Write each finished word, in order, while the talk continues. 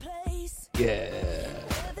Yeah.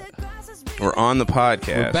 We're on the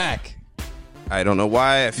podcast. We're back. I don't know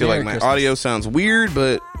why. I feel Merry like my Christmas. audio sounds weird,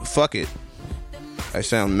 but fuck it. I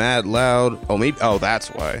sound mad loud. Oh, maybe. Oh, that's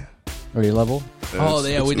why. Are you level? It's-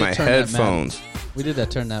 yeah, we it's did my turn headphones. We did that.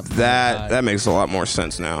 Turn that. That makes a lot more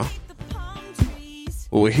sense now.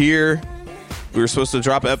 Well, we're here. We were supposed to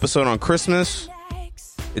drop an episode on Christmas.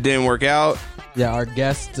 It didn't work out. Yeah, our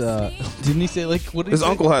guest didn't he say like what? Did His he say?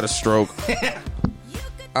 uncle had a stroke.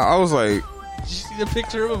 I was like, Did you see the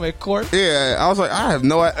picture of him at court? yeah. I was like, I have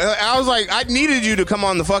no. I was like, I needed you to come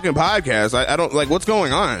on the fucking podcast. I don't like what's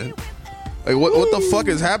going on. Like what the fuck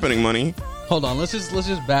is happening, money? Hold on, let's just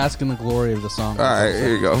bask in the glory of the song. All right,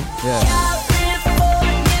 here you go. Yeah.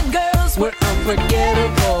 We're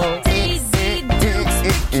unforgettable. Daisy Dukes,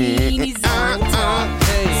 bikinis on top.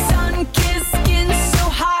 Hey. Sun-kissed skin so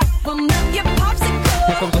hot, will melt your popsicle.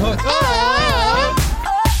 Here comes the hook.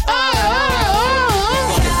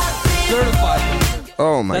 Certified.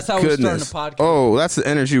 Oh my That's how we're starting goodness. the podcast. Oh, that's the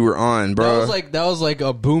energy we're on, bro. That was like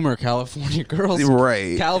a boomer California girls.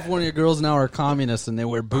 Right. California girls now are communists and they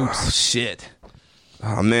wear Oh, boots. shit.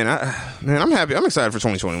 Oh man, I'm happy. I'm excited for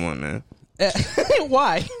 2021, man.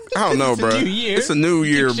 Why? I don't know, It's bro. a new year. It's a new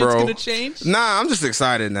year, Think bro. shit's gonna change? Nah, I'm just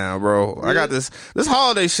excited now, bro. I got this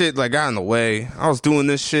holiday shit like got in the way. I was doing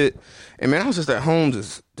this shit, and man, I was just at home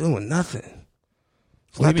just doing nothing.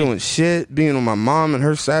 Not doing shit, being on my mom and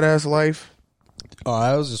her sad ass life, Oh,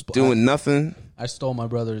 I was just doing nothing. I stole my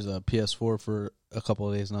brother's PS4 for a couple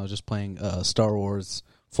of days, and I was just playing Star Wars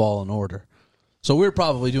Fallen Order. So we're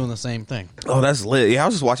probably doing the same thing. Oh, that's lit. Yeah, I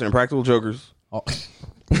was just watching Impractical Jokers. Oh.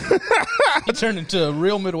 He turned into a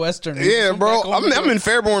real Midwestern. Yeah, bro. I'm in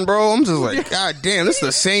Fairborn, bro. I'm just like, God damn, this is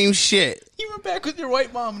the same shit. You went back with your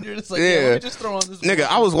white mom, and you're just like, Yeah. let me just throw on this. Nigga,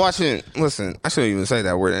 I was watching. Listen, I shouldn't even say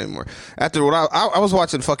that word anymore. After what I was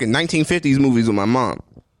watching fucking 1950s movies with my mom.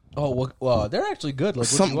 Oh, well, they're actually good. Like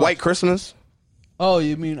Some White Christmas Oh,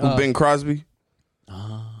 you mean with Ben Crosby.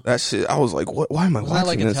 That shit. I was like, what? Why am I Wasn't that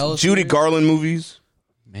watching like a this? teleseries? Judy Garland movies.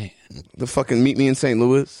 man? The fucking Meet Me in St.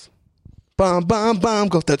 Louis. Bum bum bum,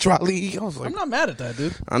 go the trolley. I was like, I'm not mad at that,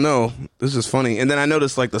 dude. I know this is funny. And then I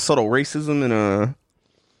noticed like the subtle racism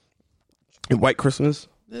in White Christmas.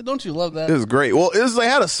 Don't you love that? It was great. Well, they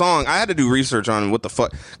had a song. I had to do research on what the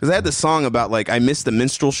fuck because they had this song about like I missed the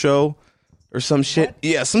minstrel show or some shit. What?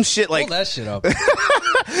 Yeah, some shit like Pull that shit up.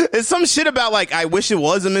 it's some shit about like I wish it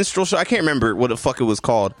was a minstrel show. I can't remember what the fuck it was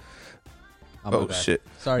called. I'll Oh be back. shit!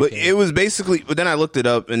 Sorry, but Katie. it was basically. But then I looked it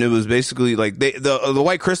up, and it was basically like the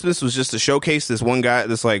White Christmas was just to showcase this one guy,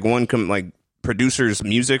 this like one producer's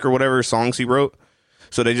music or whatever songs he wrote.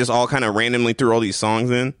 So they just all kind of randomly threw all these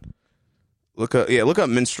songs in. Look up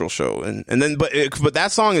minstrel show, and then but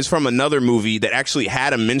that song is from another movie that actually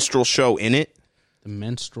had a minstrel show in it. The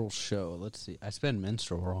minstrel show. Let's see. I spelled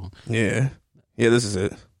minstrel wrong. Yeah, this is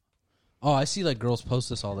it. Oh, I see like girls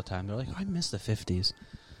post this all the time. They're like, I miss the 50s.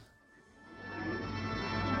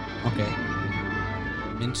 Okay.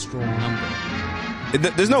 Minstrel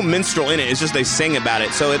number. There's no minstrel in it. It's just they sing about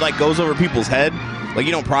it, so it like goes over people's head. Like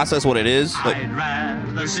you don't process what it is. Like, I'd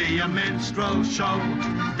rather see a minstrel show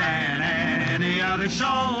than any other show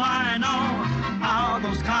I know. All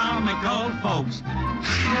those comical folks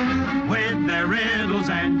with their riddles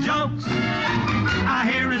and jokes. I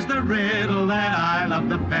hear is the riddle that I love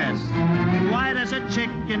the best. Why does a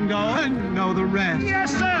chicken go and know the rest?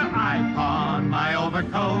 Yes, sir. I pawn my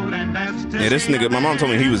overcoat and that's to Yeah, this see nigga- a my mom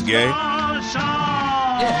told me he was gay. minstrel show.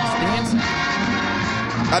 Yeah, it's dancing.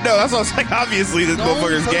 I know that's what I was like. Obviously, this The only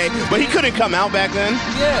motherfucker's gay, person- but he couldn't come out back then.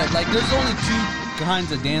 Yeah, like there's only two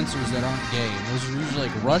kinds of dancers that aren't gay. Those are usually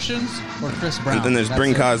like Russians or Chris Brown. And then there's That's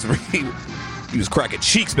Bring it. Cosby. He was cracking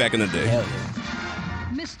cheeks back in the day. Hell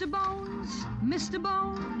yeah. Mr. Bones,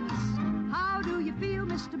 how do you feel,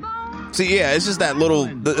 Mr. Bones? See, yeah, it's just that little.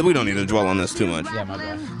 We don't need to dwell on this too much. Yeah, my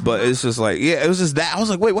bad. But it's just like, yeah, it was just that. I was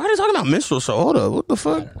like, wait, why are they talking about minstrel show? Hold up, what the I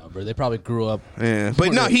fuck? don't know, bro. They probably grew up. Yeah,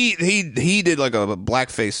 but no, he did like a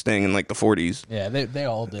blackface thing in like the 40s. Yeah, they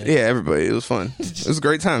all did. Yeah, everybody. It was fun. It was a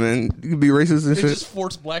great time, man. You could be racist and They shit. just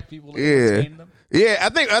forced black people to Yeah, entertain them. yeah. I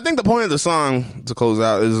think the point of the song to close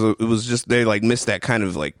out is it was just they like missed that kind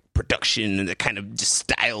of like production and that kind of just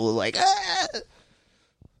style of like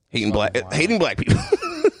hating black people.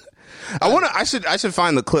 I should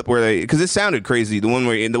find the clip where they because it sounded crazy. The one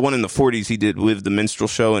in the 40s he did with the minstrel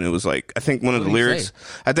show, and it was like I think one of the What did he lyrics.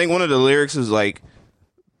 say? I think one of the lyrics is like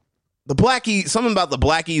the blackies. Something about the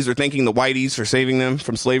blackies are thanking the whiteys for saving them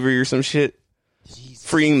from slavery or some shit.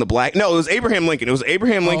 Freeing the black. No, it was Abraham Lincoln. It was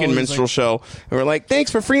Abraham Lincoln it was minstrel like- show. And we're like,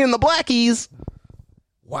 thanks for freeing the blackies.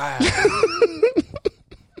 Wow.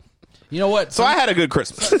 You know what? So I had a good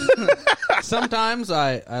Christmas. sometimes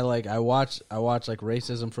I watch like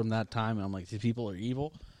racism from that time, and I'm like, these people are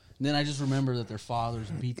evil. And then I just remember that their fathers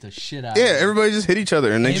beat the shit out of them. everybody just hit each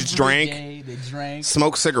other, and they just Every drank, day they drank,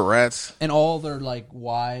 smoked cigarettes. and all their like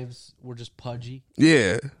wives were just pudgy.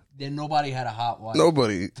 Yeah, Then nobody had a hot wife.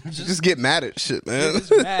 nobody just get mad at shit, man. They're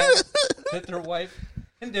just mad at their wife,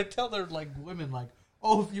 and they tell their like women like,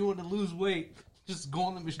 "Oh, if you want to lose weight, just go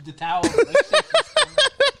on the towel."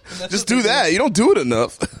 Just do that. You don't do it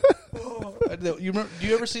enough. You remember? Do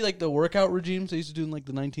you ever see like the workout regimes they used to do in like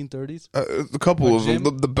the 1930s? A couple of them,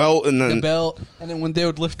 the belt, and then The belt, and then when they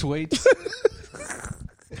would lift weights.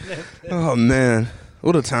 oh man,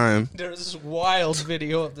 what a time! There's this wild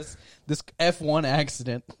video of this F1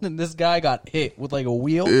 accident, and this guy got hit with like a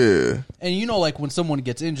wheel. Yeah, And you know, like when someone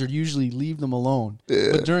gets injured, usually leave them alone.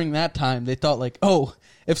 But during that time, they thought like, oh,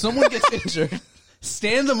 if someone gets injured,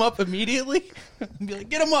 stand them up immediately and be like,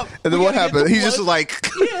 get them up. and then We what gotta get happened? the He's just blood- like,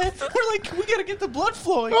 yeah, we're like, we gotta get the blood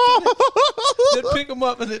flowing. Then pick him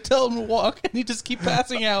up and then tell him to walk, and he just keep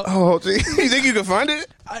passing out. oh, gee. You think you can find it?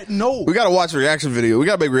 No. We gotta watch reaction video. We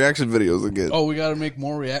gotta make reaction videos again. Oh, we gotta make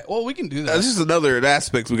more react. Well, we can do that. That's just another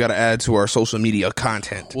aspect we gotta add to our social media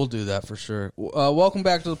content. We'll do that for sure. Welcome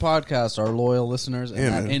back to the podcast, our loyal listeners, and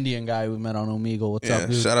that man. Indian guy we met on Omegle. What's Yeah, up,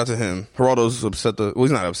 dude? shout out to him. Geraldo's upset. Well,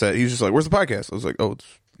 he's not upset. He's just like, "Where's the podcast?" I was like, "Oh,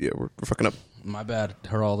 we're fucking up." My bad,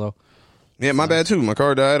 Geraldo. Yeah, my bad too. My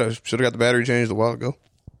car died. I should have got the battery changed a while ago.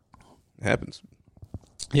 It happens.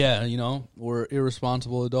 Yeah, you know, we're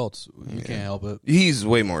irresponsible adults. You can't help it. He's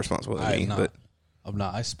way more responsible than me, I'm not. but I'm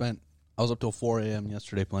not. I was up till 4 a.m.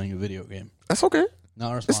 yesterday playing a video game. that's okay.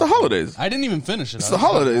 Not It's responsible. the holidays. I didn't even finish it. It's the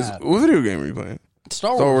holidays. What video game are you playing?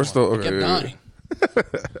 Star Star Wars Wars. still- one. okay, I kept yeah, dying.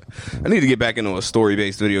 I need to get back into a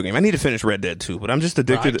story-based video game. I need to finish Red Dead 2, but I'm just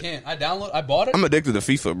Bro, I addicted. can't. I bought it. I'm addicted to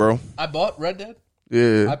FIFA, bro. I bought Red Dead.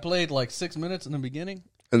 Yeah, I played like 6 minutes in the beginning.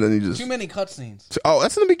 and then you just Too many cutscenes. oh,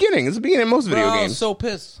 that's in the beginning. It's the beginning of most video Bro, I was games. so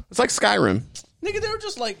pissed. It's like Skyrim. Nigga, they were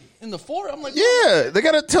just like in the fort. I'm like, Yeah, they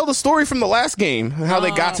gotta tell the story from the last game, how they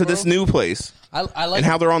got to bro. this new place. I like And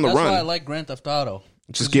how they're on the that's run. why I like Grand Theft Auto.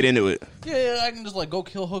 Just get into it. Yeah, I can just like go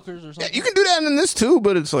kill hookers or Yeah, something. you can do that in this too,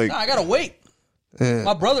 but it's like Nah, I gotta wait. Yeah.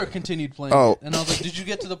 My brother continued playing Oh. it, and I was like, "Did you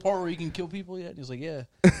get to the part where you can kill people yet?" And he was like, "Yeah,"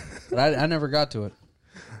 but I never got to it.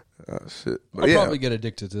 oh, shit. But I'll yeah, probably get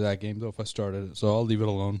addicted to that game though if I started it, so I'll leave it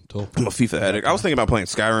alone until I'm a FIFA addict. I was thinking about playing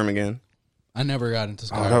Skyrim again. I never got into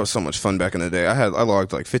Skyrim. Oh, that was so much fun back in the day. I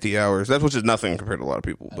logged like 50 hours. That's which is nothing compared to a lot of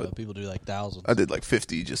people, I know but people do like thousands. I did like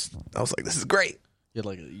 50. I was like, this is great. You had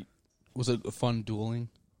like, was it a fun dueling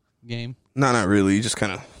game? No, not really. You just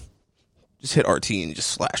kind of just hit RT and you just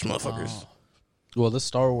slash motherfuckers. Oh. Well, this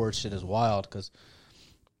Star Wars shit is wild because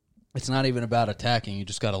it's not even about attacking. You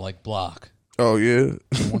just gotta like block. Oh yeah,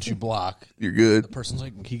 And once you block, you're good. the person's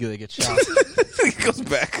like they get shot. He goes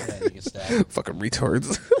back. and you get stabbed. Fucking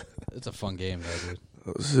retards. It's a fun game though, dude.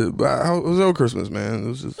 Oh, shit. But how was your Christmas, man? It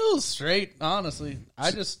was just It was straight, honestly.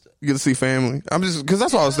 I just you get to see family. I'm just because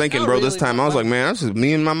that's what I was thinking, not bro. This really. time I was like, man, that's just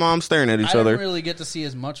me and my mom staring at each I other. didn't really get to see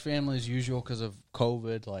as much family as usual because of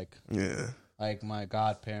COVID. Yeah, Like my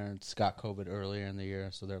godparents got COVID earlier in the year,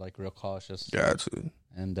 so they're like real cautious. gotcha.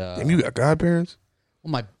 And Damn, you got godparents?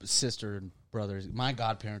 well, my sister and brothers, my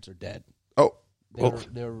godparents are dead. Oh,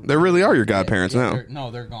 they really are your godparents now.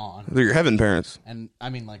 They're gone. They're your heaven parents. And I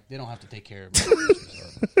mean, like they don't have to take care of me.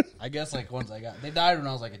 So, I guess like once they died when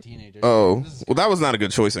I was like a teenager. Oh, This is- well, that was not a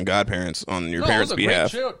good choice in godparents on your No, parents' it was a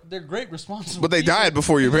behalf. They're great, responsible. But they people. died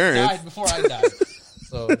before your They parents. died before I died.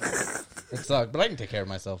 So it sucked. But I can take care of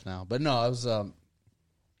myself now. But no, I was.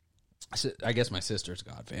 I guess my sister's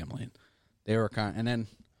god family. They were and then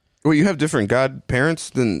Well, you have different godparents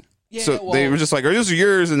than. Yeah, so they well- were just like, "Are those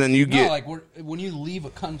yours?" And then you no, get. like when you leave a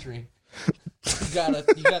country, you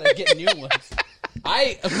gotta get new ones. All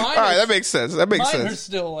right, that makes sense. That makes Mine are sense.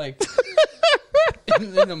 still like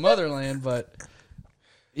in the motherland, but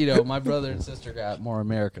you know, my brother and sister got more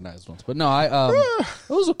Americanized ones. But no, it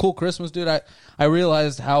was a cool Christmas, dude. I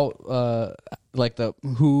realized how like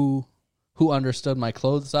who understood my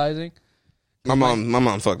clothes sizing. My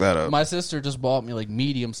mom fucked that up. My sister just bought me like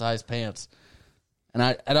medium sized pants, and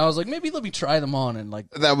I was like, maybe let me try them on, and like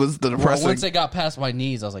That was the depressing. once they got past my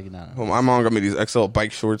knees, I was like, no. Well, my mom got me these XL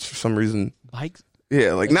bike shorts for some reason. Bikes.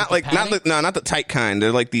 Yeah, like not with like the not the tight kind.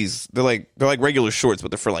 They're like these. They're like regular shorts, but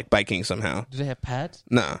they're for like biking somehow. Do they have pads?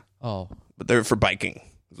 Nah, Oh, but they're for biking.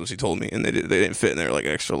 That's what she told me, and they didn't fit, and they're like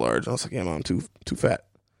extra large. I was like, yeah, mom, too fat.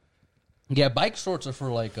 yeah. Bike shorts are for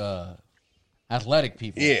like athletic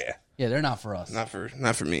people. Yeah, Yeah, they're not for us. not for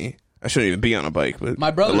me. I shouldn't even be on a bike, but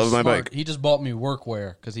My brother's I love my smart. bike. He just bought me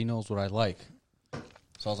workwear because he knows what I like. So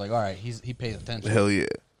I was like, all right, he pays attention. Hell yeah,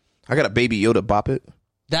 I got a Baby Yoda Bop It.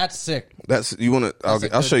 That's sick. That's you want to. I'll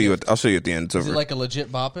good show you. gift. I'll show you at the end. It's Is over. it like a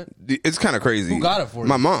legit bop it? It's kind of crazy. Who got it for you?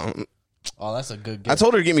 My mom. Oh, that's a good gift. I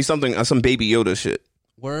told her to get me something, some Baby Yoda shit.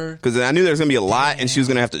 Word. Because I knew there was gonna be a lot, and she was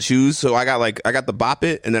gonna have to choose. So I got the Bop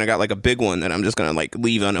It, and then I got like a big one that I'm just gonna like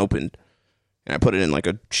leave unopened, and I put it in like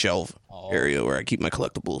a shelf area where I keep my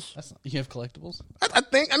collectibles. You have collectibles? I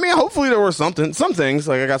think. I mean, hopefully there was something. Some things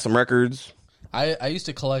like I got some records. I used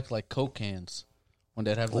to collect like Coke cans when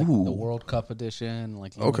they'd have like the World Cup edition,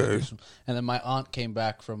 like limited edition. And then my aunt came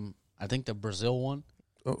back from I think the Brazil one.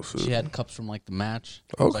 Oh shit! She had cups from like the match.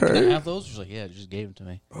 I was like, can I have those? She's like, yeah, just gave them to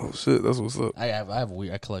me. Oh shit! That's what's up.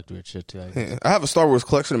 I collect weird shit too. I have a Star Wars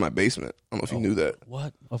collection in my basement. I don't know if you knew that.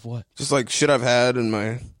 What of what? Just like shit I've had in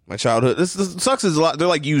my childhood. This sucks is a lot. They're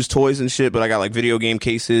like used toys and shit, but I got like video game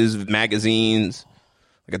cases, magazines,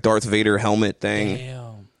 like a Darth Vader helmet thing.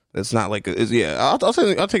 Damn. That's not like I'll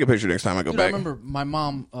take a picture next time I go back. I remember my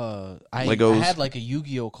mom. I had like a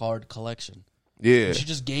Yu-Gi-Oh card collection. Yeah, and she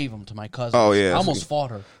just gave them to my cousin. Oh yeah, I almost fought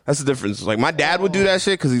her. That's the difference. Like my dad would do that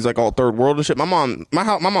shit because he's like all third world and shit. My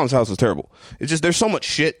mom's house is terrible. It's just there's so much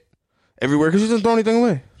shit everywhere because she doesn't throw anything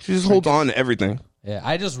away. She just holds on to everything. Yeah,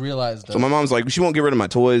 I just realized that. So my mom's like, she won't get rid of my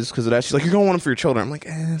toys because of that. She's like, you're gonna want them for your children. I'm like,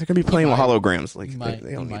 they're gonna be playing with holograms. Like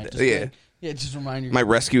they don't need that. Yeah. Yeah, just remind you. My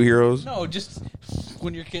rescue heroes. No, just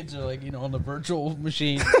when your kids are like, on the virtual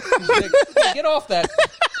machine. Like, hey, get off that.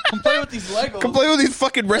 Come play with these Legos. Come play with these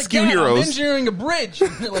fucking rescue like, heroes. I'm engineering a bridge.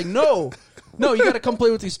 And they're like, no, you got to come play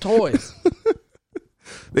with these toys.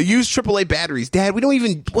 They use AAA batteries. Dad, we don't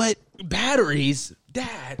even what batteries.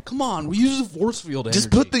 Dad, come on. We use a force field energy. Just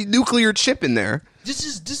put the nuclear chip in there. This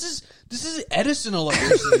is Edison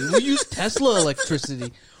electricity. We use Tesla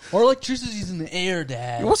electricity. Our electricity's in the air,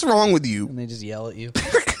 Dad. What's wrong with you? And they just yell at you.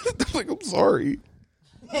 Like, I'm sorry.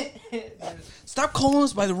 Stop calling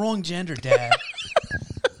us by the wrong gender, Dad.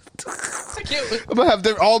 I'm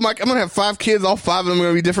gonna have 5 kids. All 5 of them are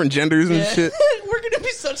gonna be different genders and shit. We're gonna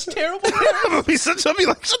be such terrible parents. I'll be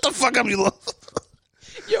like, shut the fuck up, you little.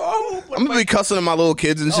 Yo, I'm gonna be cussing at my little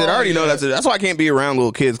kids and shit. I already know that's it. That's why I can't be around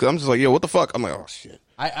little kids because I'm just like, yo, what the fuck? I'm like, oh shit.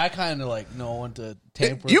 I kind of like know when to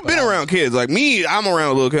tamper. You've been around kids like me. I'm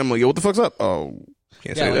around a little kid. I'm like, yo, what the fuck's up? Oh,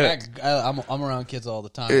 can't say that. I'm around kids all the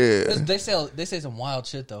time. Yeah. They say some wild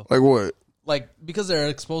shit though. Like what? Like because they're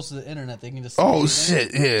exposed to the internet, they can just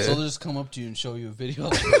shit, yeah. So they'll just come up to you and show you a video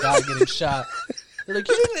of a guy getting shot. They're like,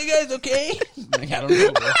 you think that guy's okay? I'm like, I don't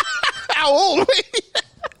know, bro. How old?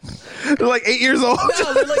 They're like 8 years old.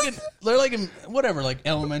 No, they're like in whatever, like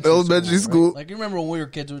elementary school. Right? Like you remember when we were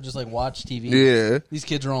kids, we would just like watch TV. Yeah. These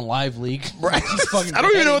kids are on Live League. Right. I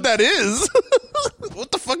don't even know what that is.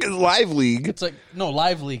 What the fuck is Live League? It's like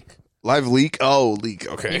Live Leak. Live Leak? Oh, Leak.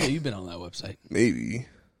 Okay. Yeah, you've been on that website. Maybe.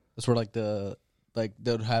 That's where like they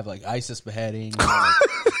would have like ISIS beheading, and,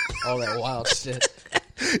 like, all that wild shit.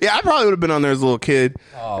 Yeah, I probably would have been on there as a little kid.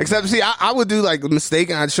 Oh, except, see, I would do like a mistake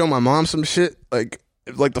and I'd show my mom some shit. Like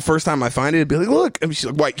the first time I find it, it'd be like, look. And she's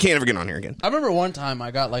like, why, you can't ever get on here again. I remember one time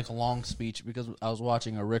I got like a long speech because I was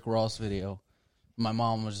watching a Rick Ross video. My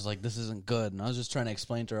mom was just like, this isn't good. And I was just trying to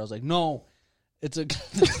explain to her. I was like, no, it's like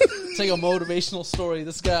a motivational story.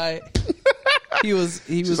 This guy, he was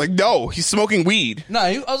She's like, no, he's smoking weed. No,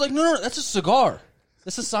 I was like, no, that's a cigar.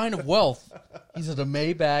 That's a sign of wealth. He's at a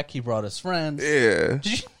Maybach. He brought his friends. Yeah. Did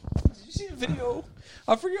you see the video?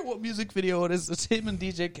 I forget what music video it is. It's him and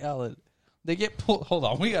DJ Khaled. They get pulled. Hold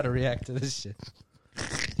on, we got to react to this shit.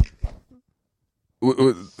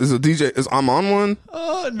 Is a DJ? Is I'm on one?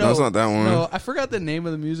 Oh no, it's not that one. No, I forgot the name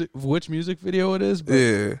of the music, which music video it is. But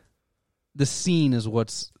yeah, the scene is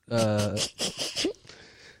what's.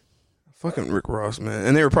 Fucking Rick Ross, man,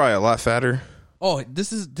 and they were probably a lot fatter. Oh,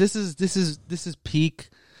 this is peak.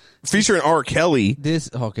 Featuring R. Kelly.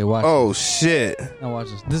 Okay, watch. Oh shit! Now watch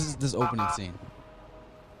this. This is this opening scene.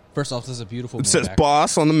 First off, this is a beautiful. It says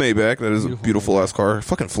 "Boss" on the Maybach. That is a beautiful ass car.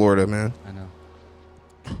 Fucking Florida, man. I know.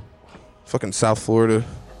 Fucking South Florida.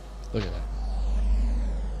 Look at that.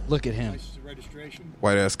 Look at him. Registration.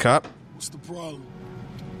 White ass cop. What's the problem?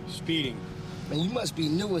 Speeding. Man, you must be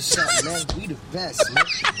new or something, man. We the best, man.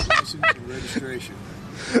 License and registration.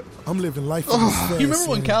 I'm living life. Fast, You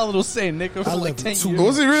remember when man. Khaled was saying nigga for like 10 years?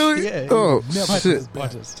 Was he really? Yeah. Oh Never shit!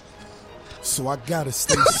 Watch this. So I gotta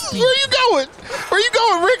stay Where speed. you going? Where you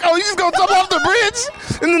going, Rick? Oh, you just gonna jump off the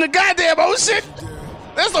bridge and then the goddamn ocean?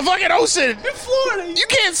 That's the fucking ocean. In Florida. You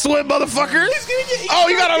can't swim, motherfucker. He's gonna get- Oh,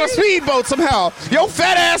 you got on a speedboat somehow. Yo,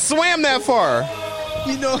 fat ass swam that far.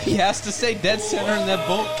 You know he has to stay dead center in that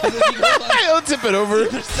boat because if he goes on He'll tip it over. the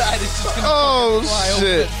other side, it's just gonna Oh fly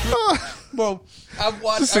shit! over. Bro, I've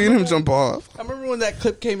watched. Just seeing him jump off. I remember when that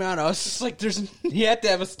clip came out. I was just like, "He had to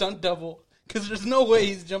have a stunt double Because there's no way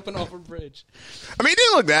he's jumping off a bridge. I mean, it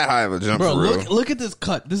didn't look that high of a jump Bro, for real. look at this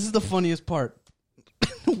cut. This is the funniest part.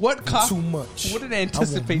 What cop? Too much. What did I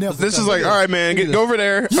anticipate? never- This is like, all right, man, go over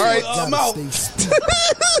there. All right. I'm Gotta out. stay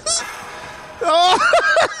still. Oh,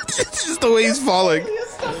 it's just the way he's falling.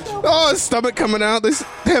 Oh, his stomach coming out.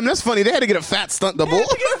 Damn, that's funny. They had to get a fat stunt double. They had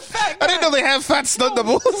to get a fat I didn't guy. know they have fat stunt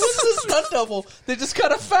doubles. What's the stunt double? They just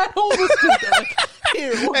got a fat homeless dude. They're like,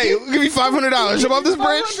 here, we'll Hey, give me $500. Jump off this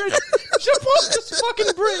bridge. Jump off this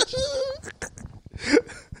fucking bridge.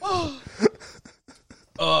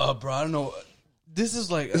 Oh, bro, I don't know. This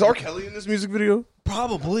is like Is R. Kelly in this music video?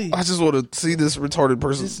 probably. I just want to see this retarded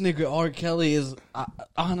person. This nigga R. Kelly is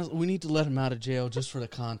honest. We need to let him out of jail just for the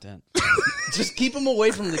content. Just keep him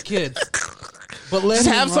away from the kids. But let Just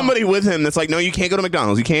him have rock. somebody with him that's like, no, you can't go to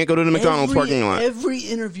McDonald's. You can't go to the McDonald's parking lot. Every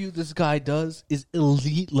interview this guy does is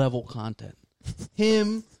elite level content.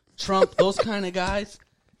 Him, Trump, those kind of guys.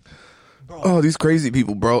 Oh, these crazy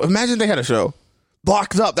people, bro. Imagine they had a show.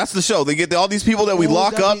 Locked Up. That's the show. They get all these people that we Oh,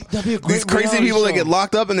 lock up. that'd be a great These crazy reality people that show. get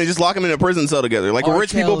locked up and they just lock them in a prison cell together. Like a R.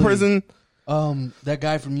 rich people Kelly. prison. That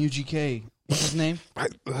guy from UGK. What's his name? I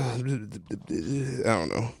don't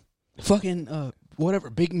know. Fucking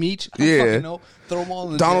whatever. Big Meech. I don't Yeah. fucking know. Throw them all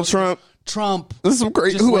in the Donald jail. Trump. Trump. This is some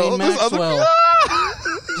crazy. Just Who Wayne else? This other- Maxwell.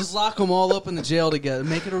 Just lock them all up in the jail together.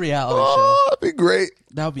 Make it a reality show. Oh, that'd be great.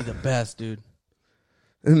 That would be the best, dude.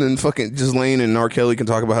 And then fucking Ghislaine and R. Kelly can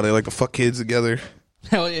talk about how they like to fuck kids together.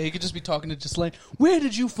 Hell yeah, he could just be talking to Ghislaine. Where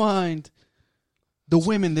did you find the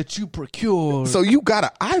women that you procured So you got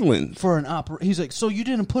an island. for an opera? He's like, so you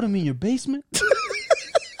didn't put them in your basement?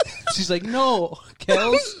 She's like, no,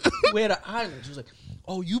 Kels, we had an island. She was like,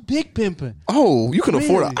 oh, you big pimping. Oh, you can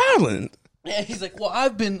afford an Really? island. Yeah, he's like, well,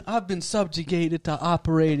 I've been subjugated to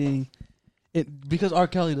operating it because R.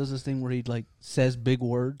 Kelly does this thing where he like says big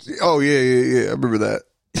words. Oh yeah. I remember that.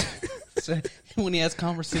 So when he has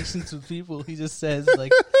conversations with people, he just says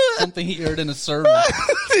like something he heard in a sermon.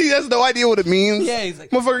 He has no idea what it means. Yeah, he's like,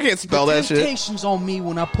 motherfucker can't spell the that shit. temptations on me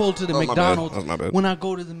when I pull to the Oh, my bad. McDonald's. That was my bad. When I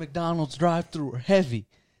go to the McDonald's drive-through are heavy.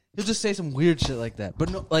 He'll just say some weird shit like that. But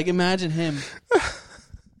no, like imagine him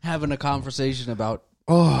having a conversation about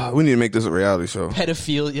Oh, we need to make this a reality show.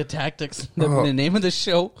 pedophilia tactics. The name of the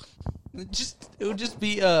show. It would just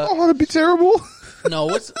be Oh, that'd be terrible. no.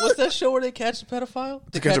 What's that show where they catch the pedophile?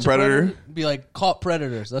 To Catch a Predator? Be like caught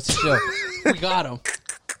predators. That's the show. We got him.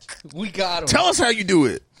 We got him. Tell us how you do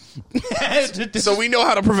it, so we know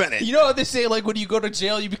how to prevent it. You know how they say like when you go to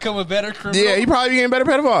jail you become a better criminal. Yeah, he probably became a better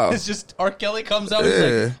pedophile. It's just R. Kelly comes out. He's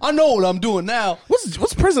Yeah. like, I know what I'm doing now.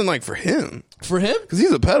 What's prison like for him? For him, Because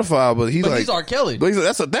he's a pedophile, but he's but like he's R. Kelly. But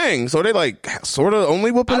that's the thing. So they like sort of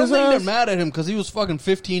only whooping I don't his think they're ass. mad at him because he was fucking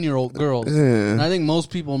 15-year-old girls. Yeah. And I think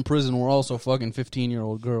most people in prison were also fucking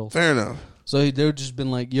 15-year-old girls. Fair enough. So they've just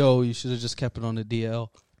been like, yo, you should have just kept it on the DL.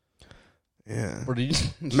 Yeah. Or do you,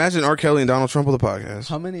 Imagine R. Kelly and Donald Trump with a podcast.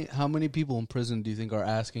 how many people in prison do you think are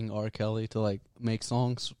asking R. Kelly to like make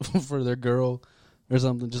songs for their girl or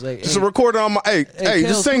something? Just like, Just hey, record it on my. Hey, Kels,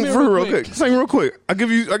 just sing come here for real real quick. quick. Sing real quick. I'll give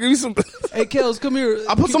you some. hey Kels, come here.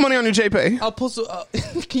 I'll put some money on your JPay. I'll put some.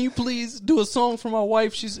 Can you please do a song for my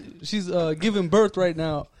wife? She's giving birth right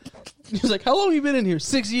now. He's like, how long have you been in here?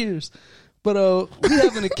 6 years. But we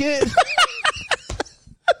having a kid.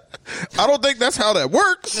 I don't think that's how that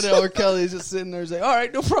works. And then R. Kelly's just sitting there, he's like, all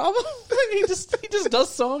right, no problem. he just does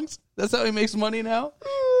songs. That's how he makes money now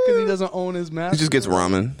because he doesn't own his master. He just gets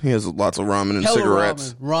ramen. He has lots of ramen and Hella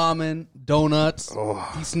cigarettes. ramen, donuts.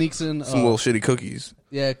 He sneaks in Some little shitty cookies.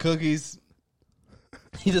 yeah, cookies.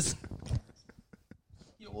 He just.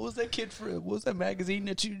 Yo, what was that kid for? What was that magazine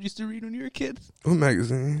that you used to read when you were a kid? What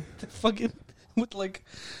magazine? The fucking with like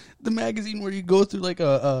the magazine where you go through like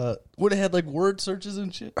where they had like word searches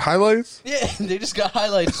and shit. Highlights? Yeah, they just got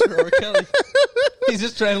highlights for R. Kelly. He's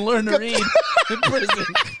just trying to learn to read in prison.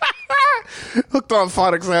 Hooked on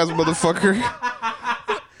phonics ass motherfucker.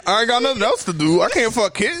 I ain't got nothing else to do. I can't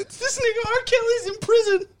fuck kids. This nigga R. Kelly's in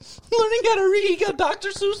prison learning how to read. He got Dr.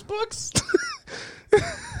 Seuss books.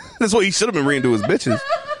 That's what he should have been reading to his bitches.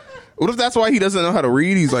 What if that's why he doesn't know how to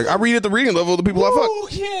read? He's like, I read at the reading level of the people I fuck. Oh,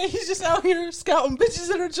 yeah, he's just out here scouting bitches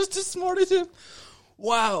that are just as smart as him.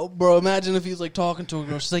 Wow, bro, imagine if he's like talking to a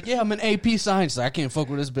girl. She's like, yeah, I'm an AP science. I can't fuck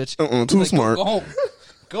with this bitch. Too Like, smart. Go home.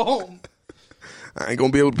 Go home. I ain't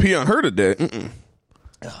gonna be able to pee on her today.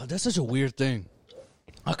 Oh, that's such a weird thing.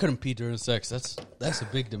 I couldn't pee during sex. That's a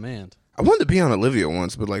big demand. I wanted to pee on Olivia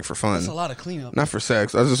once, but like for fun. That's a lot of cleanup. Not for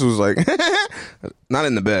sex. I just was like, not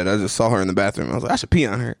in the bed. I just saw her in the bathroom. I was like, I should pee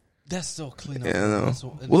on her. That's still cleanup. Yeah, I know. That's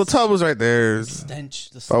Well, the tub was right there. stench.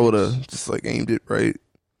 The If I would stench. have just like aimed it right.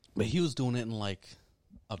 But he was doing it in like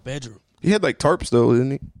a bedroom. He had like tarps though,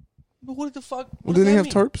 didn't he? But what the fuck? Well, didn't he have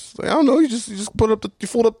tarps? Like, I don't know. You just you fold up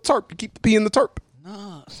the tarp. You keep the pee in the tarp.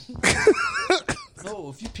 Nah. No,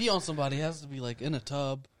 if you pee on somebody, it has to be like in a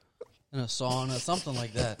tub, in a sauna, something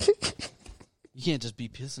like that. You can't just be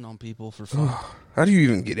pissing on people for fun. How do you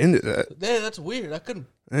even get into that? Yeah, that's weird. I couldn't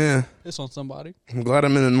piss on somebody. I'm glad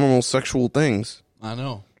I'm into normal sexual things. I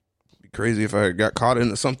know. It'd be crazy if I got caught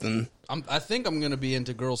into something. I think I'm gonna be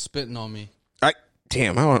into girls spitting on me.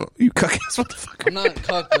 Damn, I don't know. You cuckass, what the fuck? I'm not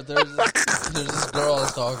cuck, but there's this girl I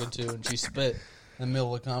was talking to, and she spit in the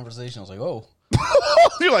middle of the conversation. I was like, oh.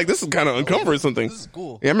 You're like, this is kind of uncomfortable or something. This is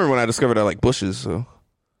cool. Yeah, I remember when I discovered I like bushes, so.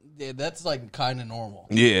 Yeah, that's like kind of normal.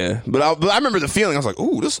 Yeah, but I remember the feeling. I was like,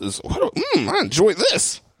 ooh, this is, I enjoy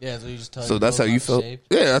this. Yeah, so you just tell So your that's how girl you not to felt? shave?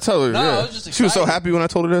 Yeah, I tell her. No, yeah. I was just She was so excited. happy when I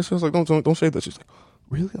told her that. She was like, don't shave that. She's like,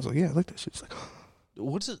 really? I was like, yeah, I like that shit. She's like,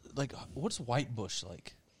 What's it like? What's white bush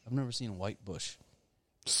like? I've never seen white bush.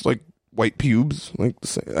 it's like white pubes. Like, the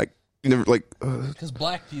same, like you never, like, Because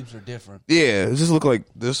black pubes are different. yeah, it just look like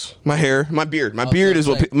this. My hair, my beard. My Oh, beard so is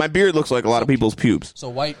it's what, like- my beard looks like a lot of people's pubes. So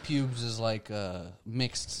white pubes is like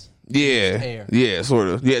mixed. Yeah. Hair. Yeah, sort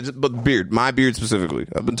of. Yeah, but beard. My beard specifically.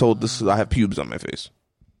 I've been told this. I have pubes on my face.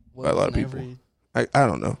 By a lot of people. I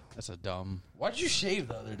don't know. That's a dumb. Why'd you shave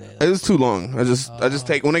the other day? It was too long. I just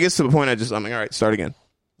take, when it gets to the point, I'm like, all right, start again.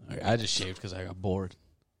 I just shaved because I got bored.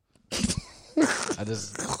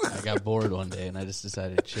 I got bored one day and I just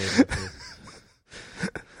decided to shave.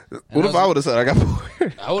 What if I would have said I got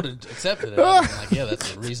bored? I would have accepted it. I'd been like, yeah,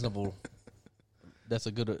 that's a reasonable. That's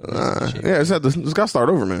a good. reason to shave. Yeah, just got to start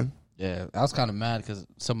over, man. Yeah, I was kind of mad because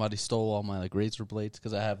somebody stole all my like razor blades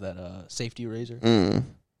because I have that safety razor,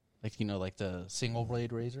 like like the single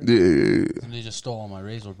blade razor. Yeah. And they just stole all my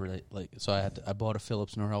razor blade. Like, so I bought a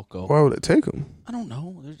Phillips Norelco. Why would it take them? I don't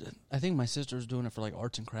know. I think my sister's doing it for like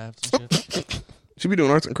arts and crafts and shit. She be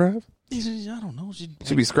doing arts and crafts? I don't know. She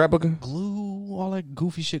be scrapbooking? Glue, all that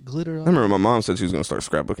goofy shit, glitter. I remember my mom said she was going to start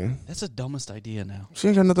scrapbooking. That's the dumbest idea now. She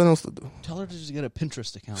ain't got nothing else to do. Tell her to just get a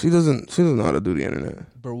Pinterest account. She doesn't know how to do the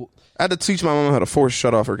internet. Bro, I had to teach my mom how to force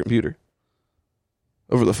shut off her computer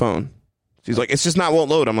over the phone. She's like, it's just won't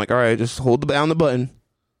load. I'm like, all right, just hold down the button.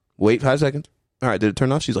 Wait 5 seconds. All right, did it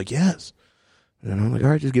turn off? She's like, yes. And I'm like, all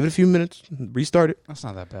right, just give it a few minutes. Restart it. that's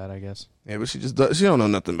not that bad, I guess. Yeah, but she don't know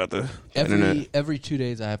nothing about the internet. Every 2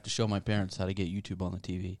 days, I have to show my parents how to get YouTube on the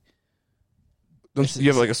TV. You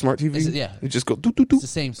have like a smart TV? Yeah. You just go, doo, doo, doo. It's the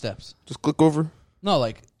same steps. Just click over. No,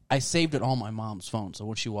 like, I saved it on my mom's phone. So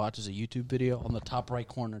when she watches a YouTube video, on the top right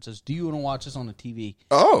corner, it says, do you want to watch this on the TV?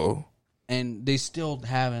 Oh. And they still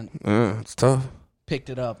haven't It's tough. picked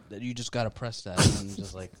it up. That you just got to press that, and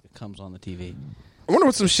just like it comes on the TV. I wonder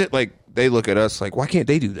what some shit like they look at us like, why can't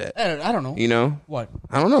they do that? I don't know. You know? What?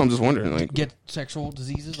 I don't know. I'm just wondering. Like, Get sexual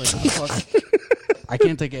diseases? Like, what the fuck? I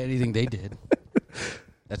can't think of anything they did.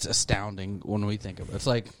 That's astounding when we think of it. It's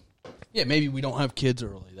like, yeah, maybe we don't have kids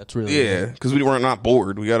early. That's really yeah, because we weren't not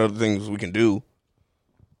bored. We got other things we can do.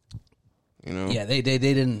 You know? Yeah, they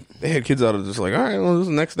didn't. They had kids out of just like, all right, well, this is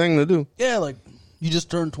the next thing to do. Yeah, like you just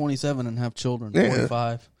turned 27 and have children. Yeah.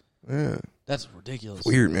 45. Yeah. That's ridiculous.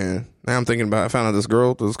 Weird, man. Now I'm thinking about, I found out this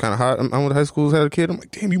girl that was kind of hot. I went to high school, had a kid. I'm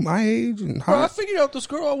like, damn, you my age and Bro, I hot. figured out this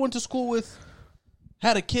girl I went to school with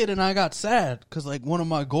had a kid, and I got sad because like one of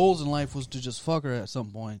my goals in life was to just fuck her at some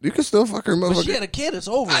point. You can still fuck her, But motherfucker. she had a kid. It's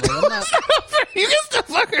over. Like, I'm not. You can still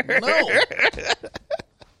fuck her. No.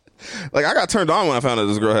 Like, I got turned on when I found out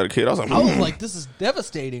this girl had a kid. I was like, I was like, this is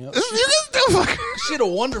devastating. you can still fuck her. She had a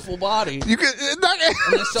wonderful body. You can. And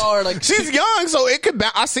I saw her like She's young, so it could.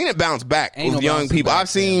 I've seen it bounce back Ain't with no young bouncing people. back, I've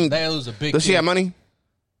seen. man. That was a big. Does she kid. have money?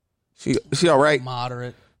 She all right?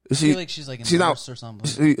 Moderate. Is I feel like she's like a nurse or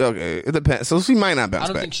something. Okay, it depends. So she might not bounce I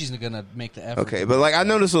don't back. think she's gonna make the effort. Okay, but like I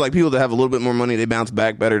noticed with like people that have a little bit more money, they bounce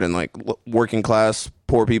back better than like working class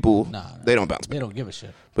poor people. Nah, they don't bounce back. They don't give a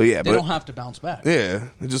shit. But yeah, They don't have to bounce back. Yeah,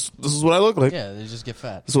 this is what I look like. Yeah, they just get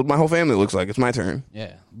fat. This is what my whole family looks like. It's my turn.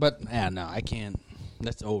 Yeah, but no, I can't.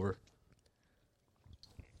 That's over.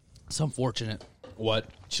 It's unfortunate what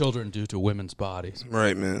children do to women's bodies.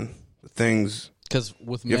 Right, man. The things Because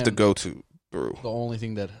with you men, have to go to through the only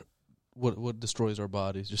thing that what destroys our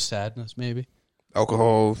bodies just sadness, maybe.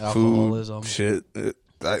 alcohol, Alcoholism. food, shit.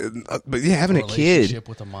 But yeah, having a kid. Relationship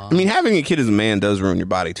with a mom. I mean, having a kid as a man does ruin your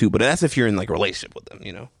body too. But that's if you're in like a relationship with them.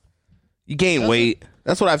 You know, you gain weight.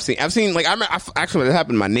 That's what I've seen. I've seen like actually it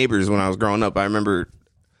happened to my neighbors when I was growing up. I remember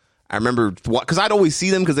because I'd always see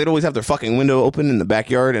them because they'd always have their fucking window open in the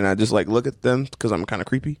backyard, and I just like look at them because I'm kind of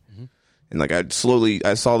creepy. Mm-hmm. And like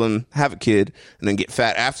I saw them have a kid and then get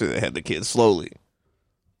fat after they had the kid slowly.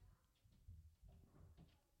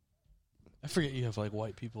 I forget you have like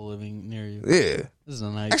white people living near you. Yeah. This is a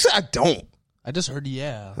nice. Actually, I don't. I just heard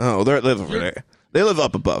yeah. Oh, they live over there. They live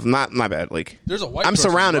up above. Not my bad. Like There's a white I'm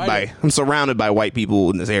person surrounded right by white people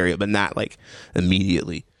in this area, but not like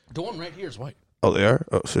immediately. The one right here is white. Oh, they are?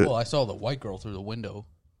 Oh shit. Well, I saw the white girl through the window.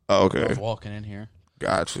 Oh, I okay. was walking in here.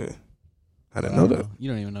 Gotcha. I didn't know that. You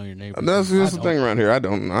don't even know your neighbor. That's the thing around here. I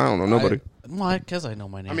don't know nobody. Well, I guess I know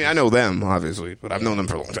my neighbor. I mean, I know them obviously, but I've known them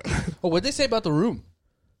for a long time. Oh, what'd they say about the room?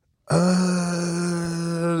 We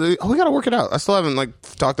gotta work it out. I still haven't like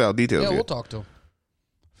talked out details Yeah, yet. we'll talk to him.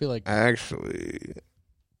 I feel like Actually,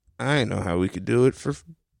 I know how we could do it for.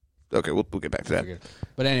 Okay, we'll get back to that.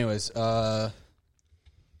 But anyways, what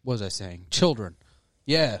was I saying? Children.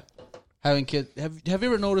 Yeah. Having kids. Have you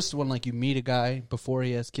ever noticed when like you meet a guy before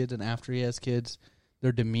he has kids and after he has kids,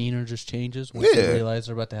 their demeanor just changes once they realize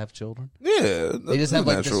they're about to have children? Yeah, They just have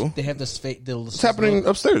like natural. this, they have this face. It's happening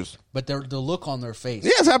upstairs. But the look on their face.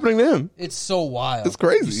 Yeah, it's happening to him. It's so wild. It's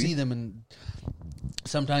crazy. You see them and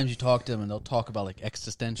sometimes you talk to them and they'll talk about like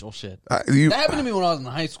existential shit. That That happened to me when I was in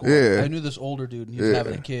high school. Yeah. I knew this older dude and he was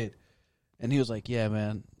having a kid. And he was like, yeah,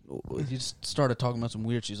 man. He just started talking about some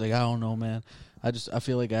weird shit. He's like, I don't know, man. I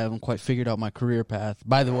feel like I haven't quite figured out my career path.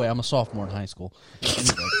 By the way, I'm a sophomore in high school.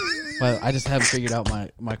 But I just haven't figured out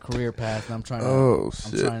my career path, and I'm trying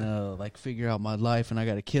to like figure out my life, and I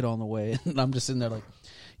got a kid on the way, and I'm just sitting there like,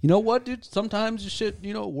 you know what, dude? Sometimes shit,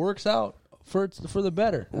 works out for the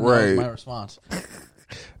better. And that was my response.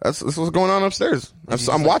 That's what's going on upstairs.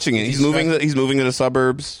 I'm watching it. He's moving to the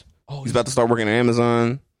suburbs. Oh, he's about to start working at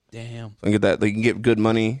Amazon. Damn. So get that. They can get good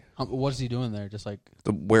money. What's he doing there? Just like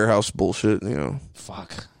the warehouse bullshit,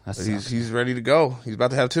 Fuck. He's ready to go. He's about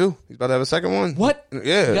to have two. He's about to have a second one. What?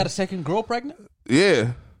 Yeah. You got a second girl pregnant?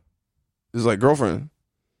 Yeah. His like girlfriend.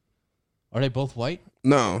 Are they both white?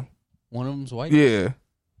 No. One of them's white? Yeah.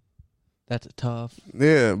 That's tough.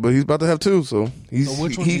 Yeah, but he's about to have two, so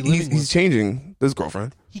which one's he living with? He's changing his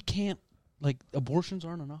girlfriend. He can't, like, abortions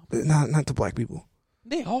aren't an option. Not to black people.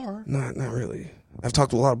 They are. Not really. I've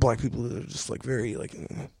talked to a lot of black people that are just like very like.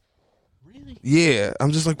 Really? Yeah,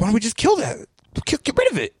 I'm just like, why don't we just kill that? Get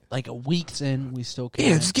rid of it. Like a week's in, we still can't.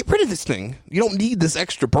 Yeah, just get rid of this thing. You don't need this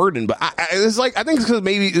extra burden. But I think it's because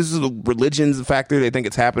maybe this is the religion's factor. They think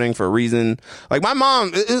it's happening for a reason. Like my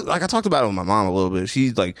mom, like I talked about it with my mom a little bit.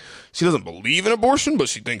 She's like, she doesn't believe in abortion, but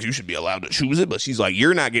she thinks you should be allowed to choose it. But she's like,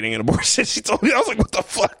 you're not getting an abortion. She told me, I was like, what the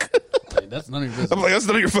fuck? That's none of your business. I'm like, that's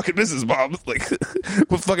none of your fucking business, Bob. Like,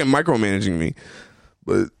 quit fucking micromanaging me.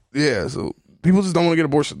 But yeah, so people just don't want to get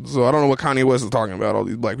abortions. So I don't know what Kanye West is talking about. All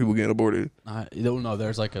these black people getting aborted. You don't know.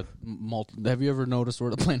 There's like a have you ever noticed where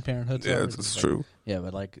the Planned Parenthood? Yeah, it's true. Yeah,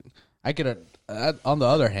 but like I could. On the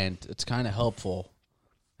other hand, it's kind of helpful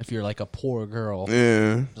if you're like a poor girl.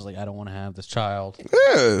 Yeah, just like I don't want to have this child.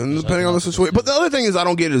 Yeah, depending on the situation. But the other thing is, I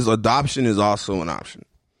don't get is adoption is also an option.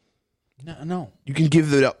 No, you can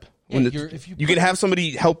give it up. Yeah, you can have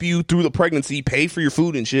somebody help you through the pregnancy, pay for your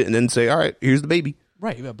food and shit, and then say, "All right, here's the baby."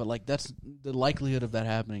 Right, yeah, but like that's the likelihood of that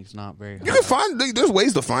happening is not very high. You can find there's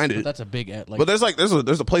ways to find it. But that's a big like. But there's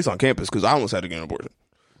a place on campus because I almost had to get an abortion.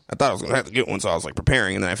 I thought I was gonna have to get one, so I was like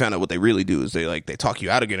preparing, and then I found out what they really do is they talk you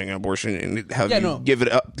out of getting an abortion and have give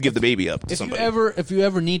the baby up to somebody. If you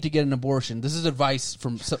ever need to get an abortion, this is advice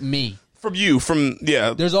from me. From you,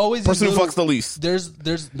 there's always person who fucks the least.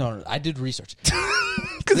 There's no, I did research.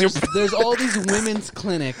 There's all these women's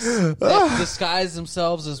clinics that disguise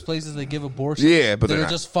themselves as places that give abortions. Yeah, but they're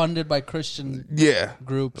just funded by Christian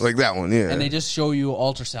groups, like that one. Yeah, and they just show you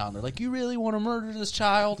ultrasound. They're like, you really want to murder this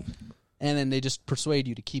child? And then they just persuade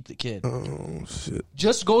you to keep the kid. Oh shit!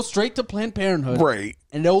 Just go straight to Planned Parenthood, right?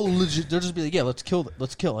 And they'll just be like, yeah, let's kill it.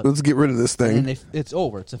 Let's get rid of this thing. And it's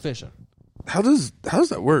over. It's efficient. How does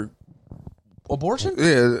that work? Abortion?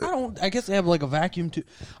 Yeah, I guess they have like a vacuum too.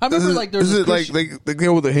 I remember like there's. Is it like they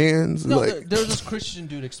go with their hands? No, like there's this Christian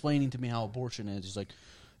dude explaining to me how abortion is. He's like,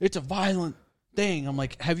 it's a violent thing. I'm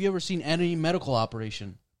like, have you ever seen any medical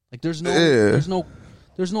operation? Like, there's no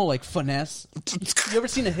like finesse. You ever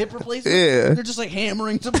seen a hip replacement? Yeah, they're just like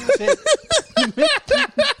hammering somebody's hip in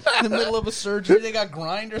the middle of a surgery. They got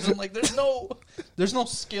grinders. I'm like, there's no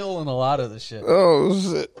skill in a lot of this shit. Oh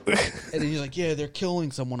shit! And then he's like, yeah, they're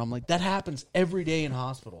killing someone. I'm like, that happens every day in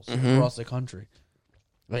hospitals across the country.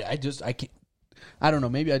 Like, I can't. I don't know.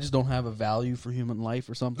 Maybe I just don't have a value for human life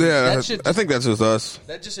or something. Yeah, I think that's just us.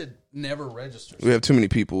 That just never registers. We have too many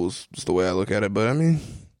people. Is just the way I look at it. But I mean,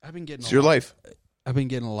 it's your life. I've been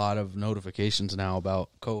getting a lot of notifications now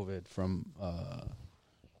about COVID from,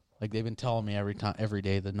 like they've been telling me every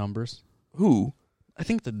day the numbers. Who? I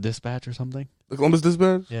think the Dispatch or something. The Columbus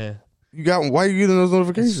Dispatch? Yeah. Why are you getting those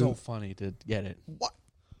notifications? It's so funny to get it. What?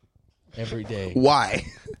 Every day. Why?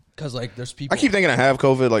 Because like there's people. I keep thinking I have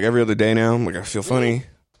COVID like every other day now. Like I feel funny.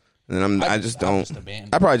 And I just don't. just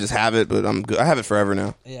abandoned I probably just have it, but I'm good. I have it forever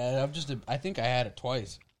now. Yeah, I think I had it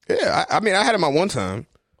twice. Yeah, I mean, I had it my one time.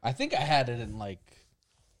 I think I had it in like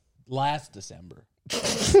last December.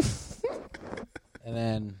 And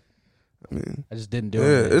then I just didn't do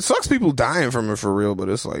it. It sucks people dying from it for real, but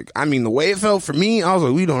it's like, I mean, the way it felt for me, I was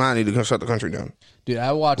like, we do not need to shut the country down. Dude,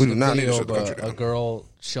 I watched We a do not need to video shut of the country down. a girl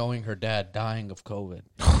showing her dad dying of COVID.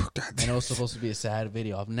 And it was supposed to be a sad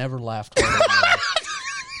video. I've never laughed harder in my life.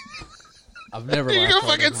 I've never laughed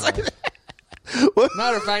harder in my life.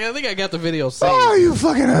 Matter of fact, I think I got the video saved. Oh, you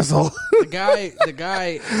fucking asshole. The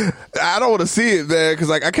guy. I don't want to see it, man, because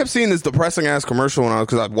like I kept seeing this depressing ass commercial when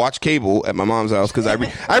because I'd watch cable at my mom's house because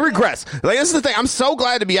I regress. Like, this is the thing. I'm so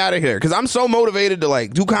glad to be out of here because I'm so motivated to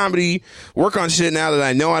like do comedy, work on shit now that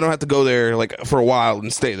I know I don't have to go there like for a while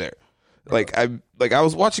and stay there. Like I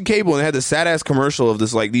was watching cable and they had this sad ass commercial of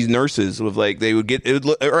this like these nurses with like they would get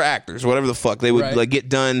or actors whatever the fuck they would like get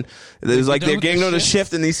done. It was like they're getting on the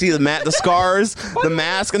shift and they see the scars, the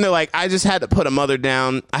mask, and they're like, I just had to put a mother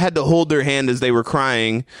down. I had to hold their hand as they were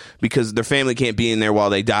crying because their family can't be in there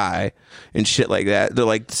while they die and shit like that. They're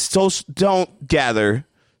like, so don't gather.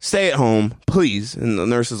 Stay at home, please. And the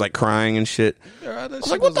nurse is like crying and shit. I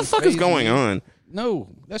was like, what the fuck is going on? No,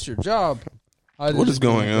 that's your job. What is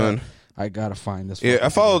going on? I gotta find this. Yeah, I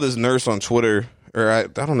follow this nurse on Twitter, or I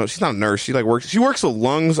don't know. She's not a nurse. She works with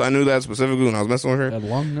lungs. I knew that specifically when I was messing with her. A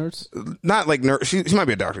lung nurse? Not like nurse. She might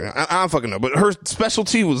be a doctor. I don't fucking know. But her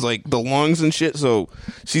specialty was like the lungs and shit. So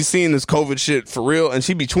she's seeing this COVID shit for real, and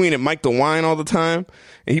she'd be tweeting at Mike DeWine all the time.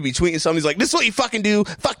 And he'd be tweeting something. He's like, "This is what you fucking do.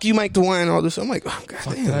 Fuck you, Mike DeWine." All this. I'm like, oh, God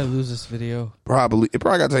damn. Did I lose this video? Probably. It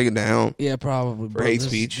probably got taken down. Yeah, probably. For hate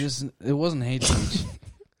speech. It wasn't hate speech.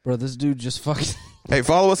 Bro, this dude just fucking... Hey,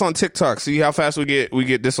 follow us on TikTok. See how fast we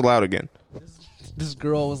get disallowed again. This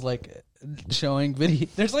girl was like showing video.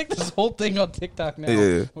 There's like this whole thing on TikTok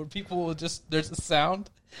now where people will just, there's a sound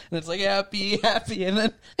and it's like happy, and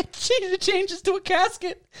then it changes to a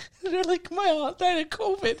casket. And they're like, my aunt died of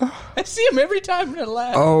COVID. I see him every time and I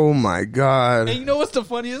laugh. Oh my God. And you know what's the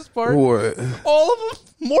funniest part? What? All of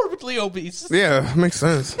them morbidly obese. Yeah, makes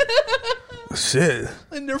sense. Shit.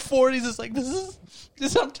 In their 40s, it's like, this is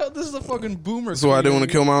a fucking boomer. That's why I didn't want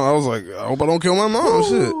to kill I was like, I hope I don't kill my mom.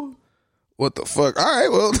 Shit. What the fuck? All right,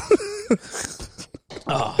 well.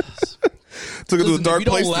 Took it to a dark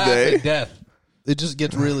place today. At death. It just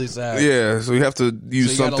gets really sad. Yeah, so we have to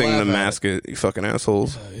use something to mask it, you fucking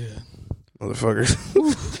assholes. Yeah.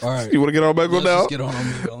 Motherfuckers. All right. You want to get on back on now? Get on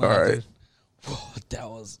me. All right. That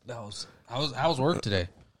was how was work today?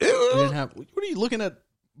 We didn't have. What are you looking at?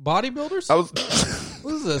 Bodybuilders? I was.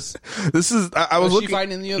 What is this? This is. I was looking. She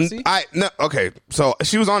fighting in the UFC? No. Okay. So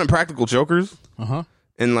she was on Impractical Jokers.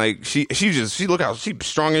 And like she look how she's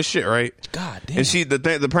strong as shit, right? God damn. And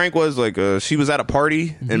the prank was like she was at a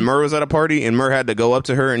party and Murr was at a party and Murr had to go up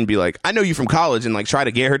to her and be like, I know you from college, and like try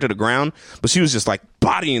to get her to the ground, but she was just like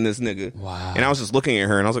bodying this nigga. Wow. And I was just looking at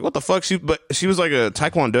her and I was like, what the fuck? She was like a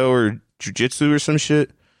taekwondo or jujitsu or some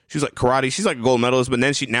shit. She was like karate. She's like a gold medalist, but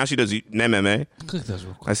then she does MMA. Click those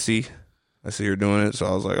real quick. I see her doing it, so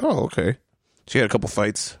I was like, oh, okay. She had a couple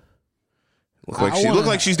fights. Looked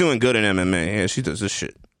like she's doing good in MMA. Yeah, she does this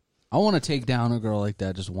shit. I want to take down a girl like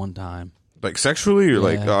that just one time. Like sexually, or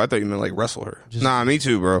like? Oh, I thought you meant like wrestle her. Nah, me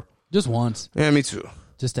too, bro. Just once. Yeah, me too.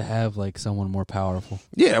 Just to have like someone more powerful.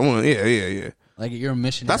 Yeah, I want. Yeah. Like you're a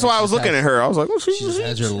missionary. That's why I was looking at her. I was like, well, she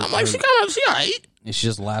has her. I'm like, she alright. And she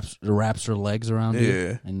just wraps her legs around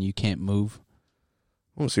you, and you can't move.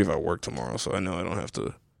 I want to see if I work tomorrow, so I know I don't have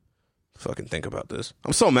to fucking think about this.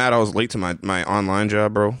 I'm so mad I was late to my online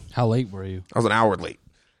job, bro. How late were you? I was an hour late.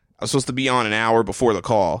 I was supposed to be on an hour before the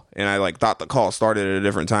call, and I like thought the call started at a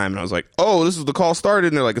different time, and I was like, oh, this is the call started,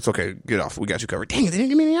 and they're like, it's okay, get off, we got you covered. Dang it, they didn't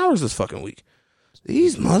give me any hours this fucking week.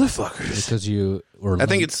 These motherfuckers. Because you were late. I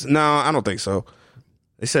think it's, no, I don't think so.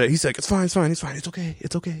 He's like, it's fine, it's okay.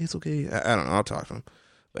 I don't know, I'll talk to him.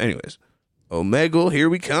 But anyways, Omegle,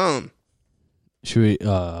 here we come. Should we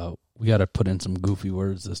got to put in some goofy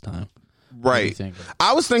words this time. Right.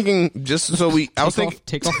 I was thinking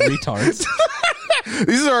take off retards.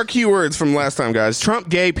 These are our keywords from last time, guys. Trump,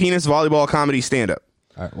 gay, penis, volleyball, comedy, stand-up.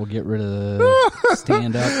 All right, we'll get rid of the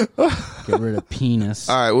stand-up. Get rid of penis.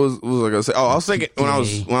 All right, what was I gonna say? Oh, I was thinking when I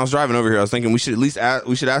was driving over here, I was thinking we should at least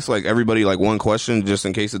ask like everybody like one question just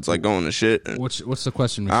in case it's like going to shit. What's the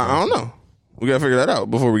question? I don't know. We gotta figure that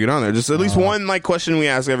out before we get on there. Just at least one like question we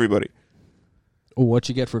ask everybody. What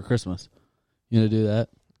you get for Christmas? You gonna do that?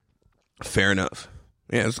 Fair enough.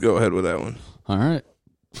 Yeah, let's go ahead with that one. All right,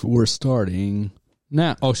 we're starting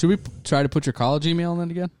now. Oh, should we try to put your college email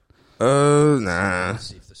in again? Nah. Let's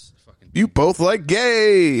see if this fucking You both like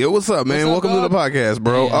gay. Yo, what's up, man? What's up, Welcome to the dog? podcast,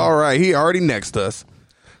 bro. Yeah. All right, he already next us.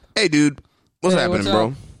 Hey, dude, what's Hey, happening, what's bro?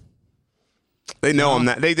 up? They know I'm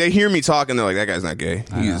not. They hear me talking. They're like, that guy's not gay.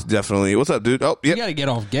 He's definitely. What's up, dude? Oh, You yep. gotta get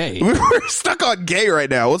off gay. We're stuck on gay right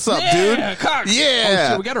now. What's up, dude? Cock. Oh, Yeah.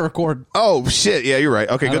 shit, we gotta record. Oh shit. Yeah, you're right.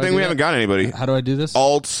 Okay, How good do I thing do we that? haven't got anybody. How do I do this?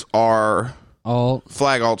 Alts are Alt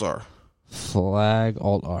flag. Alts are. flag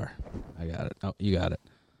Alt R. I got it. Oh, you got it.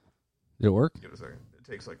 Did it work? Give it a second. It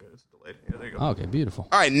takes like it's delayed. Yeah, there you go. Oh, okay, beautiful.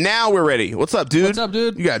 All right, now we're ready. What's up, dude? What's up,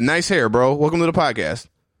 dude? You got nice hair, bro. Welcome to the podcast.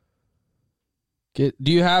 Do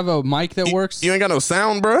you have a mic that works? You ain't got no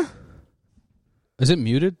sound, bro. Is it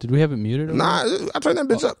muted? Did we have it muted? over Nah, there? I turned that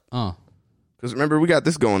bitch up. Oh, Because remember, we got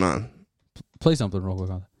this going on. play something real quick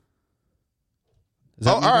on that. Is Oh,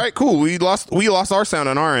 that all muted? right, cool. We lost our sound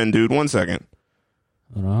on our end, dude. 1 second.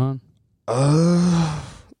 Hold on.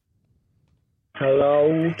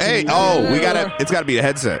 Hello? Hey, we got to it's got to be a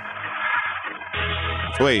headset.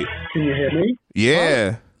 Wait. Can you hear me?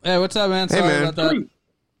 Yeah. Hey, what's up, man? Sorry man. about that. Sweet.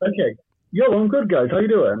 Okay. Yo, I'm good, guys. How you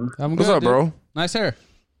doing? I'm What's good, up, dude. bro? Nice hair.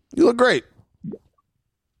 You look great.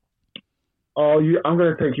 Oh, I'm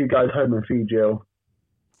going to take you guys home and feed you.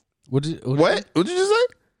 What did you just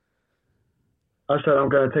say? I said I'm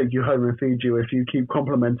going to take you home and feed you if you keep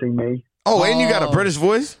complimenting me. Oh, and you got a Oh. British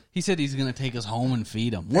voice? He said he's gonna take us home and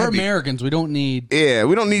feed him. We're That'd be- Americans. We don't need. Yeah,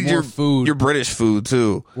 we don't need More your food. your British food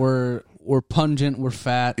too. We're pungent. We're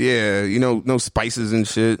fat. Yeah, no spices and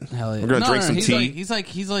shit. Hell yeah. We're gonna No, drink no, some he's tea.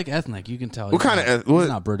 He's like ethnic. You can tell. What He's kind of not- eth- what- He's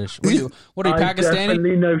not British. What are you I Pakistani?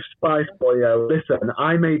 definitely know spice, boyo. Listen,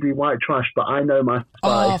 I may be white trash, but I know my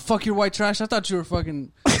Oh spice. fuck, you're white trash. I thought you were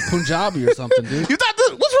fucking Punjabi or something, dude. You thought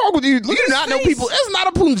this, what's wrong with you? You do his not know face. people. That's not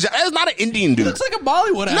a Punjab. That's not an Indian dude. Looks like a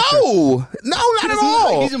Bollywood actor. No, not He at doesn't look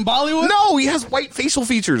like all. he's in Bollywood? No, he has white facial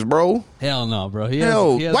features, bro. Hell no, bro. He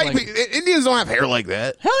Hell, has white like, Indians don't have hair like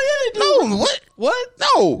that. hell yeah, they do. No, what? What?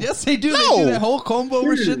 No. Yes, they do. No. They do that whole combo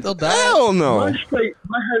over shit. They'll die. Hell no. My hair's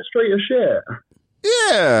straight as shit.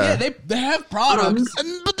 Yeah. Yeah, they have products.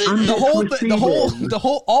 But I'm The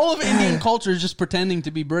whole all of Indian culture is just pretending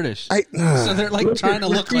to be British. So they're like trying to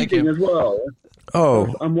look like him. as well.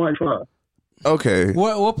 oh, I'm white trash. okay.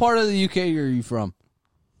 What part of the UK are you from?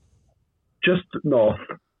 Just north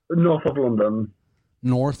of London.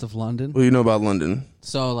 North of London. What do you know about London?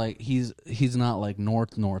 So like he's not like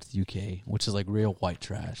north UK, which is like real white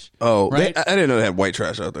trash. Oh, Right? I didn't know they had white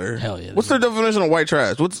trash out there. Hell yeah, What's their definition of white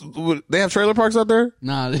trash? They have trailer parks out there?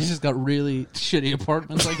 Nah, they just got really shitty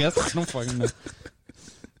apartments. I guess I don't fucking know.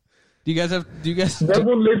 Do you guys? No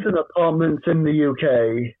one lives in apartments in the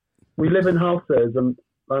UK. We live in houses and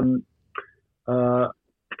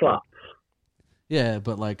flats. Yeah,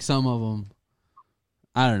 but like some of them,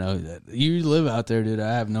 I don't know. You live out there, dude.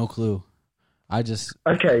 I have no clue. I just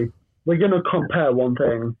Okay, we're gonna compare one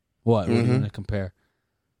thing, what we're gonna compare.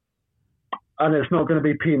 and it's not gonna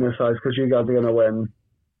be penis size because you guys are gonna win.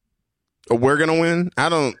 Oh, we're gonna win? I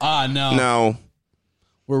don't. No, No.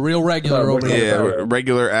 we're real regular No, over we're- here. Yeah, sorry.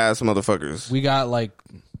 regular ass motherfuckers. We got like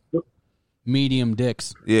medium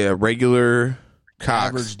dicks, Yeah, regular cocks.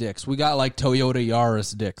 average dicks. We got like Toyota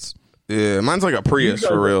Yaris dicks. Yeah, mine's like a Prius You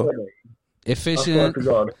guys for are real. winning. I swear to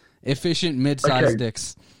God. Efficient mid-sized Okay.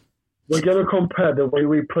 dicks. We're gonna compare the way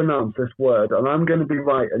we pronounce this word, and I'm gonna be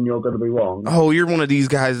right and you're gonna be wrong. Oh, you're one of these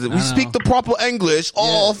guys that we know. speak the proper English.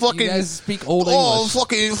 Oh, Yeah, fucking. you guys speak old Oh, English.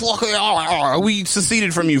 fucking. We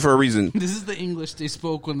seceded from you for a reason. This is the English they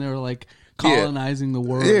spoke when they were like colonizing the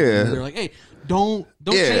world. Yeah. And they're like, hey, don't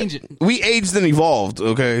Yeah. change it. We aged and evolved,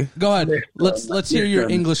 okay? Go ahead. Let's hear your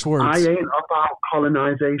Listen, English words. I ain't about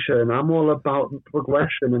colonization. I'm all about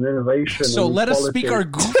progression and innovation. So and let us equality. speak our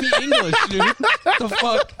goofy English, dude. What the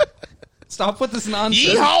fuck? Stop with this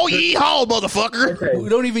nonsense. Yeehaw, yeehaw, motherfucker. Okay. We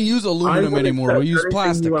don't even use I aluminum will anymore. accept We use anything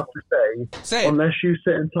plastic. You have to Say it. unless you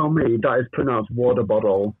sit and tell me that is pronounced water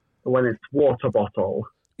bottle when it's water bottle.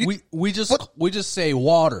 We just say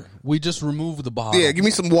water. We just remove the bottle. Yeah, give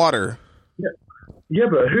me some water. Yeah,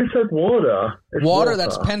 but who said water? It's water.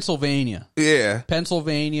 That's Pennsylvania. Yeah.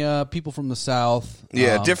 Pennsylvania. People from the South.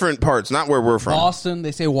 Yeah, different parts, not where we're from. Boston.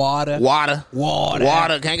 They say water. Water. Water.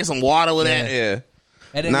 Water. Can I get some water with Yeah. that? Yeah.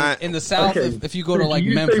 And in, Not- in the South, Okay, if you go to so like do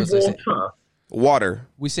you Memphis, say they say, water? Water.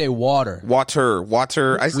 we say water. Water.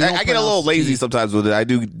 I don't get a little pronounce lazy T. sometimes with it. I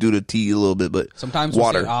do the T a little bit, but Sometimes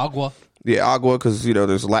water. we say agua Yeah, agua, because,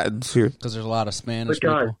 there's Latins here. because there's a lot of Spanish But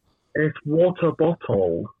guys, people. it's water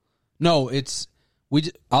bottle. No,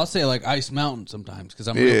 I'll say like Ice Mountain sometimes because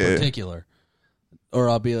I'm Yeah. real particular. Or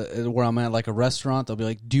I'll be where I'm at like a restaurant. They'll be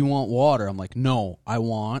like, "Do you want water?" I'm like, "No, I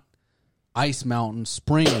want Ice Mountain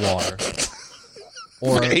spring water."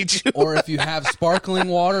 Or, I hate you. or if you have sparkling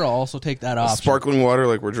water, I'll also take that option. Sparkling water,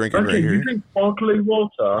 like we're drinking Okay, right you here. drink sparkling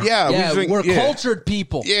water? Yeah, Yeah, we drink, we're yeah. cultured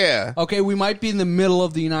people. Yeah. Okay, we might be in the middle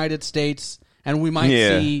of the United States, and we might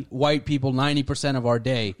Yeah. see white people 90% of our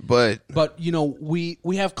day. But you know, we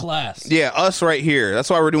have class. yeah, us right here. That's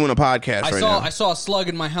why we're doing a podcast right now. I saw a slug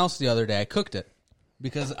in my house the other day. I cooked it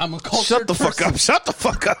because I'm a cultured Shut the fuck person. up. Shut the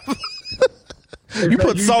fuck up. You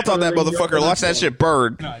put salt on that motherfucker. Watch that shit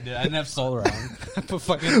burn. No, I did. I didn't have salt around. I put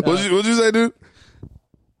fucking. What'd you say, dude?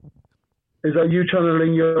 Is that you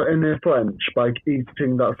channeling your inner French by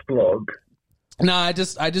eating that slug? No, I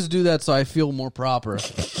just do that so I feel more proper.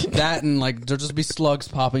 That and like there'll just be slugs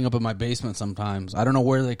popping up in my basement sometimes. I don't know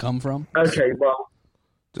where they come from. Okay, well,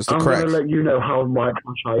 Just the I'm going cracks. to let you know how white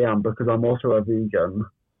trash I am because I'm also a vegan.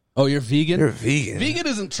 Oh, you're vegan? You're vegan. Vegan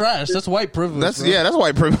isn't trash. That's white privilege. That's bro. that's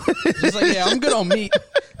white privilege. It's like, yeah, I'm good on meat.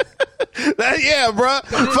 Yeah, bro.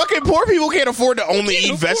 Fucking poor people can't afford to only eat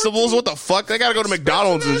afford vegetables. What the fuck? They gotta go to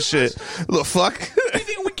McDonald's and shit. The fuck? You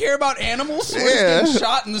think we care about animals? We're Yeah. just getting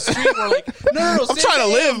shot in the street. We're like, no. I'm save trying to the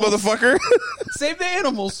live, animals. motherfucker. Save the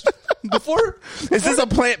animals before. Is this a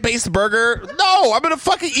plant-based burger? No, I'm gonna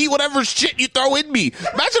fucking eat whatever shit you throw in me.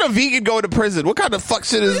 Imagine a vegan going to prison. What kind of fuck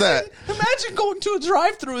shit is that? Imagine going to a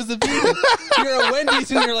drive-thru as a vegan. You're at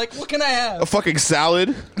Wendy's and you're like, what can I A have? fucking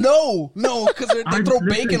salad? No, because they throw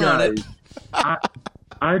bacon on it.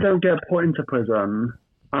 I don't get put into prison.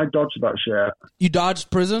 I dodge that shit. You dodged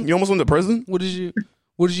prison? You almost went to prison? What did you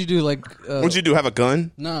do? Like, What'd you do? Have a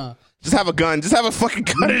gun? nah. Just have a gun. Just have a fucking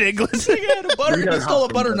gun in English. He had a butter. We He don't stole a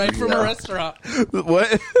have butter guns knife from a here. restaurant.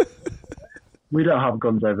 What? We don't have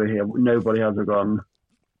guns over here. Nobody has a gun.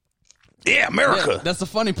 Yeah, America. Yeah, that's the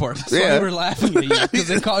funny part. That's Yeah. why we're laughing at you because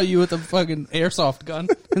they call you with a fucking airsoft gun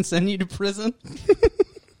and send you to prison.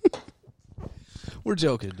 We're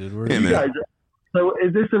joking, dude. We're Yeah, man. Guys, so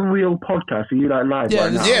is this a real podcast? Are you like live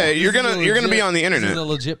right now? Yeah, you're gonna be on the internet. This is a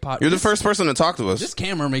legit podcast. You're the first person to talk to us. This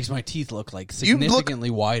camera makes my teeth look like You look- significantly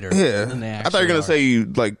wider. Yeah, than they I thought you were gonna actually say you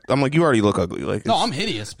like. I'm like, you already look ugly. Like, No, it's- I'm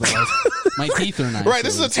hideous, but like, my teeth are nice. right.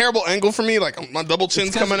 This is a terrible angle for me. Like my double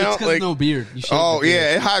chin's coming out. Like, no beard. You shaved oh the beard.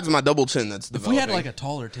 yeah, it hides my double chin. That's If we had developing. like a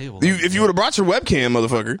taller table, if you would have brought your webcam,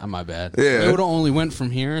 motherfucker. my bad. Yeah. It would have only went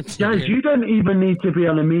from here. To Guys, here. you don't even need to be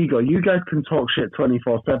on Amigo. You guys can talk shit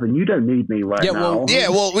 24/7. You don't need me right Yeah, now. well, Yeah,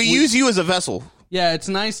 well, we use you as a vessel. Yeah, it's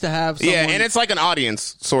nice to have. Someone, Yeah, and it's like an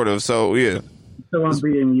audience, sort of. So yeah, So I'm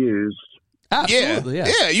being used. absolutely, yeah,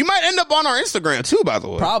 yeah, yeah. You might end up on our Instagram too, by the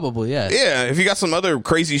way. probably, yeah. Yeah, if you got some other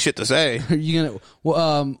crazy shit to say. Are you gonna?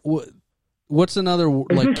 Well, what's another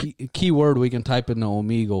like key word we can type into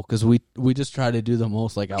Omegle? Because we just try to do the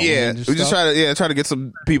most like Yeah, outlandish we just stuff. try to get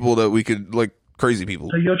some people that we could like crazy people.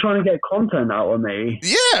 So you're trying to get content out of me.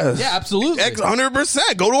 Yeah, Yeah, absolutely.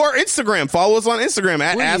 100%. Go to our Instagram. Follow us on Instagram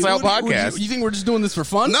at What, Ass Out what, Podcast. you think we're just doing this for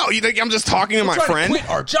fun? No, you think I'm just talking to my We're trying friend? to quit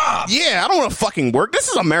our job. Yeah, I don't want to fucking work. This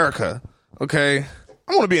is America. Okay,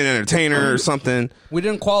 I want to be an entertainer or something. We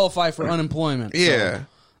didn't qualify for unemployment. so Yeah.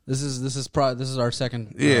 this is our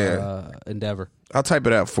second endeavor. I'll type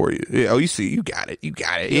it out for you. Yeah. Oh, you see, you got it. You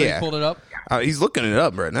got it. You Yeah. pulled it up. He's looking it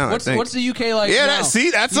up right now. What's I think. the UK like? Yeah, now? that's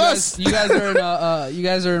You us. guys, you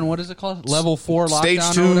guys are in what is it called? Level 4 lockdown Stage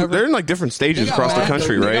or 2? whatever. They're in like different stages They got across the mad-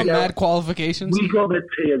 country, they right? got mad qualifications. We got the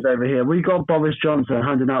tiers over here. We got Boris Johnson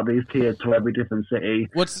handing out these tiers to every different city.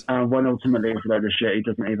 What's When ultimately it's a load of shit. He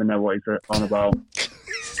doesn't even know what he's on about.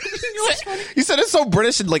 You said it so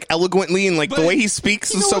British and like eloquently, and like the But way he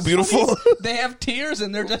speaks you is know so what's beautiful. funny is they have tears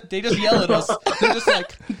and they just yell at us. They're just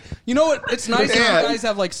like, you know what? It's nice Yeah. when you guys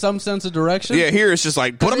have like some sense of direction. Yeah, here it's just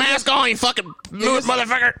like put a mask on, you fucking just-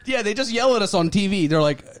 motherfucker. Yeah, they just yell at us on TV. They're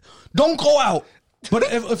like, "Don't go out, but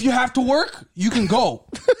if you have to work, you can go,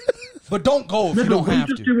 but don't go if you don't we have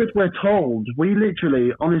just to." do as we're told. We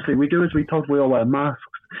literally, honestly, we do as we're told. We all wear masks.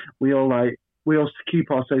 We all keep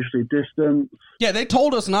our socially distance. Yeah, they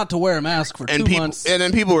told us not to wear a mask for 2 And people, months, and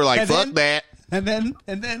then people were like, And "Fuck then- that."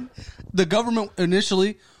 and then the government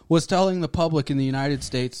initially was telling the public in the United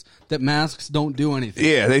States that masks don't do anything.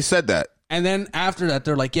 Yeah, they said that. And then after that,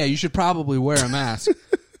 they're like, "Yeah, you should probably wear a mask."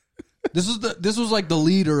 This was like the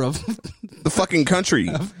leader of The fucking country.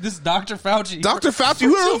 this Dr. Fauci. Dr. Fauci,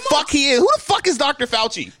 who the fuck he is? Who the fuck is Dr.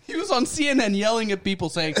 Fauci? He was on CNN yelling at people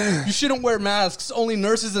saying, "You shouldn't wear masks. Only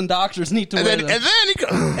nurses and doctors need to And wear then, them." and then he go,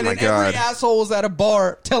 oh And my then every god. asshole was at a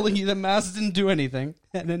bar telling you that masks didn't do anything.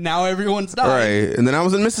 And then now everyone's dying. Right, and then I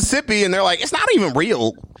was in Mississippi, and they're like, "It's not even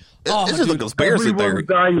real. Oh, It's just dude, a conspiracy Everyone's theory."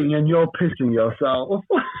 dying and you're pissing yourself.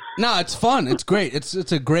 No, it's fun. It's great.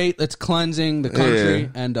 It's cleansing the country,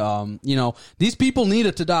 and these people need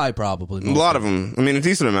it to die probably. A lot of them. I mean, a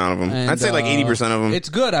decent amount of them. And, I'd say like 80% of them. It's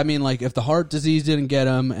good. I mean, like if the heart disease didn't get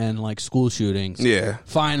them, and like school shootings,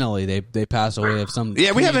 finally they pass away of some.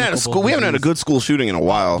 Yeah, we haven't had a school. We haven't had a good school shooting in a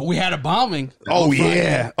while. But we had a bombing. Oh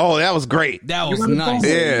yeah. Oh, that was great. That was nice.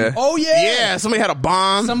 Yeah. Oh yeah. Yeah. Somebody had a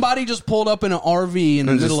bomb. Somebody just pulled up in an RV in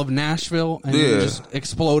the middle of Nashville and it just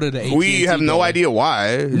exploded. At We have no idea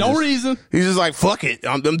why. No reason. He's just like, fuck it.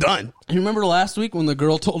 I'm done. You remember last week when the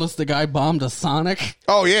girl told us the guy bombed a Sonic?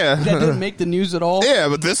 Oh, yeah. That didn't make the news at all? Yeah,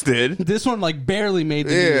 but this did. This one, like, barely made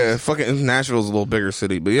the news. Yeah, fucking Nashville's a little bigger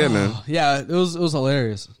city. But yeah, man. Yeah, it was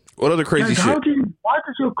hilarious. What other crazy shit? Why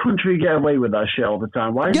does your country get away with that shit all the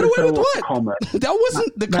time? Why Get is away it with so what? common? That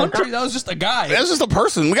wasn't the country. That was just a guy. That's just a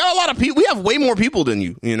person. We got a lot of people. We have way more people than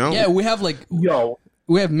you, you know? Yeah, we have, like... Yo.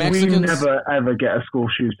 We have Mexicans. We never, ever get a school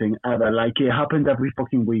shooting, ever. Like, it happens every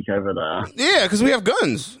fucking week over there. Yeah, because we have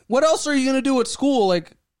guns. What else are you going to do at school?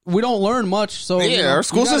 Like, we don't learn much, so... Yeah, our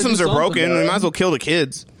school systems are broken. We might as well kill the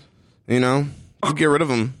kids, you know? Just get rid of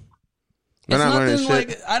them. They're it's not learning shit.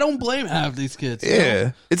 like, I don't blame half these kids.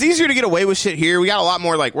 Yeah. It's easier to get away with shit here. We got a lot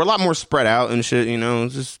more, like, we're a lot more spread out and shit, you know?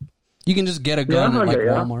 It's just... You can just get a gun at, like,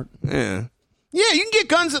 Walmart. Yeah. Yeah, you can get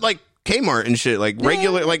guns at, like, Kmart and shit, like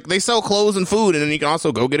regular, like they sell clothes and food, and then you can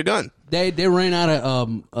also go get a gun. They ran out of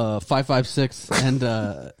 5.56 and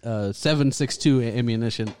 7.62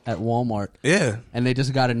 ammunition at Walmart. Yeah, and they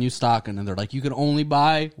just got a new stock, and then they're like, you can only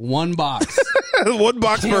buy one box, one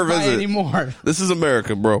box per visit anymore. This is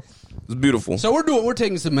America, bro. It's beautiful. So we're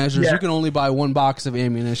taking some measures. You can only buy one box of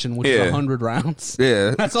ammunition, which is 100 rounds.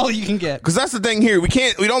 Yeah, that's all you can get. Because that's the thing here. We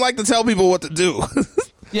don't like to tell people what to do.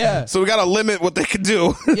 Yeah. So we got to limit what they can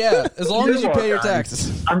do. Yeah, as long as you pay your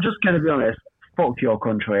taxes. I'm just going to be honest. Fuck your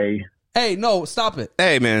country. Hey, no, stop it.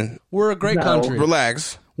 Hey, man. We're a great country.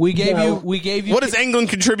 Relax. We gave you. What has England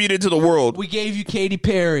contributed to the world? We gave you Katy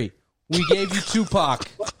Perry. We gave you Tupac.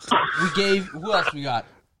 Who else we got?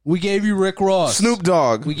 We gave you Rick Ross. Snoop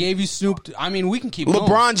Dogg. We gave you Snoop. I mean, we can keep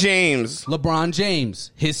LeBron James. LeBron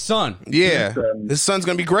James. His son. Yeah. His son's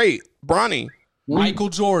going to be great. Bronny. Michael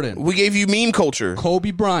Jordan. We gave you meme culture.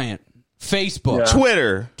 Kobe Bryant. Facebook.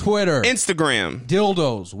 Twitter. Instagram.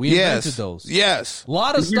 Dildos. We invented those. Yes. A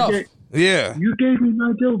lot of stuff. Yeah. You gave me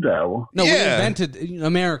my dildo. No, we invented in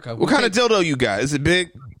America. What kind of dildo you got? Is it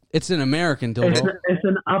big? It's an American dildo. It's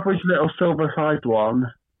an average little silver-sized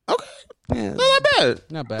one. Okay. Yeah. No, not bad.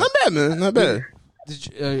 Not bad. Not bad, man. Not bad.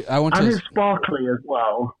 And it's sparkly as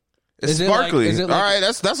well. It's sparkly. All right,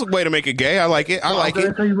 that's a way to make it gay. I like it. I like I'm going it.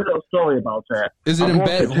 to tell you a little story about it. Is it in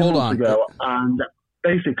bed? Hold on. And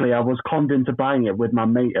basically, I was conned into buying it with my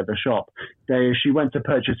mate at the shop. She went to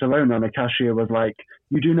purchase her own, and the cashier was like,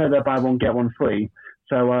 "You do know that buy one get one free."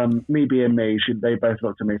 So me being me, they both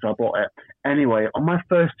looked at me, so I bought it. Anyway, on my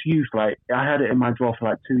first use, like I had it in my drawer for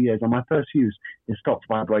like 2 years. On my first use, it stopped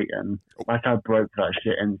vibrating. Like I broke that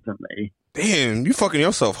shit instantly. Damn, you fucking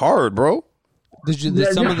yourself hard, bro. Did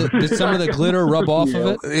some of the glitter rub off of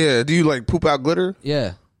it? Yeah. Do you like poop out glitter?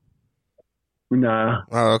 Yeah. No.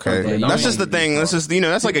 Oh, okay. That's just the thing. That's just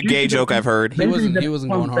that's like a gay joke I've heard. He wasn't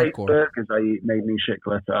going hardcore. Burgers I eat made me shit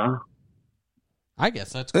glitter. I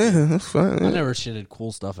guess that's cool. Yeah, that's fine. I never shitted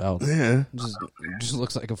cool stuff out. Yeah. It just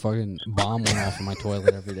looks like a fucking bomb went off in my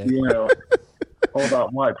toilet every day. Yeah. All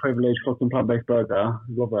that white privilege fucking plant-based burger.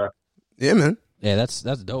 Love it. Yeah, man. Yeah, that's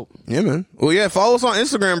dope. Yeah, man. Well, yeah, follow us on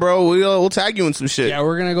Instagram, bro. We'll tag you in some shit. Yeah,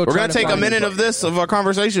 we're gonna take a minute of our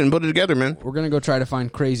conversation, and put it together, man. We're gonna go try to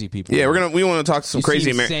find crazy people. Yeah, we want to talk to some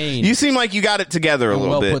crazy Americans. You seem like you got it together a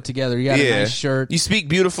little bit. Well put together. You got a nice shirt. You speak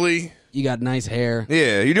beautifully. You got nice hair.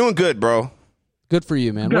 Yeah, you're doing good, bro. Good for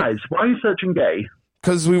you, man. Guys, why are you searching gay?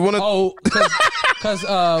 Because we want to. Oh, because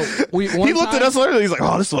he looked at us literally. He's like,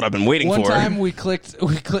 "Oh, this is what I've been waiting for." One time we clicked. It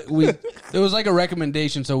was like a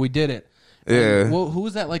recommendation, so we did it. Yeah. Who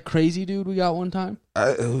was that like crazy dude we got one time?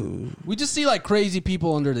 We just see like crazy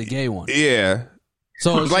people under the gay one. Yeah.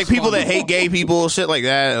 So like people that hate gay people, shit like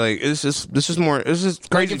that. Like it's just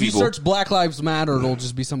crazy. If you search Black Lives Matter, it'll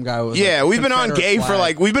just be some guy. With we've been on gay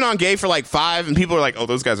for like 5, and people are like, "Oh,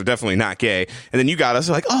 those guys are definitely not gay." And then you got us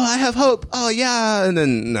like, "Oh, I have hope." Oh yeah, and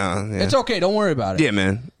then no, it's okay. Don't worry about it. Yeah,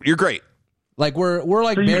 man, you're great. Like we're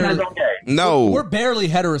like so barely. No, we're barely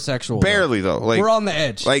heterosexual. Barely though. Like we're on the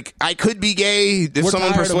edge. Like I could be gay if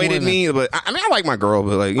someone persuaded me, but I mean I like my girl,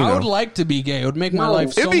 but like I would like to be gay. It would make my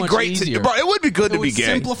life so much easier. Bro, it would be good to be gay.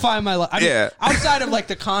 Simplify my life. I mean, outside of like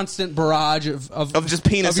the constant barrage of just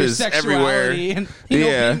penises everywhere and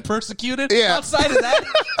being persecuted. Yeah. Outside of that,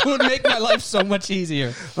 it would make my life so much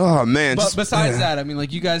easier. Oh man. But besides that, I mean,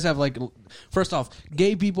 like you guys have like, first off,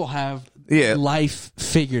 gay people have Yeah. life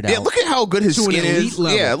figured out. Yeah, look at how good his To an skin elite is.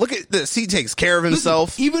 level. Yeah, look at this. He takes care of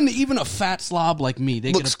himself. Listen, even a fat slob like me,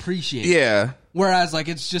 they Looks- can appreciate. Yeah. Whereas, like,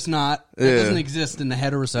 it's just not. It Yeah. doesn't exist in the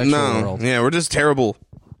heterosexual No. world. Yeah, we're just terrible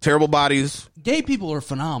bodies. Gay people are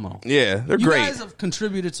phenomenal. Yeah, they're You great. guys have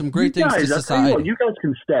contributed some great You things guys, to I tell you society. what, you guys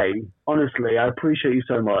can stay. Honestly, I appreciate you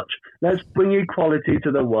so much. Let's bring equality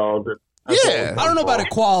to the world. That's what Yeah. we're I don't know about for.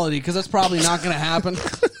 equality because that's probably not going to happen.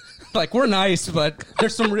 Like, we're nice, but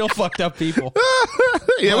there's some real fucked up people.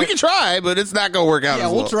 Yeah, we can try, but it's not gonna work out. Yeah,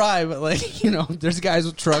 as we'll well. try, but like, there's guys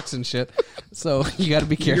with trucks and shit. So you got to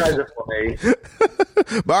be You careful. guys are funny.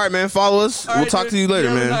 But all right, man. Follow us. All We'll right, talk dude. to you later,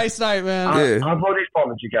 Have man. a nice night, man. Yeah. I've already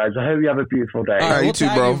followed you guys. I hope you have a beautiful day. All right, you we'll too,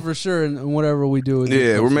 tag bro. you for sure in whatever we do. With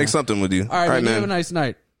Yeah, you. we'll make something with you. All right, man. You have a man. nice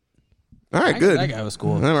night. All right, good. That guy was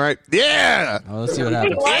cool. All right. Yeah. Oh, let's see what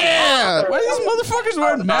happens. Yeah. Why are these motherfuckers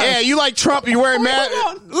wearing masks? Yeah, you like Trump, you wearing Hold masks.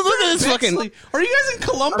 on. Look at this fucking. Bexley. Are you guys in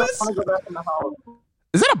Columbus?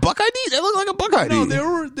 Is that a Buck ID? That looks like a Buck ID. No,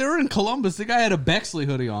 they were in Columbus. The guy had a Bexley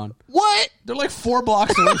hoodie on. What? They're like 4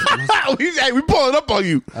 blocks away from us. Hey, we pulling up on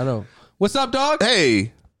you. I know. What's up, dog?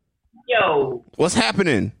 Hey. Yo. What's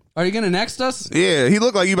happening? Are you gonna next us? Yeah, he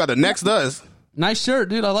looked like you about to next us. Nice shirt,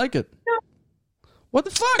 dude. I like it. What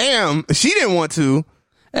the fuck? Damn, she didn't want to.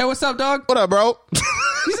 Hey, what's up, dog? What up, bro?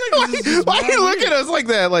 He's like, this is Why mad you look weird. at us like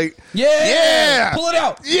that? Like, Yeah. Yeah. Pull it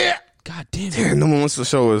out. yeah. God damn it. Damn, no one wants to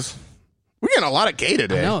show us. We're getting a lot of gay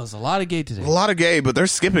today. I know, there's a lot of gay today. A lot of gay, but they're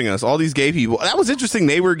skipping us. All these gay people. That was interesting.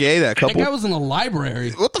 They were gay, that That couple. guy was in the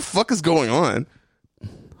library. What the fuck is going on?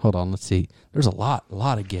 Hold on, let's see. There's a lot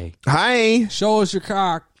of gay. Hi. Show us your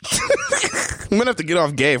cock. I'm going to have to get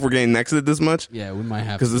off gay if we're getting nexted this much. Yeah, we might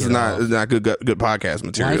have to. Because this is get not, off. this is not good podcast Why is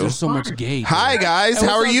material. there so much gay? Hi, today? guys. Hey,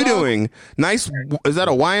 How are what's you up, dog? doing? Nice. Is that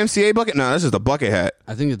a YMCA bucket? No, that's just a bucket hat.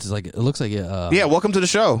 I think it's like, it looks like it. Yeah, welcome to the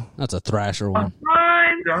show. That's a Thrasher one.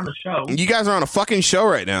 You're on the show. You guys are on a fucking show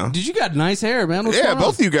right now. Dude, you got nice hair, man. What's Yeah, going on?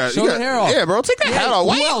 both of you guys. Show You the got- hair off. Yeah, bro, take that hat off. Who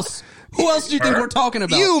Why- else? Who else do you think we're talking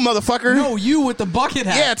about? You, motherfucker. No, you with the bucket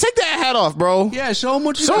hat. Yeah, take that hat off, bro. Yeah, show them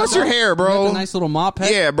what you Show got, us your hair, bro. You got the nice little mop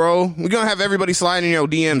head. Yeah, bro. We're going to have everybody sliding in your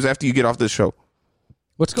DMs after you get off this show.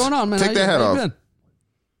 What's going on, man? Take that hat how off. you been?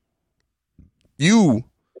 You.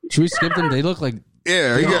 Should we skip them? They look like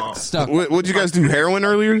Yeah. You got, stuck. what'd you guys do, heroin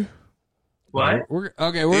earlier? What? We're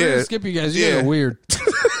Yeah. gonna skip you guys. You guys Yeah. are weird.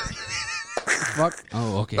 Fuck.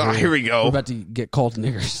 Oh, okay. Oh, here we go. We're about to get called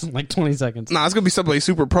niggers in like 20 seconds. Nah, it's going to be somebody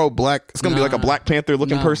super pro black. It's going to be like a Nah. Black Panther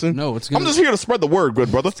looking No, person. no, it's I'm gonna- just here to spread the word, good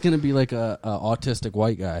brother. It's gonna be like a autistic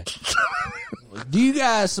white guy. Do you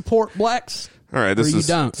guys support blacks? All right, this Or you is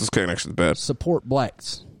don't. this is connection bad. Support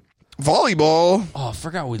blacks. Volleyball. Oh, I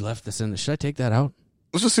forgot we left this in. Should I take that out?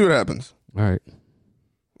 Let's just see what happens. All right.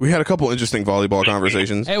 We had a couple interesting volleyball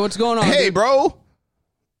conversations. Hey, what's going on? Hey, dude? bro.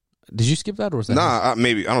 Did you skip that or was that? Nah,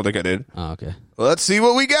 maybe. I don't think I did. Oh, okay. Let's see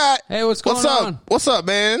what we got. Hey, what's going What's up? on? What's up,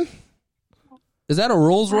 man? Is that a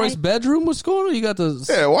Rolls Royce bedroom? What's going on? You got the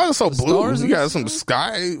Yeah, why is it so the blue? stars You in got this some stuff?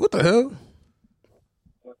 sky. What the hell?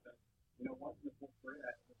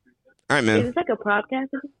 All right, Is man. this like a podcast?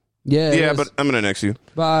 Yeah, it Yeah, is. but I'm gonna next you.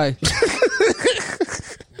 Bye.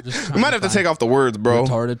 We might have to take off the words, bro.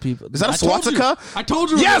 retarded people. Is that a I told you. swastika? I told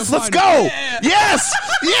you. we were Yes, gonna let's find go. it. Yeah. Yes,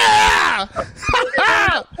 yeah.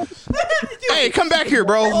 Hey, come back here,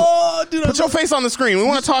 bro. Oh, dude, Put your face on the screen. We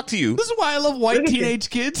want to talk to you. this is why I love white teenage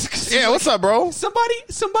kids. 'Cause Yeah, what's up, bro? Somebody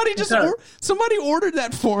just somebody ordered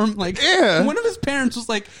that for him. Like, Yeah. one of his parents was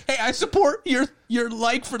like, "Hey, I support your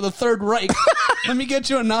like for the Third Reich. Let me get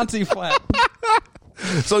you a Nazi flag."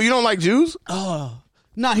 So you don't like Jews?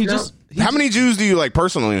 Nah, he just How many Jews do you like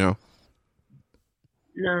personally now?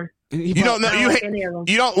 No. You don't know. I don't You like any of them.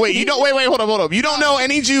 you don't wait. You don't wait. Hold up. You don't know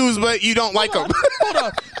any Jews, but you don't like them. Hold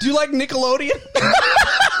on. Do you like Nickelodeon?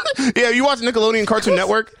 Yeah, you watch Nickelodeon Cartoon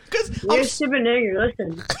Network. You're a stupid nigger.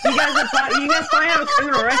 Listen, you guys probably have a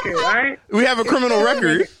criminal record, all right? We have a criminal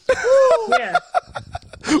record. Yeah.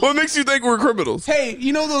 What makes you think we're criminals? Hey,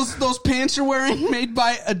 you know those pants you're wearing made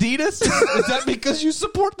by Adidas? Is that because you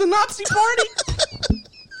support the Nazi party?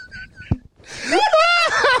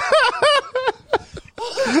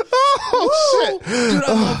 Oh shit! Dude,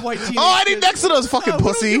 I love white teenage Oh, I didn't kids. next to those fucking Oh, we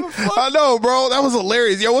don't pussy. give a fuck. I know, bro. That was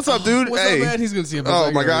hilarious. Yo, what's up, dude? What's hey. up, man? He's gonna see a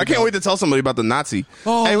Oh my god, I can't wait to tell somebody about the Nazi.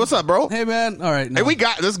 Oh. Hey, what's up, bro? Hey, man. All right. Hey, we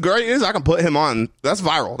got this. Great is I can put him on. That's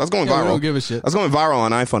viral. That's going Yeah, we viral. don't give a shit. That's going viral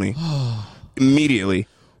on iFunny. Immediately,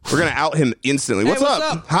 we're gonna out him instantly. Hey, What's what's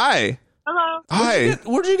up? up? Hi. Hello. Hi.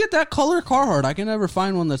 Where'd you get that color Carhartt? I can never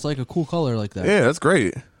find one that's like a cool color like that. Yeah, that's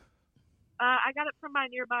great. I got it from my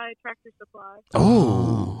nearby Tractor Supply.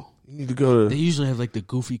 Oh, you need to go They to. usually have like the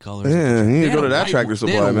goofy colors. Yeah, you need They to had go to a that white Tractor one. They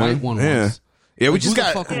Supply, had a man. white one yeah. once. Yeah, we Like, just who the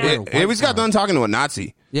got fuck would yeah, wear a yeah, we white just got crown? done talking to a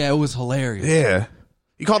Nazi. Yeah, it was hilarious. Yeah.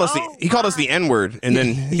 He called us the N-word, and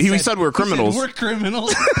then he said we were criminals. We're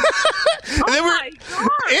criminals. And then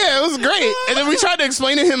yeah, it was great. And then we tried to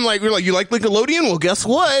explain to him, like, we were like, you like Nickelodeon? Well, guess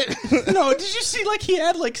what? No, did you see, like, he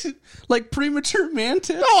had, like premature man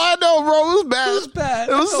tits? Oh, I know, bro. It was bad. It was bad.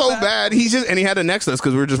 It was so bad. And he had to next us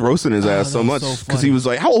because we were just roasting his ass that so was much. so Because funny. he was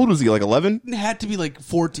like, how old was he? Like 11? It had to be like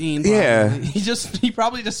 14. Probably. Yeah. He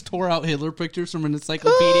probably just tore out Hitler pictures from an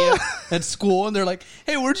encyclopedia at school, and they're like,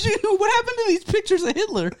 "Hey, what happened to these pictures of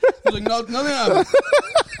Hitler?" He's like, "No, nothing happened.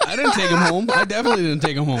 I didn't take him home. I definitely didn't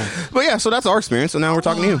take him home." But yeah, so that's our experience. And now we're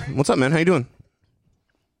talking to you. What's up, man? How you doing?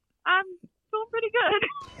 I'm doing pretty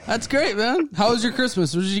good. That's great, man. How was your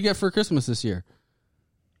Christmas? What did you get for Christmas this year?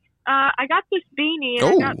 I got this beanie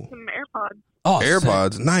and I got some AirPods. Oh,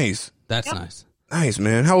 AirPods. sick. Nice. That's nice. Nice,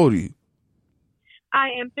 man. How old are you?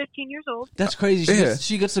 I am 15 years old. That's crazy.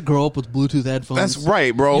 She gets to grow up with Bluetooth headphones. That's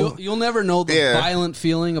right, bro. You'll never know the violent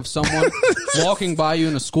feeling of someone walking by you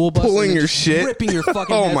in a school bus, Pulling and your just shit. ripping your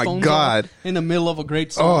fucking Oh, my headphones God. off in the middle of a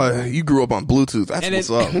great song. Oh, you grew up on Bluetooth. That's and what's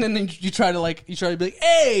then, up. and then you try to be like,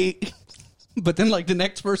 hey, but then like the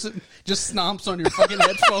next person just stomps on your fucking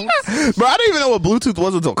headphones. Bro, I didn't even know what Bluetooth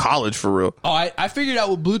was until college, for real. Oh, I figured out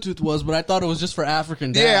what Bluetooth was, but I thought it was just for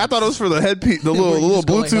African dads. Yeah, I thought it was for the headpiece, the Where you little just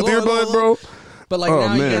go Bluetooth like, hello, earbud, hello. bro. But like Oh,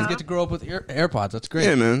 now you man. guys get to grow up with AirPods. That's great.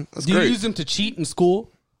 Yeah, man. That's do great. you use them to cheat in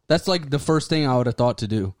school? That's like the first thing I would have thought to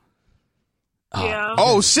do. Yeah.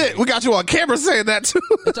 Oh, shit. We got you on camera saying that, too.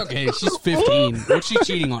 It's okay. She's 15. What's she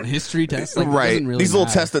cheating on? History tests? Like, it Right. doesn't really These little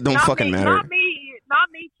matter. tests that don't Not fucking me, matter. Not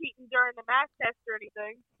me cheating during the math test or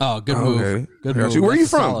anything. Oh, good move. Okay. Good Got move. you. Where are you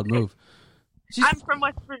That's a from? Solid move. I'm from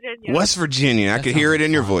West Virginia. West Virginia. I could hear it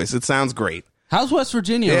in your voice. It sounds great. How's West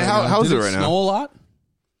Virginia? Yeah, right now? how's Did it right now? Snow a lot?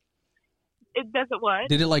 It doesn't what?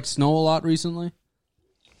 Did it like snow a lot recently?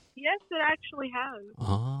 Yes, it actually has.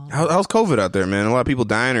 How's COVID out there, man? A lot of people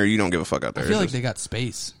dying, or you don't give a fuck out there? I feel like they got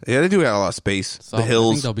space. Yeah, they do have a lot of space. So The I think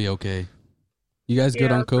hills. they'll be okay. You guys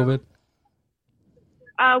good Yeah, on COVID?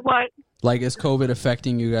 What? Like, is COVID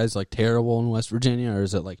affecting you guys like terrible in West Virginia, or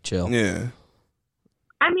is it like chill? Yeah.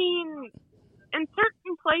 I mean, in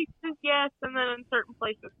certain places, yes, and then in certain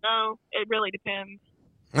places, no. It really depends.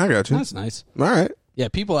 I got you. That's nice. All right. Yeah,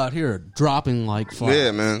 people out here are dropping like flies.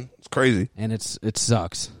 Yeah, man. It's crazy. And it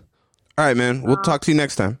sucks. All right, man. We'll talk to you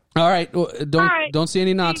next time. All right, well, don't see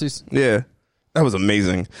any Nazis. Yeah. That was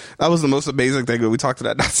amazing. That was the most amazing thing when we talked to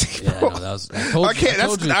that Nazi. Yeah, no, that was. I told I can't. You, I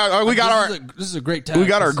told That's you. we got This is a great time. we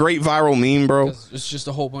got our great viral meme, bro. It's just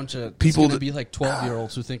a whole bunch of People It's gonna that- be like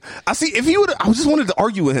 12-year-olds who think. I see. If he would, I just wanted to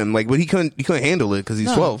argue with him, like, but he couldn't handle it because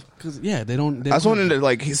he's 12. Because yeah, they don't. I just wanted to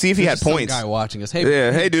like see if he had There's some points. Guy watching us. Hey,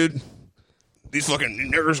 Yeah, hey, dude. These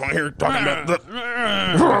fucking niggers on here talking about.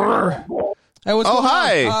 Hey, what's Oh, going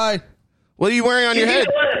hi. on? Hi. What are you wearing on your head?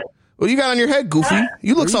 What do you got on your head, Goofy?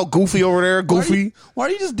 You look so goofy over there, Goofy. Why are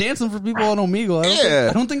you just dancing for people on Omegle?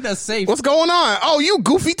 I don't think that's safe. What's going on? Oh, you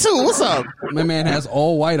Goofy too. What's up? My man has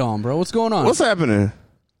all white on, bro. What's going on? What's happening?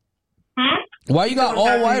 Why you got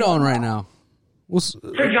all white on right now? What's The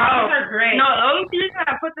jobs are great. No, the only reason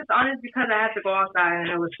I put this on is because I had to go outside and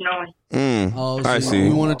it was snowing. Oh, I so see.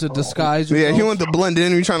 You wanted to disguise yourself? Yeah, he wanted to blend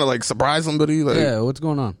in. You trying to like surprise somebody? Like, Yeah, what's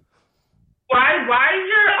going on? Why is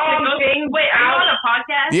your thing? Wait, are you on a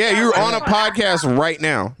podcast? yeah, you're on a podcast right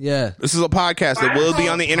now. Yeah. This is a podcast that will be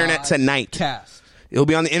on the internet tonight. It'll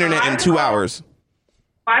be on the internet in 2 hours.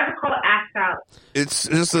 Why is it called Act Out?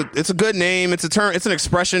 It's a good name. It's a term. It's an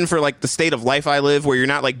expression for like the state of life I live, where you're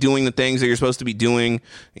not like doing the things that you're supposed to be doing.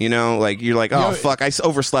 You know, like you're like, oh fuck, I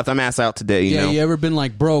overslept. I'm ass out today. You Yeah, know, you ever been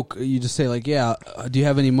like broke? You just say like, yeah, do you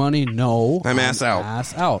have any money? No. I'm ass out.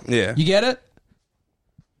 Ass out. Yeah. You get it?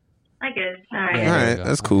 I guess. All all right. There right, you go.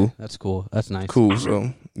 that's cool. That's cool. That's nice. Cool.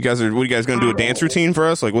 So you guys are. What are you guys gonna do? A dance routine for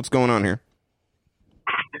us? Like, what's going on here?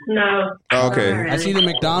 No. Oh, okay. I see the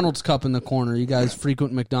McDonald's cup in the corner. You guys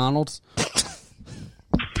frequent McDonald's?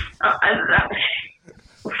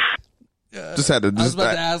 Just had to. I was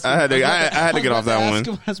about to ask him. I had to get off that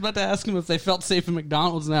one. I was about to ask him if they felt safe in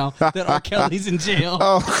McDonald's now that R. Kelly's in jail.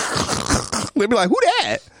 Oh, they'd be like, "Who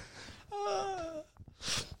that?"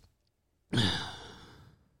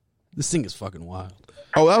 This thing is fucking wild.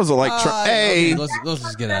 Oh, that was a like. Hey, let's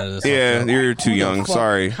just get out of this. yeah, you're too Who the young. fuck-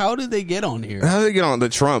 Sorry. How did they get on here? How did they get on the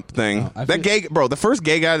Trump thing? That gay bro, the first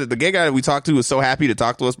gay guy, the gay guy that we talked to was so happy to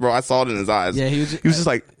talk to us, bro. I saw it in his eyes. Yeah, he was just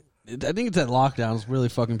like, I think it's that lockdown. It's really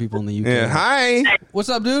fucking people in the UK. yeah, hi, What's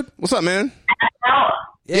up, dude? what's up, man?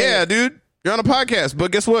 Yeah, dude, you're on a podcast,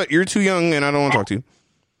 but guess what? You're too young, and I don't want to talk to you.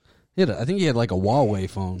 I think he had like a Huawei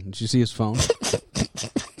phone. Did you see his phone?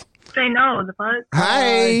 Say no, the fuck?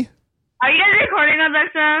 Hi. Are you guys recording on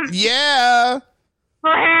XM? Yeah.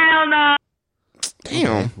 Well, hell no.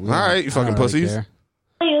 Damn. All right, you fucking pussies.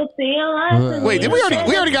 You'll see a lot. Wait, did we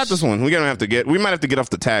already got this one? We might have to get off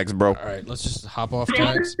the tags, bro. All right, let's just hop off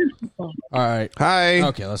tags. All right. Hi.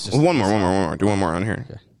 Okay, let's just one more. Do one more on here.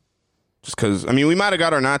 Okay. Just because, I mean, we might have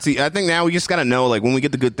got our Nazi. I think now we just got to know, like, when we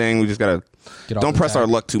get the good thing, we just got to don't press our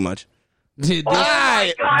luck too much. Dude,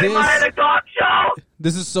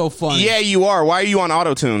 this is so funny. Yeah, you are. Why are you on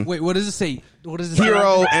auto-tune? Wait, what does it say? What does it say?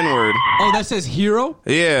 Hero N-word. Oh, that says hero?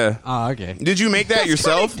 Yeah. Oh, okay. Did you make that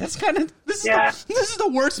yourself? That's kind of this is the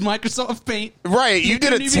worst Microsoft Paint. Right, you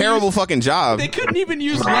did a terrible fucking job. They couldn't even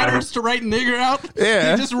use letters to write nigger out.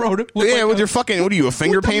 Yeah. They just wrote it. With your fucking, what are you, a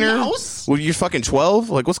finger painter? Mouse? With your fucking 12?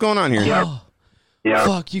 Like, what's going on here? Yeah.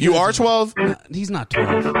 Fuck, you are 12? He's not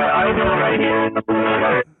 12.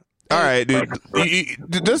 All right, dude.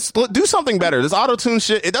 Just do something better. This auto-tune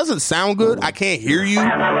shit, it doesn't sound good. I can't hear you.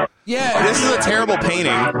 Yeah. This is a terrible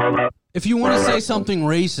painting. If you want to say something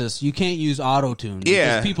racist, you can't use auto-tune.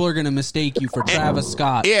 Yeah. Because people are going to mistake you for Travis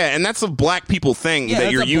Scott. Yeah, and that's a black people thing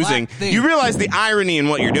that you're using. You realize the irony in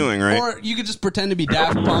what you're doing, right? Or you could just pretend to be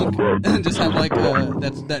Daft Punk and just have like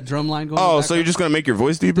that drum line going. Oh, so you're just going to make your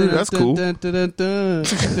voice deeper? That's cool.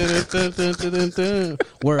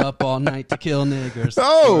 We're up all night to kill niggers.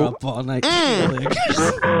 Oh. We're up all night to kill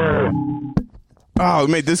niggers. Oh, it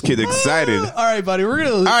made this kid excited. All right, buddy. We're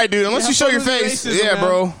gonna. All right, dude. Unless you show your face, racism,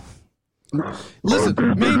 bro. Listen,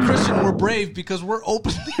 me and Christian were brave because we're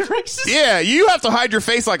openly racist. Yeah, you have to hide your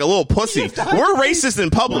face like a little pussy. We're racist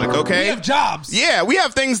in public, okay? We have jobs. Yeah, we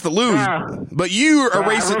have things to lose. But you are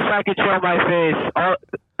racist. I wish I could show my face.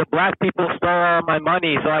 The black people stole all my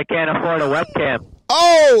money, so I can't afford a webcam.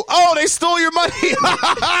 Oh, they stole your money. They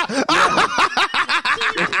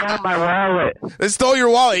stole my wallet. They stole your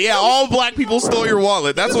wallet. Yeah, all black people stole your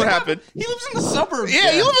wallet. That's what happened. He lives in the suburbs.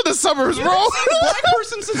 Yeah, you live in the suburbs, bro. I've seen a black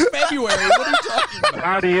person since February. What are you talking about?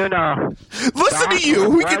 How do you know? Listen to you.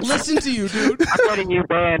 We can listen to you, dude. I'm getting you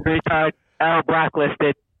banned, retard.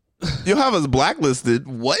 Blacklisted. You'll have us blacklisted.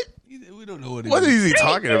 What? We don't know what is he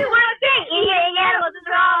talking about?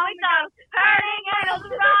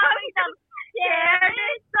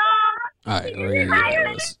 All right, we're gonna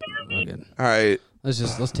all right.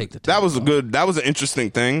 Let's take the tag. That was an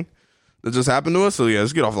interesting thing that just happened to us. So yeah,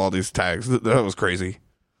 let's get off all these tags. That was crazy.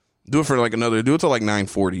 Do it till like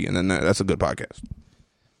 9:40, and then that's a good podcast.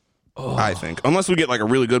 Oh. I think, unless we get like a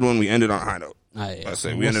really good one, we end it on a high note. I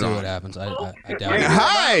say we end it on. What happens? I doubt it.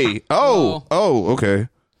 Hi. Oh, okay.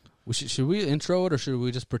 Should we intro it or should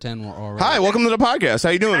we just pretend we're already? Hi, welcome to the podcast.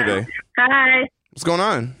 How you doing today? Hi. What's going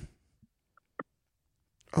on?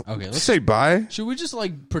 Okay, let's say bye. Should we just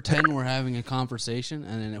like pretend we're having a conversation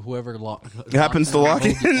and then whoever happens to lock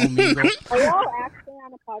in? Are you all actually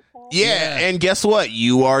on a podcast? Yeah, and guess what?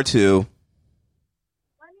 You are too.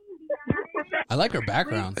 I like her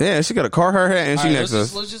background. Yeah, she got a Carhartt hat and she next to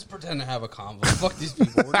us. Let's just pretend to have a convo. Fuck these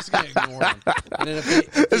people. We're just gonna ignore them. And then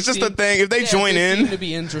it's just the thing. If they join in, seem to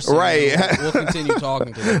be interesting, right? We'll continue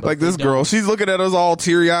talking to them. Like this girl, she's looking at us all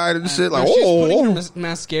teary eyed and shit. Like, she's putting her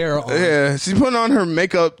mascara on. Yeah, she's putting on her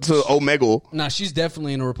makeup to Omegle. Nah, she's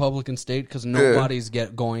definitely in a Republican state because nobody's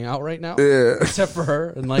going out right now. Yeah, except for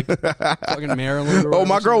her and like fucking Maryland. Oh,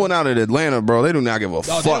 my girl went out in Atlanta, bro. They do not give a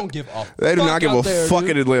fuck. They don't give a fuck. They do not give a fuck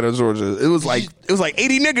in Atlanta, Georgia. It was like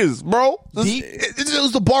 80 niggas, bro.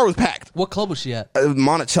 The bar was packed. What club was she at?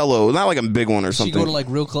 Monticello, not like a big one or something. She go to like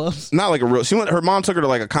real clubs? Not like a real. Her mom took her to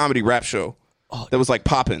like a comedy rap show that was like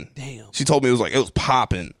popping. Damn. She told me it was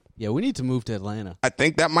popping. Yeah, we need to move to Atlanta. I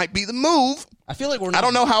think that might be the move. I feel like we're not. I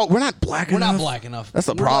don't know how. We're not black enough. We're not black enough. That's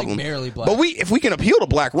the we're problem. Like barely black. But if we can appeal to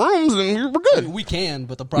black rooms, then we're good. I mean, we can,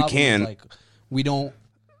 but the problem is like we don't.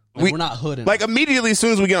 We're not hood enough. Like immediately as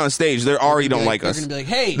soon as we get on stage, they already don't like us. They're gonna be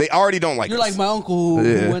like, "Hey, they already don't like us. You're like my uncle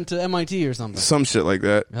who went to MIT or something. Some shit like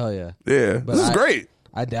that. Hell yeah. Yeah, But this is great.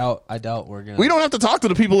 I doubt we're gonna. We don't have to talk to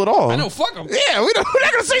the people at all. I know. Fuck them. Yeah, we're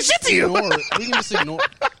not gonna say shit to you. We can just ignore.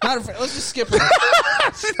 Let's just skip it.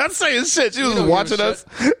 She's not saying shit. She was just watching us.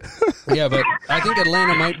 Yeah, but I think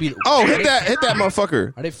Atlanta might be. Oh, hit that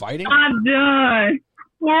motherfucker. Are they fighting? I'm done.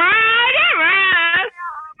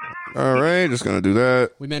 All right, just gonna do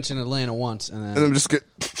that. We mentioned Atlanta once, and then I'm just get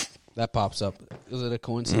that pops up. Is it a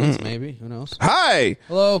coincidence? Maybe. Who knows? Hi.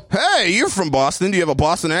 Hello. Hey, you're from Boston. Do you have a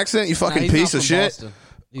Boston accent? You fucking piece of shit. Boston.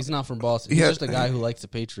 He's not from Boston. He's just a guy who likes the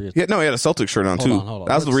Patriots. Yeah, no, he had a Celtics shirt on too. Hold on.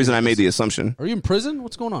 That was the reason I made the assumption. Are you in prison?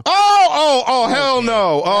 What's going on? Oh, hell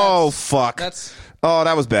no. Oh, fuck. Oh,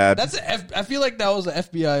 that was bad. I feel like that was an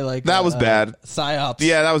FBI like that was bad. Psyops.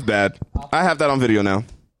 Yeah, that was bad. I have that on video now.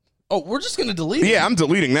 Oh, we're just gonna delete it. Yeah, I'm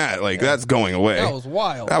deleting that. Like that's going away. That was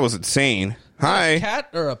wild. That was insane. Hi. A cat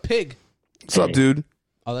or a pig? What's up, dude?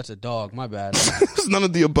 Oh, that's a dog. My bad. It's none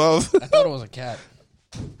of the above. I thought it was a cat.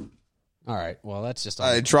 All right. Well, that's just.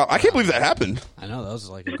 I can't believe that happened. I know that was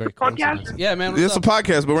like a great coincidence. Yeah, man. It's a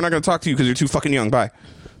podcast, but we're not going to talk to you because you're too fucking young. Bye.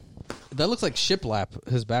 That looks like Shiplap.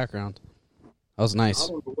 His background. That was nice. I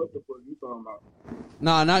don't know what the fuck you talking about.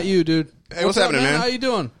 Nah, not you, dude. Hey, what's happening, man? How you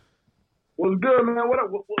doing? What's good, man? What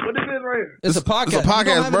is this right here? It's a podcast. It's a podcast, you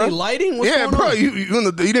don't have bro. Any lighting? What's yeah, going bro. on?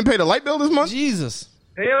 You didn't pay the light bill this month? Jesus.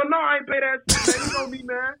 Hell no, I ain't pay that shit, man. You know me,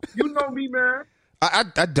 man. You know me, man.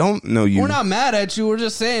 I don't know you. We're not mad at you. We're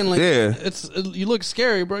just saying, like, Yeah. you look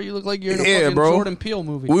scary, bro. You look like you're in a Yeah, fucking bro. Jordan Peele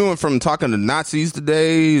movie. We went from talking to Nazis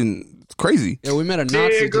today, and it's crazy. Yeah, we met a Yeah,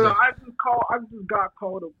 Nazi girl, today. I just got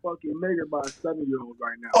called a fucking nigger by a 7-year-old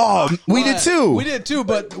right now. Oh, we did too. We did too,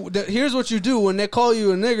 but here's what you do when they call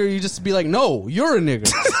you a nigger. You just be like, "No, you're a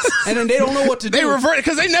nigger," and then they don't know what to do. They revert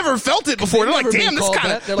because they never felt it before. They're like, never been "Damn, this called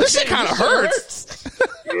kind that. of They're like, this shit "Damn, kind of this shit hurts."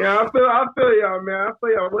 Yeah, I feel y'all, man. I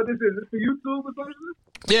feel y'all. What this is? This for YouTube or something?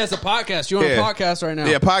 Yeah, it's a podcast. You're on a podcast right now.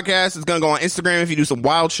 Yeah, podcast. It's gonna go on Instagram if you do some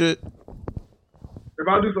wild shit. If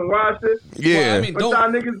I do some wild shit? Yeah. Well, I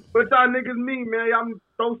mean, what y'all niggas mean, man? Y'all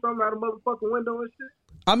throw something out of motherfucking window and shit?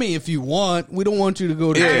 I mean, if you want, we don't want you to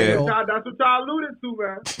go to Yeah. jail. That's what y'all alluded to,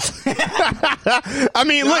 man. I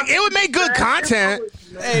mean, look, it would make good content.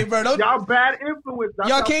 Hey, bro, y'all bad influence. That's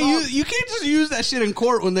Y'all can't use. You can't just use that shit in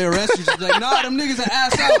court when they arrest you. Just be like, nah, them niggas are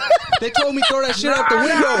ass out. They told me throw that shit out the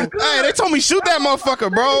window. Hey, they told me shoot that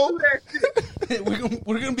motherfucker, bro.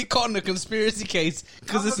 We're gonna be caught in a conspiracy case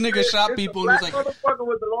because this nigga shot people and It's he's the like, black motherfucker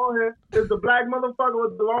with the long hair. It's the black motherfucker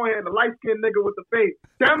with the long hair and the light skinned nigga with the face.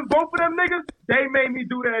 Them, both of them niggas, they made me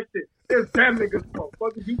do that shit. It's them niggas' fault.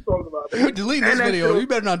 What are you talking about? "We're deleting this video. You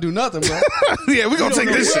better not do nothing, bro." Yeah, we gonna take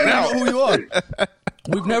this shit out. Who you are?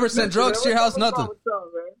 We've never sent drugs to your house. Nothing.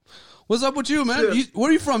 What's up with you, man? Yeah. Where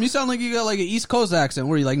are you from? You sound like you got like an East Coast accent.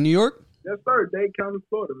 Where are you, like New York? Yes, sir. Dade County,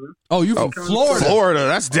 Florida, man. Oh, you from Florida? Florida,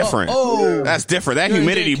 that's different. Oh. That's different. That You're in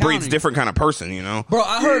humidity Dade breeds County. different kind of person, you know. Bro,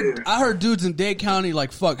 I heard dudes in Dade County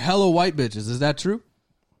like fuck hella white bitches. Is that true?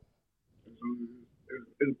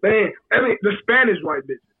 It's bad. I mean, the Spanish white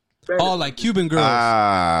bitches. Oh, like Cuban girls.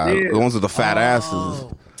 Yeah. The ones with the fat asses.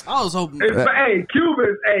 I was hoping. Hey,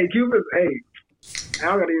 Cubans. I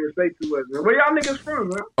don't gotta even say too much, man. Where y'all niggas from,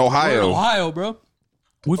 man? We're in Ohio. Ohio, bro.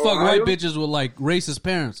 We fuck Ohio? white bitches with like racist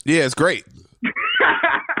parents. Yeah, it's great.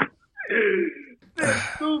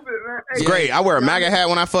 Stupid, man. It's great. I wear a MAGA hat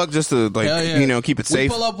when I fuck just to like Hell yeah. you know keep it We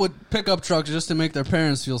safe. pull up with pickup trucks just to make their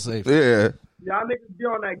parents feel safe. Yeah. Y'all niggas be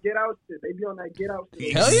on that get out shit. They be on that get out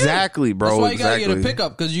shit. Hell yeah. Exactly, bro. That's why you gotta exactly. get a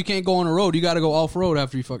pickup because you can't go on the road. You gotta go off road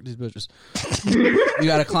after you fuck these bitches. You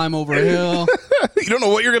gotta climb over a hill. You don't know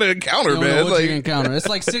what you're gonna encounter, You don't man. know what Like- you're gonna encounter. It's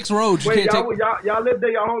like 6 roads. You Wait, can't take. y'all lived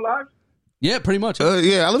there your whole life? Yeah, pretty much.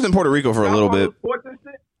 Yeah, I lived in Puerto Rico for a little bit. Sports and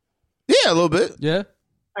shit? Yeah, a little bit. Yeah.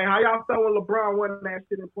 Hey, how y'all felt when LeBron won that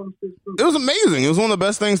shit in 2016? It was amazing. It was one of the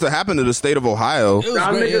best things to happen to the state of Ohio. It was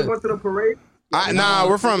Y'all great. niggas Yeah. went to the parade? Nah,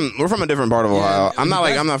 we're from a different part of Ohio. I'm not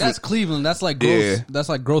from. That's Cleveland. That's like gross. Yeah. That's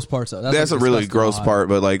like gross parts of. That's a like really disgusting gross Ohio. part,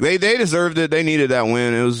 but like they deserved it. They needed that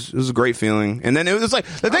win. It was a great feeling. And then it was like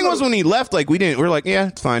the thing was when he left, like we're like, yeah,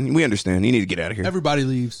 it's fine. We understand. You need to get out of here. Everybody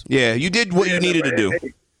leaves. Yeah, you did what you needed to do.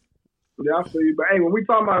 Hey, yeah, I feel you. But hey, when we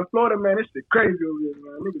talking about Florida, man, this shit crazy over here,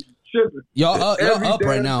 man. Niggas is tripping. Y'all Every up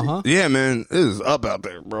right damn now, day. huh? Yeah, man, it is up out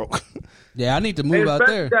there, bro. Yeah, I need to Hey, move out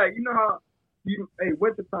especially there. that, you know how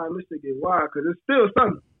wintertime this shit get wild because it's still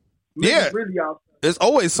summer. Niggas Yeah. really outside. It's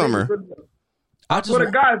always summer. Niggas really outside. I For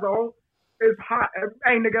the guys on, it's hot.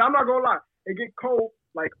 Hey, nigga, I'm not gonna lie. It get cold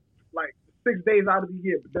like 6 days out of the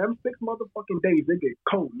year, but them 6 motherfucking days it get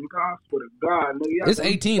cold, nigga. I swear to God, nigga. Y'all It's some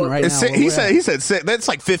 18 right It's now. he said six. That's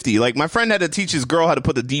like 50. Like my friend had to teach his girl how to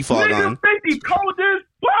put the defog Nigga, on. 50 cold as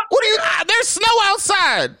fuck. What do you? There's snow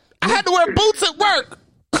outside. I had to wear boots at work.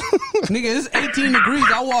 Nigga, it's 18 degrees.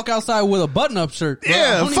 I walk outside with a button-up shirt. Bro. I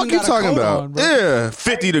Yeah, don't fuck even you got a talking coat about? on, bro. Yeah,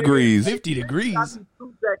 50 degrees. 50 degrees. I need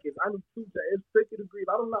 2 jackets. It's 50 degrees.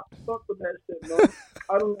 I do not fuck with that shit, man.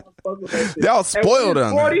 I do not fuck with that shit. Y'all spoiled and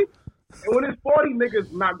on when that. it's 40, and when it's 40,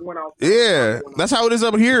 niggas not going out. Yeah, that's how it is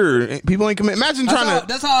up here. People ain't commit. Imagine trying to.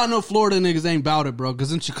 That's how I know Florida niggas ain't about it, bro.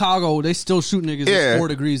 Because in Chicago, they still shoot niggas Yeah. at 4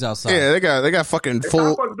 degrees outside. Yeah, they got fucking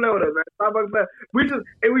full. Stop fucking playing with us, man. Stop fucking playing.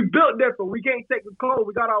 We built different. We can't take the cold.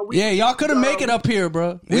 We got our. Yeah, y'all couldn't make it up here,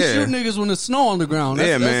 bro. We Yeah. shoot niggas when there's snow on the ground. That's,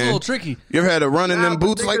 Yeah, that's man. a little tricky. You ever had to run in Nah, them but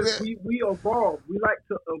boots like niggas, that? We evolve. We like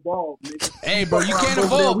to evolve, nigga. Hey, bro, you can't Over there,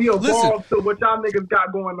 evolve. We evolve Listen. to what y'all niggas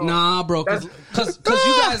got going on. Nah, bro, because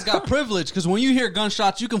you guys got privilege. Because when you hear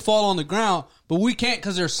gunshots, you can fall on the ground, but we can't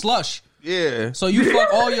because there's slush. Yeah. So you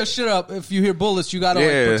fuck all your shit up. If you hear bullets, you gotta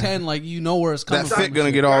like pretend like you know where it's coming That from. fit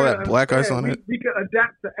gonna get all that black ice on it. We can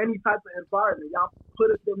adapt to any type of environment. Y'all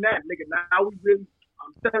put us in that, nigga. Now we really,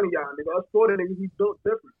 I'm telling y'all, nigga, us Florida niggas, we built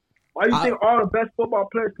different. Why do you think all the best football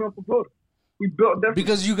players come from Florida? We built different.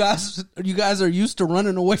 Because you guys are used to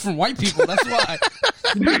running away from white people. That's why.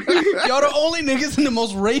 Y'all the only niggas in the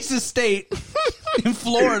most racist state in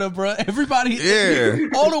Florida, bro. Everybody,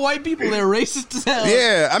 all the white people, they're racist as hell.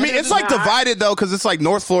 Yeah, I mean, it's like divided though, because it's like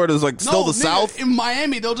North Florida is like still the nigga, South. In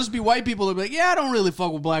Miami, they'll just be white people. They'll be like, yeah, I don't really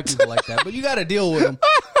fuck with black people like that, but you got to deal with them.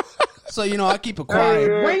 So I keep it quiet.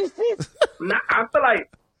 Racist? Nah, I feel like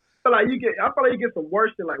you get some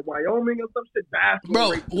worse than like Wyoming or some shit.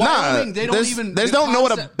 Bro, Wyoming, they don't even. They don't know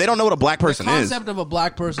what a black person is. The concept of a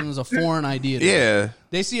black person is a foreign idea. Yeah.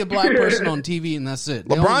 They see a black person on TV and that's it.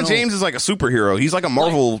 LeBron James is like a superhero. He's like a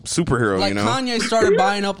Marvel superhero, like you know? Kanye started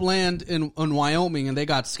buying up land in Wyoming and they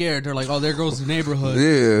got scared. They're like, oh, there goes the neighborhood.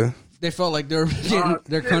 Yeah. They felt like they're getting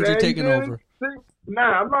their country taken over. Nah,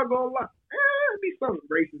 I'm not going to lie. There be some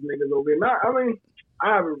racist niggas over here.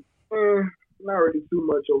 I haven't, not really too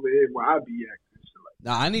much over here where I be at.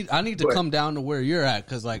 Nah, I need to come down to where you're at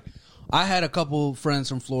because like I had a couple friends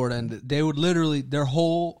from Florida and they would literally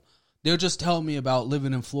they'll just tell me about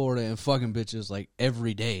living in Florida and fucking bitches like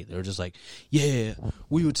every day. They're just like, yeah,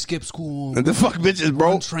 we would skip school. The fuck bitches,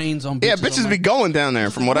 bro. Trains on bitches. Yeah, bitches be going down there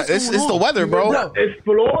from what it's the weather, bro. It's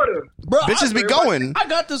Florida. Bro, bitches be going. I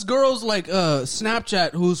got this girl's like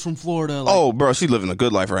Snapchat who's from Florida. Like, oh, bro, she's living a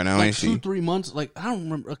good life right now, like ain't she? 2-3 months, like I don't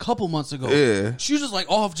remember, a couple months ago. Yeah. She was just like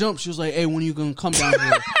off jump. She was like, hey, when you gonna come down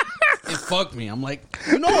here and fuck me? I'm like,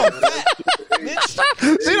 you know I'm fat, bitch.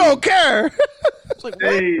 She don't care. It's like,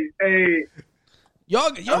 what? Hey.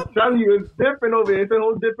 Y'all. I'm telling you, it's different over here. It's a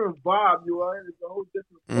whole different vibe, you are. It's a whole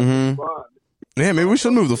different vibe. Yeah, maybe we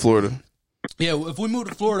should move to Florida. Yeah, if we move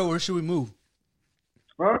to Florida, where should we move?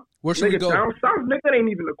 Huh? Where should we go? Down south, nigga, that ain't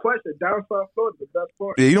even a question. Down south Florida, the best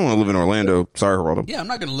part. Yeah, you don't want to live in Orlando. Sorry, Geraldo. Yeah, I'm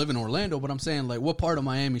not gonna live in Orlando, but I'm saying like, what part of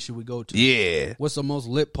Miami should we go to? Yeah. What's the most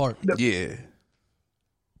lit part? Yeah.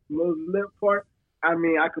 Most lit part. I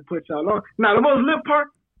mean, I could put y'all on. Now, the most lit part,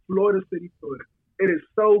 Florida City, Florida. It is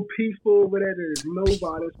so peaceful over there. There is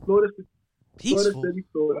nobody. Florida City,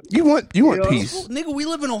 Florida. You want peace, nigga? We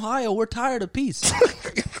live in Ohio. We're tired of peace.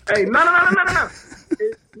 Hey, no.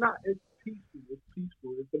 It's not. It's peaceful. It's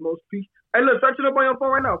peaceful. It's the most peaceful. Hey, look, search it up on your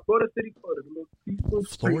phone right now. Florida City, Florida. The most peaceful.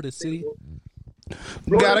 Florida City.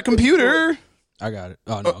 Got a computer. I got it.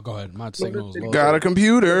 Oh no, go ahead. My signal is low. Got a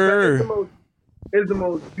computer. It's the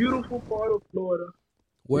most beautiful part of Florida.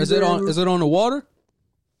 Where is it on? Is it on the water?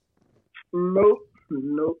 Nope.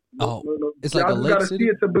 Oh, it's like a lake gotta city? see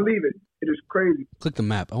it to believe it. It is crazy. Click the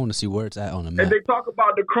map. I want to see where it's at on the map. And they talk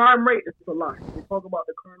about the crime rate. It's a lie. They talk about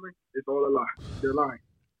the crime rate. It's all a lie. They're lying.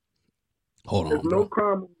 Hold on, There's no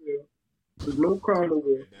crime over there. There's no crime over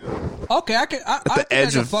there. Okay, I can. At the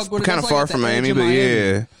edge of kind of far from Miami, but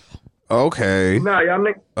yeah. Okay. Nah, y'all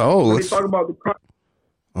niggas. Oh, they talk about the crime.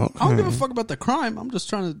 Okay. I don't give a fuck about the crime. I'm just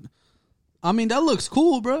trying to. I mean, that looks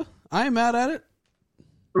cool, bro. I ain't mad at it.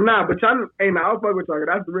 Nah, but y'all. Hey, nah, I'll fuck with y'all.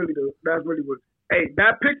 That's really what. Hey,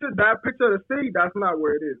 that picture of the city, that's not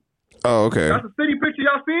where it is. Oh, okay. That's the city picture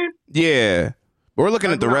y'all seeing? Yeah. But we're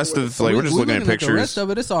looking at the rest of we're just looking at pictures. The rest of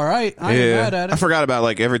it, it's all right. I ain't mad at it. I forgot about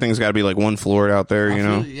like everything's got to be like one floored out there, you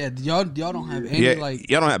know. Yeah, y'all don't have any like.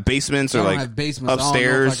 Y'all don't have basements or like have basements. upstairs.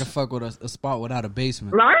 I don't know if I can fuck with a spot without a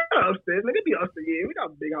basement. Nah, I ain't upstairs. Nigga be upstairs. Yeah, we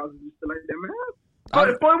got big houses and shit like that, man.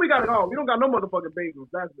 Boy, we got it all. We don't got no motherfucking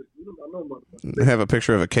basements. That's it. We don't got no motherfucking. They have a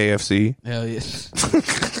picture of a KFC. Hell yeah.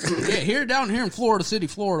 Yeah, down here in Florida City,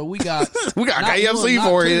 Florida, we got KFC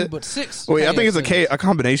for you. But 6. Wait, I think it's a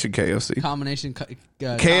combination KFC. Combination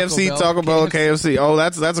KFC, Taco Bell, KFC. Oh,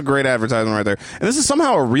 that's a great advertisement right there. And this is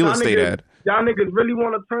somehow a real estate ad. Y'all niggas really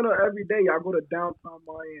want to turn up every day. Y'all go to downtown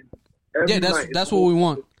Miami. That's what we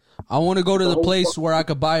want. I want to go to the place where I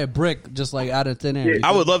could buy a brick just like out of thin air.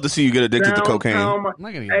 I would love to see you get addicted to cocaine. I'm not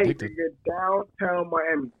gonna get addicted. Downtown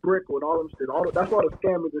Miami, brick with all them shit. That's all the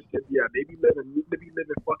scammers and shit. Yeah, they be living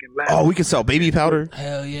fucking lavish. Oh, we could sell baby powder.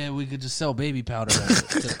 Hell yeah, we could just sell baby powder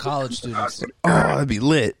to college students. Oh, that'd be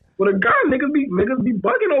lit. Well, the guy niggas be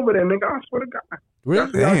bugging over there, nigga. I swear to God.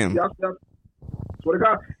 Really? Damn. I swear to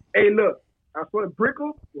God. Hey, look, I swear to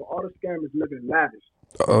Brickell, where all the scammers living lavish.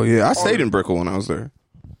 Oh yeah, I stayed in Brickell when I was there.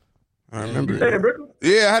 I remember.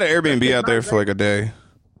 Yeah, I had an Airbnb out there for like a day.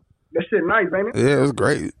 That shit nice, ain't it? Yeah, it was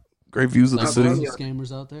great. Great views of the city.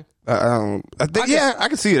 Scammers out there. I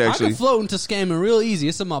can see it actually. I can float into scamming real easy.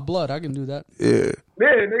 It's in my blood. I can do that. Yeah.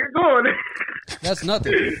 Yeah, nigga, go on. That's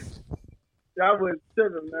nothing. Y'all boys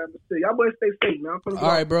tripping, man. But y'all boys stay safe, man. All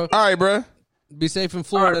right, bro. All right, bro. Be safe in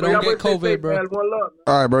Florida. All right, Don't bro. get Y'all stay COVID, safe, bro. man. One love.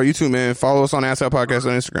 All right, bro. You too, man. Follow us on Ass Out Podcast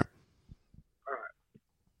on Instagram.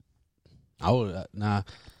 I would nah.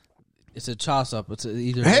 It's a toss up. It's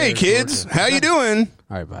either. Hey, there or kids. Georgia. How you doing?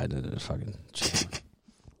 All right, bye. Fucking.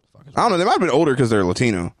 I don't know. They might have been older because they're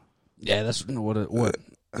Latino. Yeah, that's what.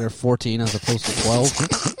 They're 14 as opposed to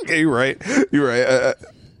 12. Yeah, you're right. You're right.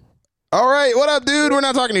 All right. What up, dude? We're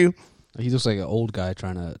not talking to you. He looks like an old guy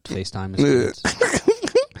trying to FaceTime his kids.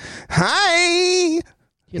 Hi.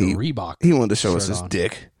 He had a Reebok. He wanted to show us shirt his on.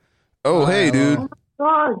 dick. Oh, hey, dude.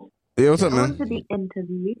 God. Yeah, what's up, I man? want to be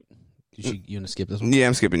interviewed. You want to skip this one? Yeah,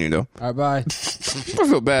 I'm skipping you, though. All right, bye. I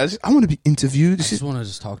feel bad. I want to be interviewed. I just want to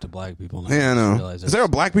just talk to black people. Now. Yeah, I know. Realize Is there a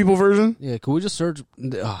black people version? Yeah, can we just search?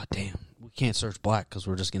 Oh, damn. We can't search black because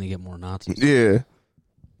we're just going to get more Nazis. Yeah.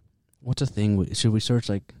 What's a thing? Should we search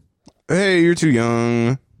like... Hey, you're too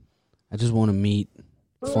young. I just want to meet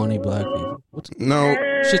funny black people. No.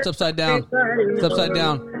 Shit's upside down. It's upside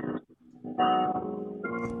down.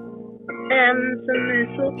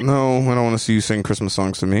 No, I don't want to see you sing Christmas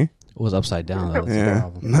songs to me. It was upside down. Though. That's the Yeah.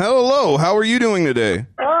 problem. Hello. How are you doing today?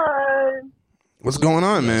 What's going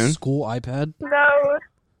on, man? School iPad? No.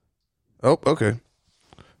 Oh, okay.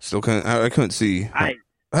 Still couldn't. I couldn't see. Hey,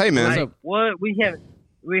 Hey, man. hey, what we have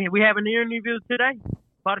an interview today?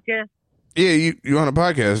 Podcast? Yeah, you're on a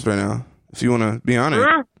podcast right now. If you want to be on it.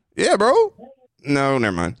 Huh? Yeah, bro. No,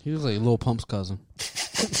 never mind. He was like Lil Pump's cousin.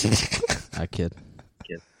 I kid.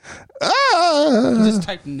 Ah! He just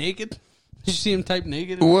typed naked. Did you see him type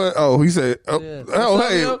naked? What? Oh, he said. Oh, Yeah. oh What's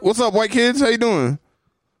up, hey, yo? what's up, white kids? How you doing?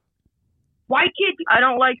 White kid, I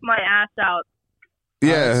don't like my ass out.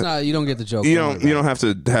 Yeah, It's not, you don't get the joke. you Don't don't. worry You don't have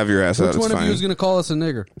to have your ass about out. it. Which It's one of you fine. is going to call us a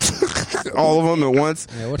nigger? All of them at once.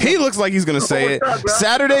 Yeah, what's He up? looks like he's gonna say it.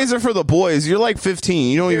 Saturdays are for the boys. You're like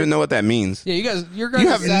 15. You don't even know what that means. Yeah, you guys. You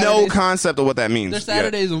have no concept of what that means. Their Yeah.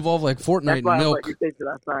 Saturdays involve like Fortnite and milk. you say to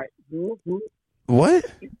last night. What?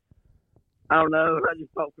 I don't know. I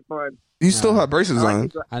just talked for fun. You still have braces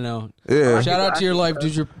on. I know. Yeah. Shout out to your life,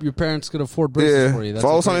 dude. Your parents could afford braces for you. Yeah. That's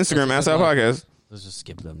Follow a us on great- Instagram. that's Ask a Out good life. Podcast. Let's just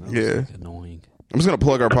skip them. That was Yeah. like annoying. I'm just gonna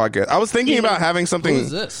plug our podcast. I was thinking about having something Who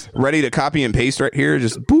is this? ready to copy and paste right here.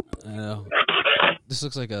 Just boop. I know. This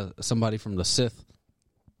looks like somebody from the Sith.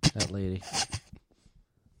 That lady.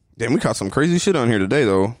 Damn, we caught some crazy shit on here today,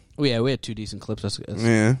 though. Oh yeah, we had 2 decent clips. That's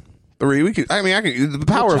Yeah, 3. We could. I mean, I can. The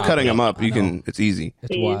power of chop cutting it them up. up. I You know. can. It's easy.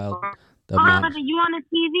 It's wild. The Oh, amount- are you on a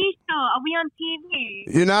TV show? Are we on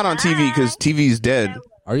TV? You're not on TV because TV's dead.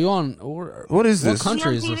 Are you on? What is this? What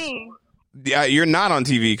country is this? Yeah, you're not on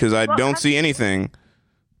TV because I don't see anything.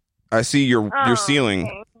 I see your ceiling.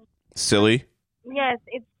 okay. Silly. Yes,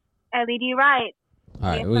 it's LED right. All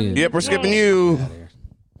right. Yep, we're skipping you.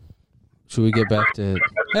 Should we get back to?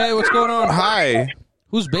 Hey, what's going on? Hi.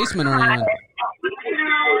 Whose basement are you in?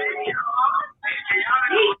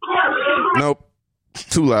 Nope.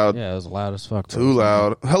 Too loud. Yeah, it was loud as fuck. Too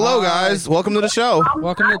loud. Hello, guys. Welcome to the show.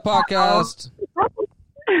 Welcome to the podcast.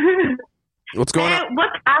 What's going on?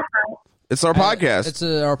 What's happening? It's our podcast. It's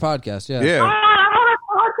our podcast. Yeah.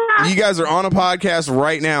 Yeah. You guys are on a podcast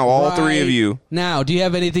right now, all 3 of you. Now, do you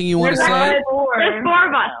have anything you want to say? There's 4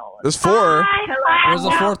 of us. There's 4. Where's the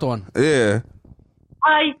 4th one? Yeah.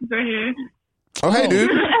 Hi, right here. Oh, hey, dude.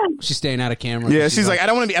 She's staying out of camera. Yeah, she's like, I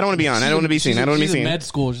don't want to be. I don't want to be on. I don't want to be seen. I don't want to be She's in seen. med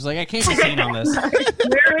school. She's like, I can't be seen on this.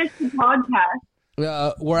 Where is the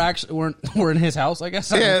podcast? We're actually we're in his house, I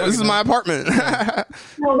guess. Yeah, this is my apartment.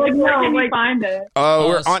 Well, like, where can we find it?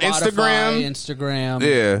 We're on Spotify, Instagram. Instagram.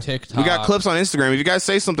 Yeah, TikTok. we got clips on Instagram. If you guys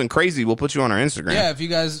say something crazy, we'll put you on our Instagram. Yeah, if you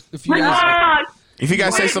guys If you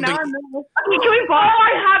guys say something, Okay, can we borrow?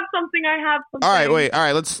 I have something. all right, wait, all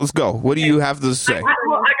right, let's go. What do you have to say? I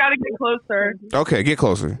gotta get closer. Okay, get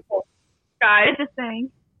closer. Guys, just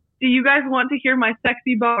saying. Do you guys want to hear my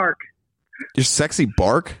sexy bark? Your sexy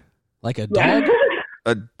bark, like a dog.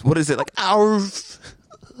 What is it like? Ours.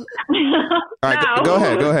 All right, No. go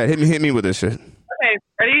ahead. Hit me with this shit. Okay,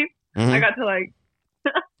 ready? Mhm. I got to like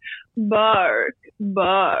bark.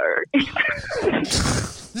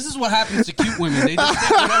 This is what happens to cute women. They just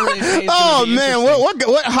think whatever they say is Oh gonna be man,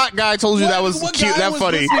 interesting. what hot guy told you that was what cute? guy That was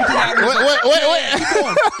funny? listening to that? What?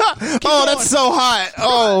 Oh, that's so hot.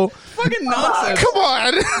 Oh, Fucking nonsense. come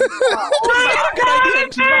on.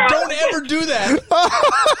 Don't ever do that.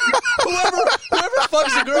 whoever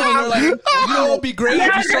fucks a girl and they're like, you know, it'd be great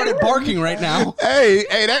if you started barking right now. Hey,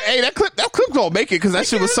 that clip don't make it because that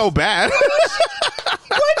shit was so bad.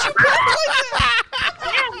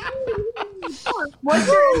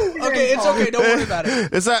 Okay, it's okay. Don't worry about it.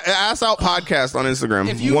 It's an Ass Out Podcast on Instagram.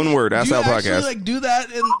 If you, One word, do Ass you Out actually, Podcast. like do that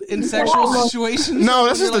in sexual situations? No,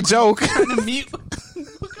 that's just a joke. Trying to mute.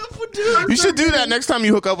 You should do that next time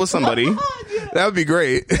you hook up with somebody. That would be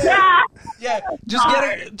great. Yeah, just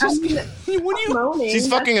get it. Just when you. She's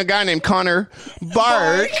fucking a guy named Connor.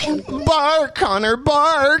 Bark, Connor,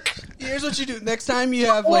 bark. Here's what you do. Next time you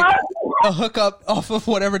have like a hookup off of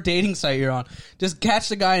whatever dating site you're on, just catch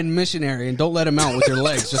the guy in missionary and don't let him out with your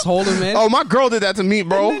legs. Just hold him in. Oh, my girl did that to me,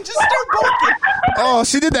 bro. And then just start barking. Oh,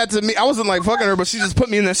 she did that to me. I wasn't like fucking her, but she just put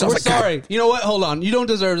me in there. So I We're was like, sorry. You know what? Hold on. You don't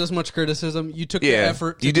deserve this much criticism. You took the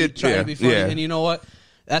effort to try to be funny, and you know what?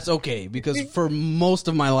 That's okay, because for most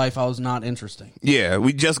of my life, I was not interesting. Yeah,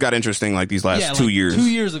 we just got interesting like these last 2 years. 2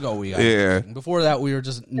 years ago, we got interesting. Before that, we were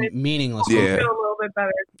just meaningless. Yeah. I feel a little bit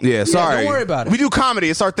better. Yeah, sorry. Don't worry about it. We do comedy.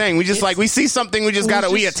 It's our thing. We just we see something. We just got to,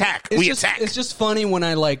 we attack. It's just funny when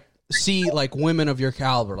I like see like women of your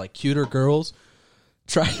caliber, like cuter girls,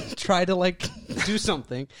 try to like do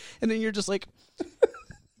something, and then you're just like,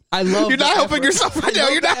 I love. You're not helping yourself right now.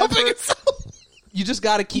 You're not helping yourself. You just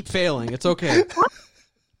got to keep failing. It's okay.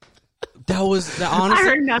 That was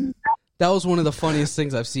honestly. That was one of the funniest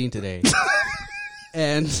things I've seen today,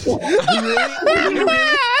 and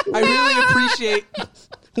I really appreciate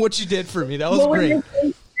what you did for me. That was great.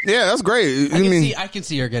 Yeah, that's great. I can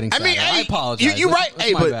see her getting sad. I apologize. You're right. That's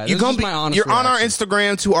hey, my but bad. you're This is my honest you're on our reaction.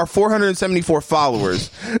 Instagram to our 474 followers.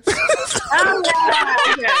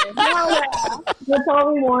 That's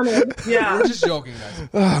all we wanted. Yeah. We're just joking, guys.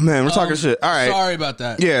 Oh man, we're talking shit. All right. Sorry about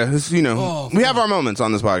that. Yeah, it's, we have our moments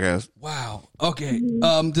on this podcast. Wow. Okay.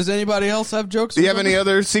 Does anybody else have jokes? Do you have any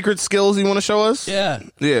other secret skills you want to show us? Yeah.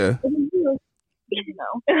 Yeah.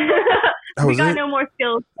 That We was got it? no more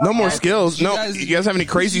skills. No more skills. Did you No. guys- You guys have any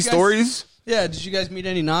crazy did you guys- stories? Yeah. Did you guys meet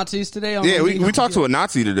any Nazis today? Yeah, we talked to a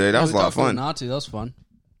Nazi today. That was a lot of fun. Nazi. That was fun.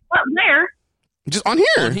 What, where? Just on here.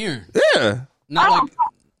 On here. Yeah. Not like.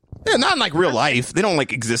 Yeah, not in like real life. They don't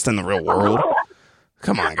like exist in the real world.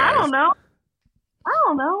 Come on, I guys. don't know.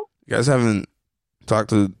 You guys haven't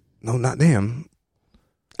talked to not damn.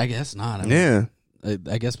 I guess not. I mean, Yeah.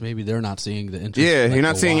 I guess maybe they're not seeing the interest. Yeah, like you're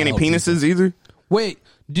not the seeing any wild penises people. either? Wait,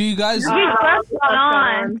 do you guys? We just got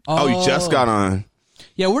on. Oh, you just got on.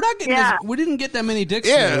 Yeah, we're not getting. We didn't get that many dicks.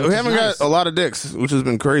 Yeah, today, we which haven't is nice. got a lot of dicks, which has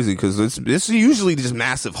been crazy because it's usually just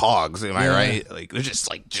massive hogs. Am I Yeah. right? Like they're just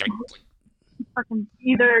like Fucking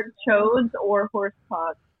either chodes or horse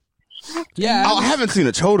cocks. Yeah. Oh, I haven't seen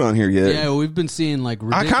a chode on here yet. Yeah, we've been seeing like. I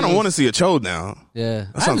Ridiculous... kind of want to see a chode now. Yeah, That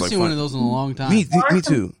I sounds haven't like seen fun. one of those in a long time. Me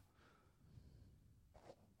too.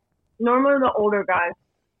 Normally the older guys.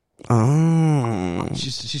 Oh,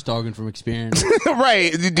 she's talking from experience.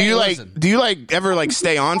 right. Do you listen. do you ever like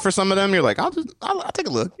stay on for some of them? You're like, I'll take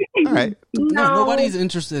a look. All right. No, nobody's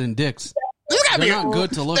interested in dicks. They're not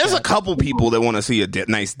good to look There's at. a couple people that want to see a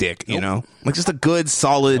nice dick, you know, like just a good,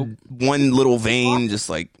 solid one little vein,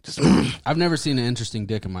 just. I've never seen an interesting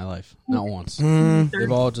dick in my life, not once. Mm.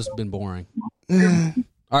 They've all just been boring. All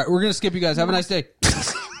right, we're gonna skip you guys. Have a nice day.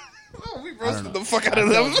 We roasted the fuck out of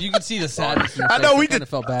them. You can see the sadness. In your I face. know we kinda did.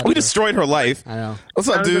 Felt bad. We for her. destroyed her life. I know. What's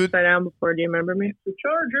up, I was dude? upside down before. Do you remember me? The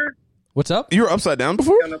Charger. What's up? You were upside down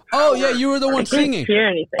before? Oh yeah, you were the one singing. Hear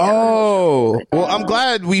anything? Oh, well, I'm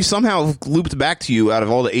glad we somehow looped back to you out of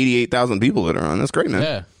all the 88,000 people that are on. That's great, man.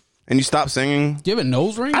 Yeah. And you stopped singing. Do you have a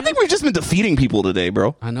nose ring? I think we've just been defeating people today,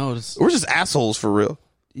 bro. I know. It's, We're just assholes for real.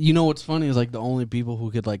 you know what's funny is like the only people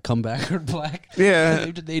who could like come back are black. Yeah.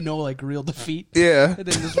 they know like real defeat. Yeah. And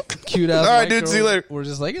then this cute ass. All right, white dude, girl, see you later. We're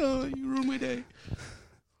just like, oh, you ruined my day.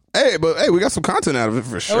 Hey, we got some content out of it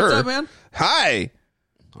for Hey, sure. what's up, man? Hi.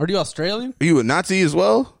 Are you Australian? Are you a Nazi as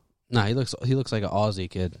well? Nah, he looks like an Aussie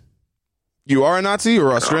kid. You are a Nazi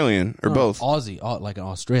or Australian or No, both? Aussie, like an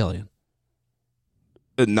Australian.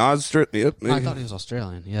 A Nostra. Yep. I thought he was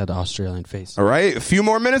Australian. He had an Australian face. All right, a few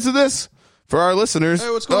more minutes of this for our listeners. Hey,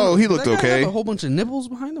 what's going on? Oh, he Does looked that guy okay. have a whole bunch of nipples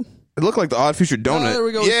behind him. It looked like the Odd Future donut. Oh, there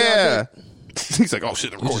we go. Yeah. He's like, oh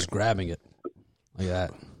shit, He's just grabbing it like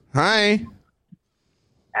that. Hi.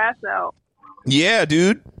 Ass out. Yeah,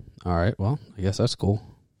 dude. All right. Well, I guess that's cool.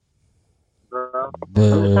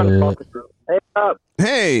 Hey, up.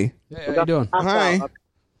 Hey. Hey, how you doing? Hi.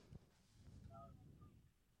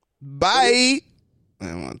 Bye.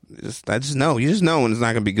 I just know. You just know when it's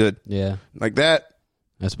not gonna be good. Yeah. Like that.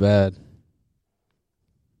 That's bad.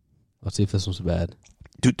 Let's see if this one's bad.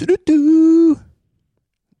 Do do do do.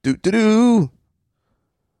 Do do do.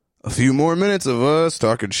 A few more minutes of us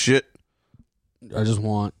talking shit. I just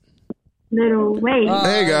want. Little wait.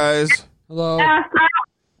 Hey guys. Hello.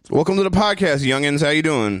 Welcome to the podcast, youngins. How you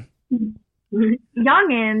doing?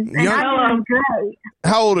 Youngins. And Young- I'm doing great.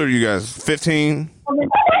 How old are you guys? 15?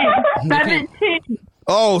 17.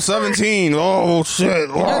 Oh, 17. Oh, shit.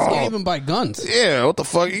 You guys Oh. can't even buy guns. Yeah, what the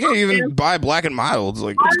fuck? You can't even buy Black and Milds.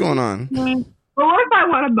 Like, what's going on? Well, what if I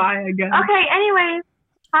want to buy a gun? Okay, anyways.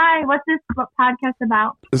 Hi, what's this podcast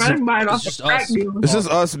about? This is- It's just us. This is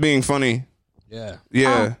us being funny. Yeah.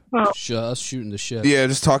 Yeah. Us shooting the shit. Yeah,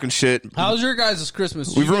 just talking shit. How's your guys' Christmas?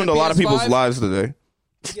 Did We've you get ruined a lot of people's PS5? lives today.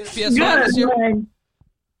 Did you get a PS5 this year?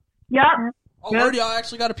 Yep. Oh, where do y'all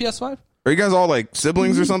actually got a PS5? Are you guys all like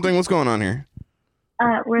siblings or something? What's going on here?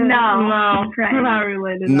 We're no, we're not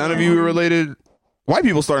related. None of you are related. White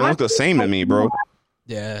people starting to look the same to me, bro.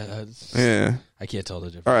 Yeah. Yeah. I can't tell the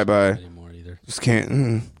difference. All right, bye. Anymore either. Just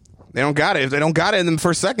can't. They don't got it. If they don't got it in the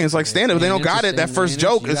first second, it's like stand up. If they don't got it, that first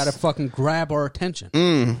joke You is. gotta fucking grab our attention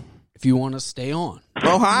Mm. if you want to stay on.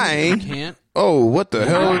 Oh, hi. You can't. Oh, what the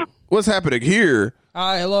hell? What's happening here?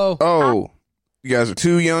 Hi, hello. Oh, you guys are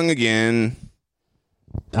too young again.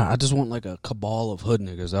 I just want like a cabal of hood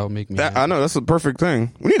niggas. That would make me That, I know that's the perfect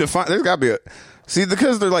thing. We need to find. There's got to be a. See,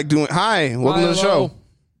 because they're like doing. Hi, welcome Hi, to the hello. show.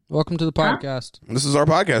 Welcome to the podcast. This is our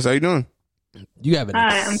podcast. How you doing? You have an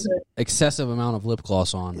Hi, I'm good. excessive amount of lip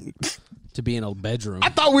gloss on to be in a bedroom. I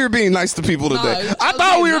thought we were being nice to people Nah, today. I I was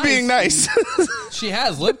thought being we were nice. being nice. She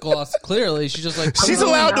has lip gloss. Clearly, she's just like She's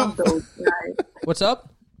allowed to. What's up?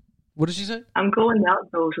 What did she say? I'm going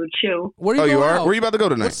out though, so chill. Where are you Oh, you going are? out? Where you about to go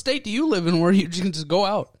tonight? What state do you live in where you can just go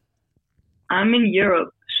out? I'm in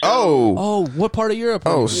Europe. Oh. Oh, what part of Europe?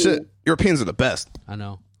 Oh shit! Europeans are the best. I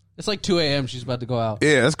know. It's like 2 a.m. She's about to go out.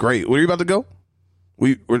 Yeah, that's great. Where are you about to go?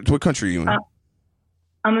 What country are you in?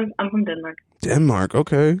 I'm from Denmark. Denmark.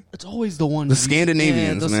 Okay. It's always the one. The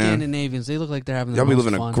Scandinavians, yeah, the man. Scandinavians. They look like they're having the Y'all be most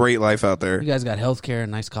living fun. a great life out there. You guys got healthcare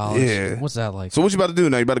and nice college. Yeah. What's that like? So what you about to do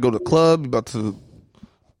now? You about to go to the club? You about to?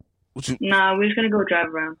 What you? Nah, we're just gonna go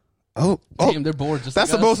drive around. Oh, Damn, they're bored. Just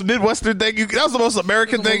that's like the us. most Midwestern thing. That was the most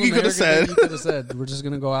American thing you could have said. You could have said. We're just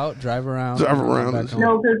gonna go out, drive around, Drive and around. come back home.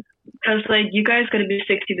 No, because like you guys gotta be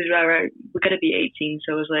 16 to drive. Right? We gotta be 18.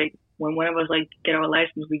 So it's like when one of us like get our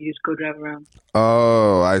license, we just go drive around.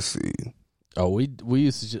 Oh, I see. Oh, we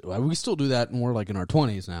used to. We still do that more like in our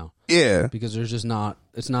 20s now. Yeah. Because there's just not.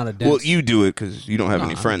 It's not a dense. Well, you do it because you don't have No,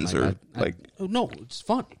 any friends or like. Oh, no, it's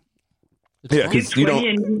fun. It's Yeah, fun. because you don't.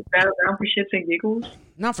 And you drive around for shits and giggles.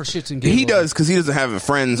 Not for shits and giggles. He does because he doesn't have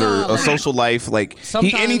friends or Nah, a like- social life. Like and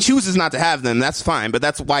he Sometimes- chooses not to have them. That's fine, but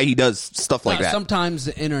that's why he does stuff like that. Sometimes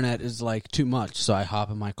the internet is like too much, so I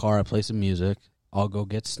hop in my car, I play some music, I'll go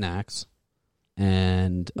get snacks,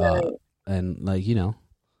 and like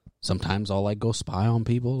sometimes I'll like go spy on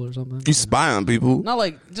people or something. You spy on people. Not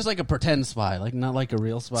like just like a pretend spy, like not like a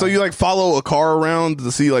real spy. So you like follow a car around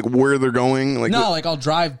to see like where they're going. Like no, like I'll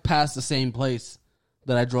drive past the same place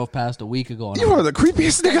that I drove past a week ago. And you are the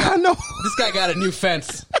creepiest nigga I know. This guy got a new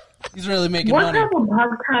fence. He's really making What money. type of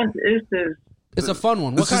podcast is this? It's a fun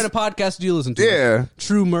one. What kind of podcast do you listen to? Yeah.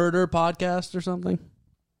 True Murder podcast or something?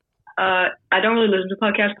 I don't really listen to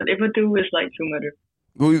podcasts, but if I do, it's like True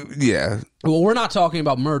Murder. Yeah. Well, we're not talking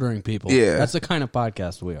about murdering people. Yeah. That's the kind of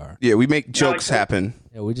podcast we are. Yeah, we make jokes happen.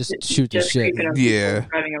 Yeah, we just shoot the shit. Yeah.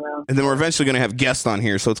 Driving around. And then we're eventually going to have guests on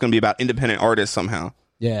here, so it's going to be about independent artists somehow.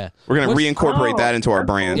 Yeah. We're going to reincorporate that into our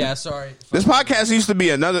brand. Yeah, sorry. This podcast used to be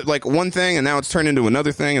another, like one thing, and now it's turned into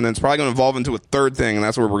another thing, and then it's probably going to evolve into a third thing, and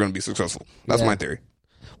that's where we're going to be successful. That's Yeah. my theory.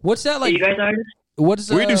 What's that like? You guys artists? What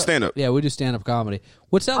is We do stand-up. Yeah, we do stand-up comedy.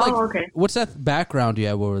 What's that like? Okay. What's that background you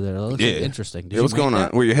have over there? That looks like interesting. Did Yeah, what's you make going on?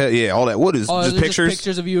 that? Where your head? Yeah, all that. What is Oh, just is it pictures?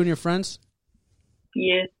 pictures of you and your friends?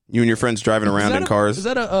 Yeah. You and your friends driving around in cars. Is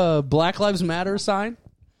that a Black Lives Matter sign?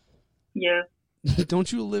 Yeah.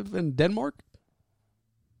 Don't you live in Denmark?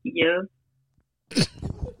 Yeah.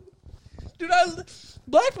 Dude,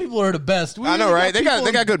 black people are the best. I know, right? They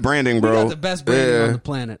got good branding, bro. We got the best branding Yeah. on the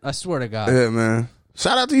planet. I swear to God. Yeah, man.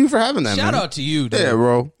 Shout out to you for having that. Shout man. out to you, dude. Yeah,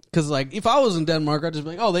 bro. Because like, if I was in Denmark, I'd just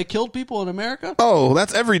be like, "Oh, they killed people in America." Oh,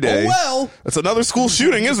 that's every day. Oh, well. That's another school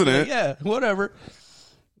shooting, isn't it? Yeah, whatever.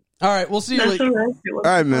 All right, we'll see you That's later. all right. All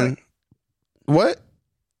right, man. What?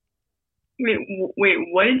 Wait,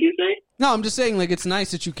 what did you say? No, I'm just saying, like, it's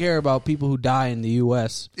nice that you care about people who die in the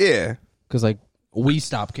U.S. Yeah. Because, like, we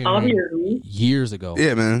stopped caring Obviously. years ago.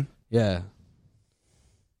 Yeah, man. Yeah.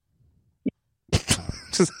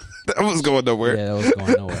 Just that was going nowhere. Yeah, that was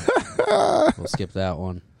going nowhere. We'll skip that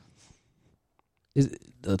one.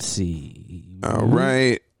 Let's see. All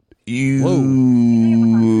right. You.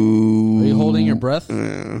 Whoa. Are you holding your breath?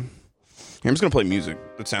 Yeah. I'm just gonna play music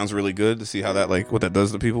that sounds really good to see how that what that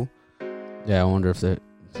does to people. Yeah, I wonder if that.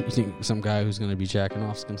 You think some guy who's going to be jacking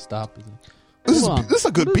off is going to stop? This is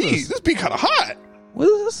a good beat. This beat kind of hot. What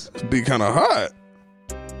is this? This beat kind of hot.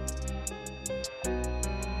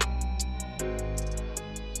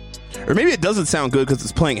 Or maybe it doesn't sound good because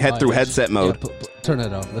it's playing through headset mode. Yeah, turn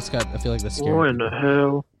it off. That's got. I feel like that's scary. What in the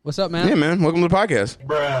hell? What's up, man? Yeah, man. Welcome to the podcast.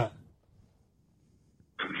 Bruh.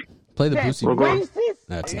 Play the Boosie.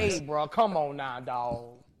 That's hey, nice. bro, come on now, dog.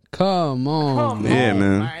 Come on, Yeah,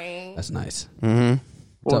 man. That's nice. Mm-hmm.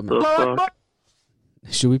 What's up, man?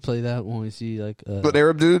 Should we play that when we see like An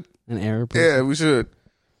Arab dude? An Arab person? Yeah, we should.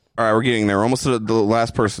 All right, we're getting there. We're almost to the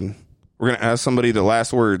last person. We're gonna ask somebody the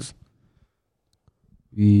last words.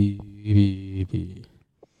 The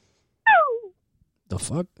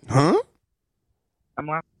fuck? Huh? I'm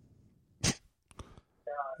laughing.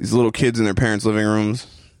 These little kids in their parents' living rooms.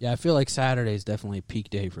 Yeah, I feel like Saturday's definitely a peak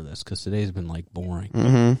day for this because today's been like boring.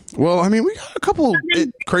 Mm-hmm. Well, I mean, we got a couple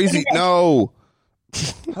crazy. No.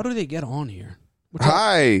 How do they get on here?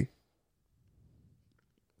 Hi.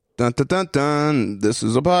 Dun, dun, dun, dun. This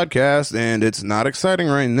is a podcast, and it's not exciting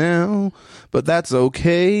right now, but that's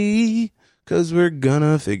okay, because we're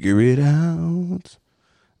gonna figure it out.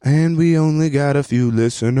 And we only got a few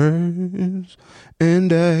listeners,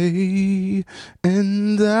 and I,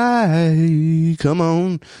 come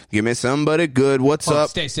on, give me somebody good. What's up?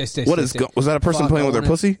 Stay. What is? Was that a person playing with their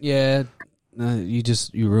pussy? Yeah, you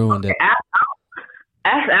ruined it.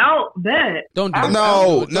 Ass out, bet. Don't do it.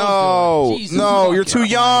 No, Don't do it. Jesus no, you're too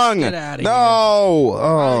fucking young. Christ. Get outta No, here.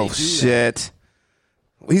 oh shit.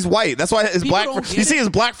 He's white. That's why his People black. don't get You see, it. his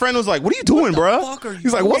black friend was like, "What are you doing, bro?" fuck are you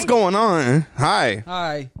He's like, "What's going on?" Hi.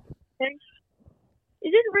 Hi. Is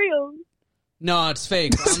it real? No, it's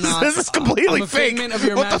fake. I'm not. This is completely I'm a fake. figment of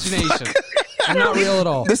your What the imagination. I'm not real at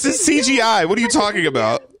all. This is CGI. What are you talking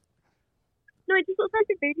about? No, it just looks like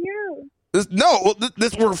a video.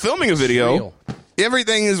 We're filming a video. real.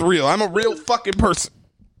 Everything is real. I'm a real fucking person.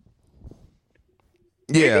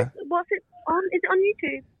 Yeah. What's it on? Is it on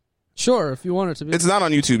YouTube? Sure, if you want it to be. It's not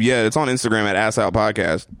on YouTube yet. It's on Instagram at Ass Out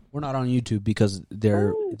Podcast. We're not on YouTube because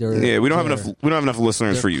they're Yeah, we don't have enough. We don't have enough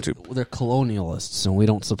listeners for YouTube. They're colonialists, and we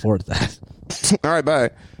don't support that. All right,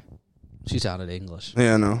 bye. She sounded English.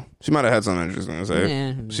 Yeah, no. She might have had something interesting to say.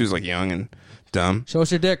 Yeah. She was like young and dumb. Show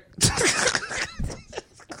us your dick.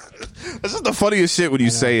 That's just the funniest shit when you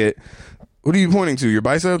say it. What are you pointing to? Your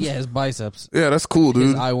biceps? Yeah, his biceps. Yeah, that's cool,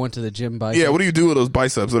 dude. I went to the gym biceps. Yeah, what do you do with those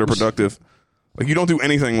biceps that are productive? Like, you don't do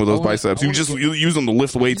anything with those I wanna- biceps. I You wanna just get- you use them to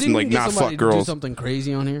lift weights You and think we like can get not somebody fuck to girls. Do something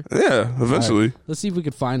crazy on here. Yeah, eventually. All right, let's see if we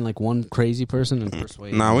could find like one crazy person and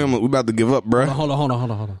persuade. Nah, we about to give up, bruh. Hold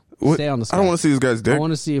on. What? Stay on the. I don't want to see this guy's dick. I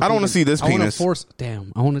want to see. I don't want to see this I wanna penis. force.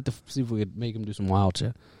 Damn, I wanted to see if we could make him do some wild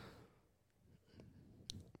shit.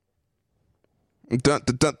 Dun,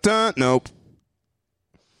 dun, dun, dun. Nope.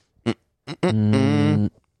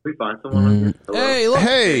 We find someone on here. Hello? Hey, look.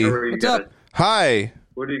 Hey, How are you what's guys? up? Hi.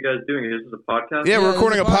 What are you guys doing? Is this a podcast? Yeah, we're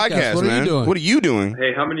recording a this is a podcast, podcast. What are you man. doing? What are you doing?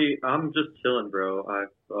 Hey, I'm just chilling, bro. I've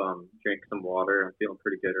drank some water. I'm feeling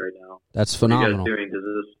pretty good right now. That's What are you phenomenal. guys doing? Is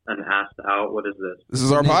this an ass out? What is this? This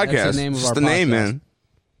is our That's the podcast. name of It's our the name, podcast. man.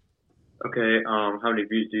 Okay. How many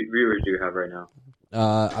viewers do you have right now?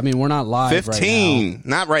 I mean, we're not live. 15. Right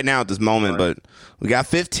Not right now at this moment, but we got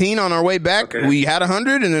 15 on our way back. Okay. We had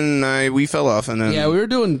 100, and then we fell off. And then now. Yeah, we were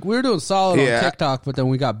doing solid Yeah. on TikTok, but then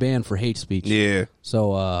we got banned for hate speech. Yeah.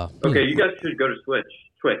 So, Okay, you guys should go to Twitch.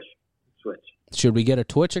 should we get a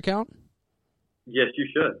Twitch account? Yes, you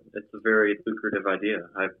should. It's a very lucrative idea.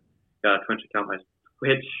 I've got a Twitch account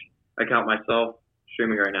myself,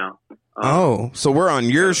 streaming right now. Oh, so we're on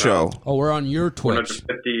your show. Oh, we're on your Twitch.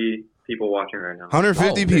 150 people watching right now.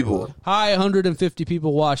 150 people. Hi, 150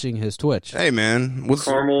 people watching his Twitch. Hey, man. What's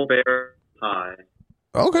Caramel Bear. Hi.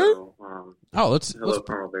 okay? So, let's hello,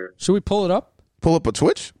 Caramel Bear. should we pull it up? Pull up a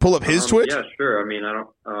Twitch? Pull up his Twitch? Yeah, sure. I mean, I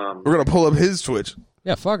don't. We're gonna pull up his Twitch.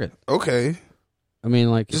 Yeah, fuck it. Okay. I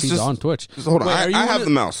mean, like, Just- if he's just- on Twitch. Just hold on. Wait, are you I one have of-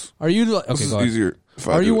 the mouse. Are you like, This okay? is Go ahead. easier. if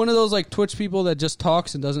I Are do you it. one of those like Twitch people that just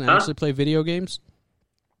talks and doesn't actually play video games?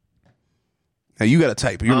 Hey, you gotta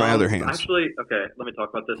type. You're my other hands. Actually, okay. Let me talk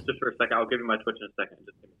about this just for a second. I'll give you my Twitch in a second.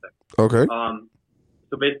 Just give me a second. Okay.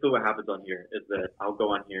 So basically, what happens on here is that I'll go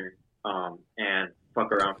on here, and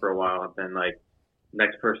fuck around for a while, and then like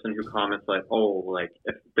next person who comments like, oh, like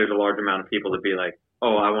if there's a large amount of people to be like,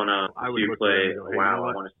 oh, I want to see you play WoW.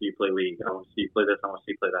 I want to see you play League. I want to see you play this. I want to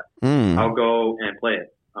see you play that. Hmm. I'll go and play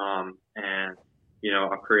it. And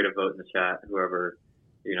I'll create a vote in the chat. Whoever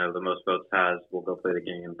the most votes has will go play the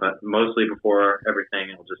game. But mostly before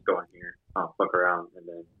everything, I'll just go on here, fuck around, and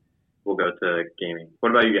then we'll go to gaming. What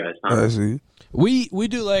about you guys? I see. We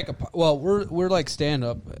do like we're like stand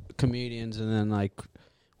up comedians, and then like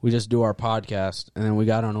we just do our podcast, and then we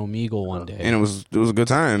got on Omegle one day, And it was a good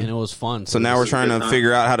time. and it was fun. So now we're trying to time.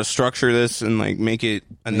 figure out how to structure this and like make it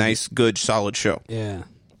a nice, good, solid show. Yeah.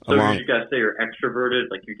 So Along- you guys say you're extroverted,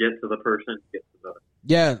 like you get to the person, you get to the.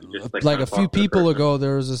 Yeah, just, like kinda a few talk to the people person. ago,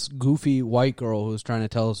 there was this goofy white girl who was trying to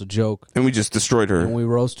tell us a joke, And we just destroyed her. and we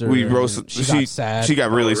roasted her. We and roasted. She got sad. She got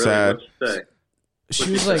really Oh, sad. What'd you say?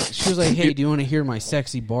 She was like, hey, do you want to hear my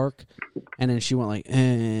sexy bark? And then she went like, or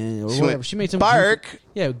She whatever. went, She made some bark.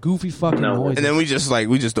 goofy fucking noise. And then we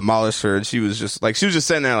just demolished her, and she was just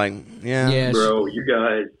sitting there like, yeah, bro, you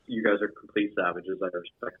guys are complete savages. I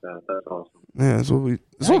respect that. That's awesome. Yeah,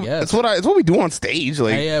 it's what we do on stage.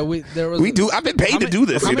 Like, I've been paid to do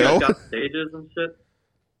this. How You many know, guys got stages and shit.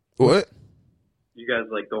 what? You guys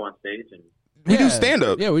like go on stage and We do stand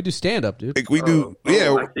up. Yeah, we do stand up, dude. Like, we do. I see.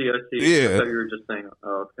 Yeah. I thought you were just saying.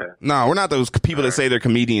 Oh, okay. No, we're not those people that say they're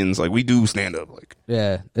comedians. Like, we do stand up. Like,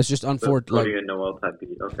 yeah, it's just unfortunate. Brody and Noel type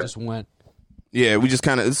beat. Okay. Just went. yeah, we just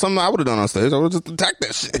kind of, it's something I would have done on stage. I would just attack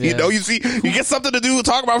that shit. Yeah. You know, you get something to do,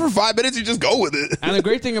 talk about for 5 minutes, you just go with it. And the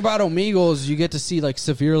great thing about Omegle is you get to see like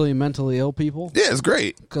severely mentally ill people. Yeah, it's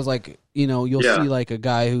great. Because like, you know, you'll see like a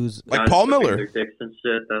guy who's like Paul Miller. Their dicks and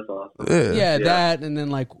shit. That's awesome. Yeah. That, and then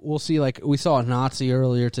like we'll see like we saw a Nazi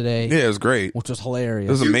earlier today. Yeah, it was great. Which was hilarious.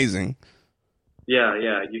 It was amazing. Yeah.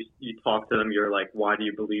 You talk to them. You're like, why do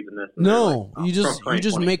you believe in this? And No, like, you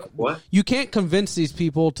just make what? You can't convince these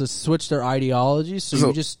people to switch their ideologies, so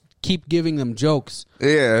you just keep giving them jokes.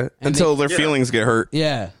 Yeah, until their feelings get hurt.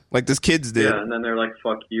 Yeah, like this kid's did. Yeah, and then they're like,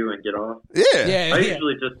 fuck you and get off. Yeah.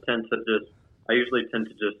 I usually tend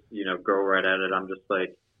to just go right at it. I'm just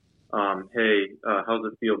like, hey, how's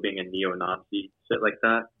it feel being a neo-Nazi? Shit like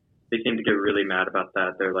that. They seem to get really mad about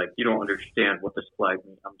that. They're like, you don't understand what this flag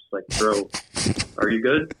means. I'm just like, bro, are you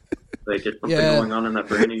good? Like, is something going on in that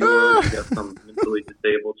brain of yours? You got some mentally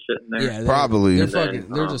disabled shit in there? Yeah, probably.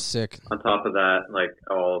 They're just sick. On top of that, like,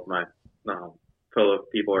 all of my fellow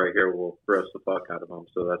people right here will roast the fuck out of them,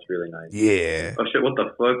 so that's really nice. Yeah. Oh, shit, what the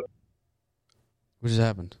fuck? What just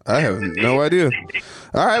happened? I have no idea.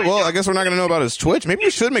 All right, well, I guess we're not going to know about his Twitch. Maybe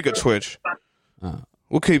we should make a Twitch.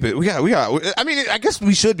 We'll keep it. We got. I mean, I guess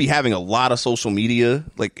we should be having a lot of social media.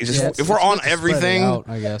 Like, it's just if we're on everything,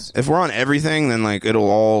 I guess if we're on everything, then like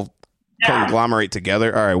it'll all conglomerate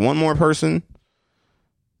together. All right, one more person,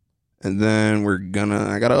 and then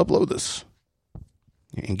I gotta upload this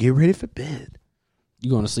and get ready for bed. You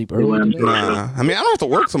going to sleep early today? Nah, I mean, I don't have to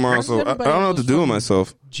work tomorrow, so I don't know what to do with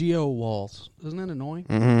myself. Geo walls, isn't that annoying?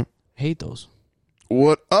 Mm-hmm. Hate those.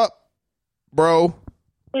 What up, bro?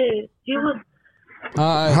 Hey,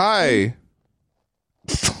 Hi.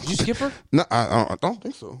 Did you skip her? No, I don't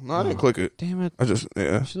think so. No, I didn't click it. Damn it. I just,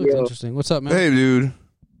 yeah. She looks interesting. What's up, man? Hey, dude.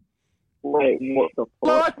 Wait, what the fuck?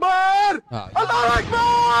 Allah Akbar! Allah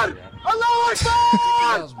Akbar!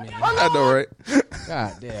 I know, right?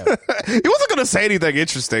 God damn. He wasn't gonna say anything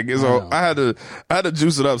interesting, so I had to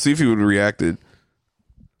juice it up, see if he would have reacted.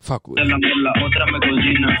 Fuck with.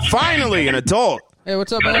 Finally, an adult. Hey,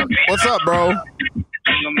 what's up, man? What's up, bro?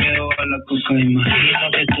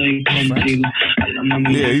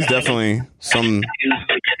 Yeah, he's definitely some.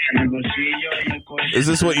 Is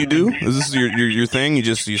this what you do? Is this your thing?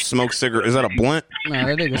 You smoke cigarette? Is that a blunt? Nah,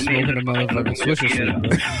 that nigga smoking a motherfucking Swisher shit,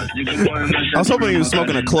 bro. I was hoping he was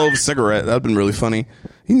smoking a clove cigarette. That'd been really funny.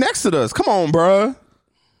 He next to us. Come on, bro.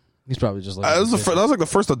 He's probably just like that was like the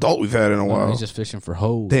first adult we've had in a while. He's just fishing for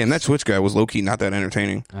hoes. Damn, that Twitch guy was low key not that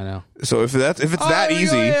entertaining. I know. So if it's that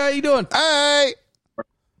easy, hey, how you doing? Hey,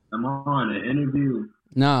 I'm on an interview.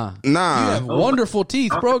 Nah. You have wonderful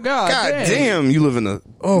teeth, bro. God damn, you live in the.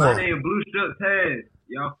 Oh, My name Blue Strip Taz.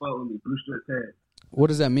 Y'all fuck with me, Blue Strip Taz. What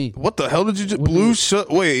does that mean? What the hell did you just blue shut?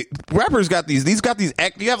 Wait, rappers got these. These got these.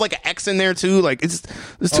 Do you have like an X in there too? Like there's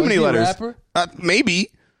too many letters. Rapper?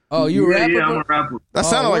 Maybe. Oh, you a rapper? Yeah, I'm a rapper. That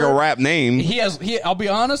sounded like a rap name. I'll be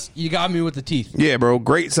honest. You got me with the teeth. Yeah, bro.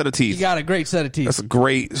 Great set of teeth. You got a great set of teeth. That's a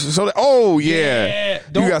great. You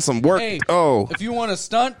got some work. Hey, oh, if you want to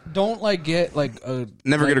stunt, don't get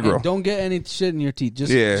never get a girl. Don't get any shit in your teeth.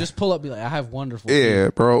 Just pull up. Be like, I have wonderful. teeth. Yeah,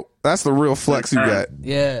 bro. That's the real flex you got.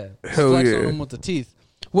 Yeah, hell flex yeah. on them with the teeth.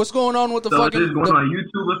 What's going on with the So fucking? is this going on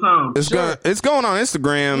YouTube or something? It's going on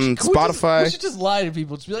Instagram, Spotify. We should just lie to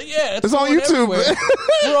people. Just be like, yeah, it's on YouTube.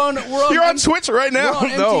 we're on. You're on Twitch right now. We're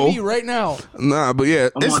on MTV right now. Nah, but yeah,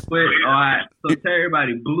 I'm on Twitch. All right. So tell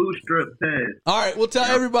everybody, Blue Strip Taz. All right, we'll tell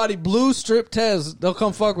everybody, Blue Strip Tez. They'll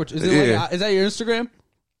come fuck with you. Is that your Instagram?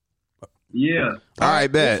 Yeah. All right,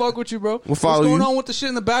 bet. We'll fuck with you, bro. We'll follow What's going you. on with the shit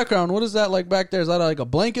in the background? What is that like back there? Is that like a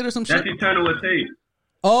blanket or some shit? That's Eternal with Tape.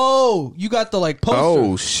 Oh, you got the poster.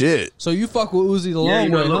 Oh shit! So you fuck with Uzi the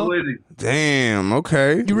long way, huh? Uzi. Damn.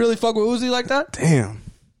 Okay. You really fuck with Uzi like that? Damn.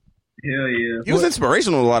 Hell yeah. He was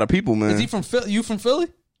inspirational to a lot of people, man. Is he from Philly? You from Philly?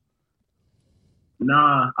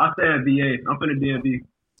 Nah, I stay at VA. I'm from the DMV.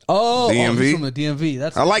 Oh, DMV? he's from the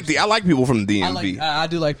DMV. I like people from the DMV. I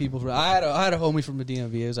do like people from. I had a homie from the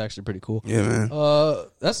DMV. It was actually pretty cool. Yeah, man. All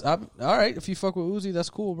right. If you fuck with Uzi,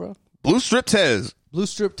 that's cool, bro. Blue Strip Tez. Blue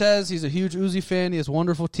Strip Tez. He's a huge Uzi fan. He has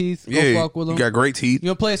wonderful teeth. Go Yeah, fuck with him. you got great teeth. You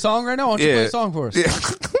want to play a song right now? Why don't you play a song for us?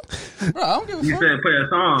 Yeah. Bro, I don't give a You fuck. said play a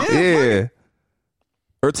song. Yeah.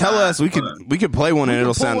 Or tell us we could play one and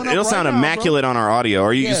it'll pull one sound up right now, immaculate on our audio.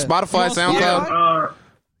 Are you Yeah. Spotify, You on SoundCloud?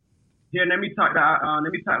 Yeah, let me type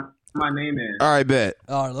my name in. All right, bet.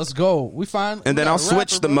 All right, let's go. And then I'll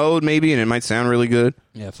switch the mode maybe, and it might sound really good.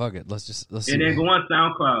 Yeah, fuck it. Let's see. And then go on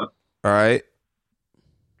SoundCloud. All right.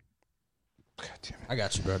 I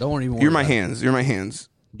got you, bro. Don't even worry. You're my about it. hands. You're my hands.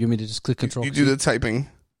 You want me to just click Control? You do the typing.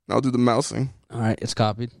 I'll do the mousing. All right, it's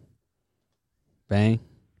copied. Bang.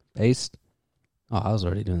 Paste. Oh, I was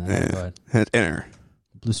already doing that. Yeah. Go ahead. Hit enter.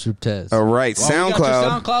 Blue Strip Tez. All right, Well, we got SoundCloud.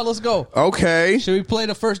 your SoundCloud. Let's go. Okay. Should we play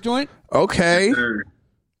the first joint? Okay.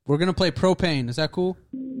 We're gonna play Propane. Is that cool?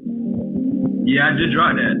 Yeah, I just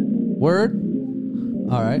dropped that. Word.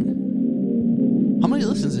 All right. How many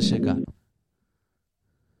listens this shit got?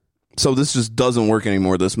 So this just doesn't work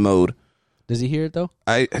anymore, this mode. Does he hear it though?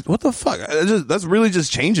 What the fuck? That's really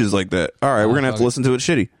just changes like that. All right, we're going to have to listen to it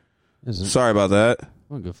shitty. Sorry about that. I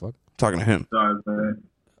don't give a fuck. Talking to him. Sorry, man.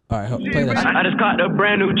 All right, play that. I just caught a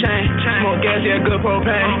brand new chain. Smoke gas, yeah, good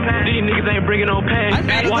propane. These niggas ain't bringing no pain.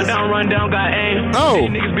 Walk down, run down, got aim. Oh. These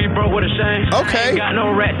niggas be broke with a shame. Okay. Ain't got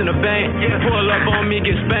no rats in the bank. Pull up on me,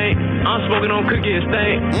 get spanked. I'm smoking on cookie and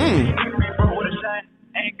stank.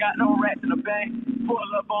 Ain't got no rats in the bank. Pull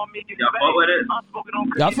up on me, get Y'all fuck with it? I'm smoking on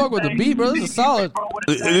cookie. Y'all fuck with the beat, bro. This is solid.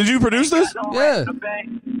 Did you produce this? Yeah.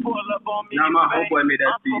 Nah, my homeboy made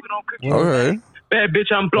that beat. Okay. Bad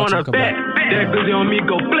bitch, I'm blowing her back. That glizzy on me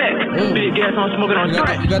go black. Big gas, I'm smoking on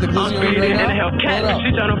crack. You got the glizzy on you right in the now? Hellcat.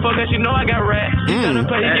 She tryna fuck her, she know I got rats. She tryna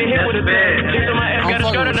play, get hit with a bag. Bitch on my ass, got a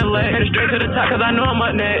skirt in the leg. Headed straight to the top, cause I know I'm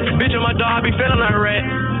up next. Bitch on my dog, I be feeling like rat.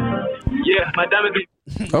 Yeah, my diamond be.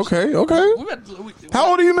 Okay.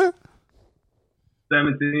 How old are you, man?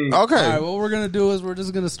 17. Okay. All right, what we're gonna do is we're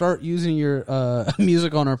just gonna start using your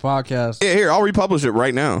music on our podcast. Yeah, here, I'll republish it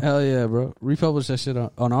right now. Hell yeah, bro! Republish that shit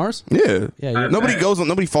on ours. Yeah. Yeah. Nobody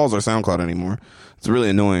follows our SoundCloud anymore. It's really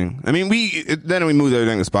annoying. I mean, then we moved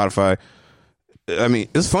everything to Spotify. I mean,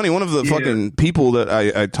 it's funny. One of the fucking people that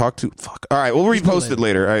I talked to. Fuck. All right, we'll repost it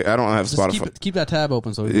later. I don't have Just Spotify. keep that tab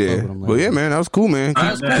open so we can Yeah. fuck with them But later. yeah, man, that was cool, man.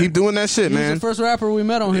 Keep doing that shit, He was man. the first rapper we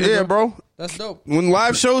met on here. Yeah, bro. That's dope. When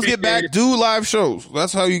live shows get back, do live shows.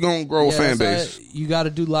 That's how you gonna grow a fan base. You got to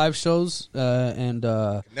do live shows and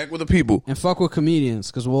connect with the people and fuck with comedians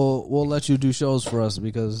because we'll let you do shows for us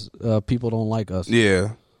because people don't like us. Yeah.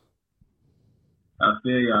 I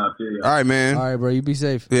feel you. All right, man. All right, bro. You be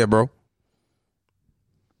safe. Yeah, bro.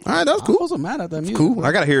 All right, that was cool. I wasn't mad at that It's music. cool. bro.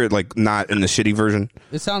 I gotta hear it like not in the shitty version.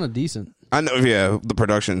 It sounded decent. I know, yeah, the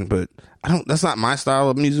production, but I don't. That's not my style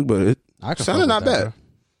of music, but it I can sounded fuck not with that, bad.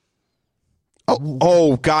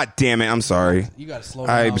 Oh, god damn it! I'm sorry. You gotta slow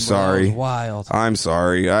down. I'm bro. sorry. That was wild. I'm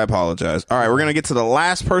sorry. I apologize. All right, we're gonna get to the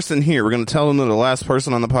last person here. We're gonna tell them they're the last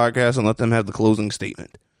person on the podcast and let them have the closing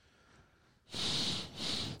statement.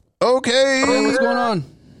 Okay. Hey, what's going on?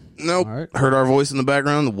 Nope. Heard our voice in the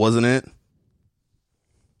background. Wasn't it?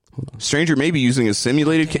 Stranger may be using a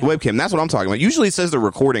simulated webcam. That's what I'm talking about. Usually it says they're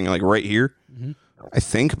recording like right here. Mm-hmm. I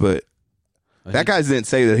think, but that guy didn't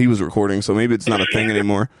say that he was recording, so maybe it's not a thing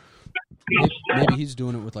anymore. Maybe he's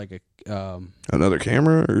doing it with like a Another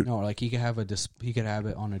camera? Or? no, like he could have he could have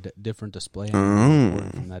it on a different display and Oh.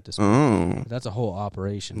 record from that display. Oh. That's a whole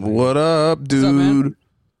operation. What up, dude? What's up, man?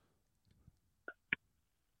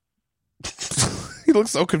 He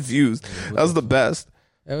looks so confused. That was the best.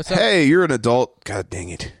 Hey, what's up? Hey, you're an adult. God dang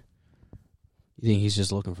it. You think he's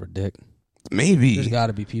just looking for dick? Maybe. There's got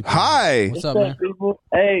to be people. Hi. What's up, man? people?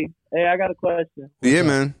 Hey, I got a question. Yeah,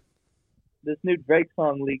 man. This new Drake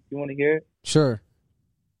song leaked. You want to hear it? Sure.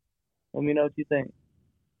 Let me know what you think.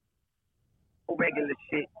 Regular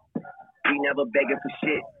shit. We never begging for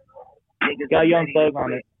shit. Niggas Got Young ready Thug on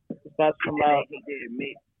to it. It's about to come quit. out. They hate to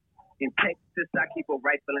admit. In Texas, I keep a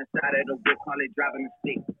rifle inside of the whip, call it driving a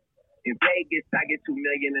stick. In Vegas, I get $2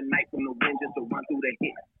 million a night from the wind just to run through the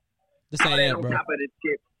hit. This ain't it, on bro. top of the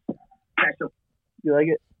chip. Cash a You like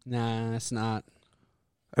it? Nah, it's not.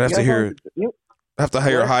 I'd have to hear it. I have to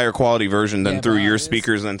hear a What? higher quality version than Yeah, through but your it's-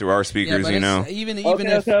 speakers than through our speakers, but you it's- know. Even Okay,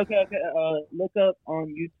 if okay. Look up on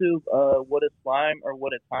YouTube What a Slime or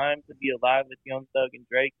What a Time to Be Alive with Young Thug and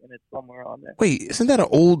Drake, and it's somewhere on there. Wait, isn't that an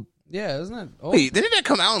old... yeah, isn't it? Oh, Wait, didn't that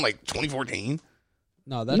come out in like 2014?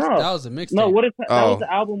 no, No. that was a mixtape. No, that Oh. was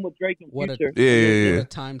the album with Drake and What Future. Yeah. What a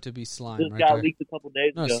time to be slime. This right got there. leaked a couple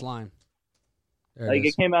days No, ago. slime. There Like it it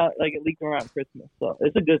is. came out, like it leaked around Christmas. So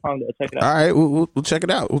it's a good song to check it out. All right, we'll check it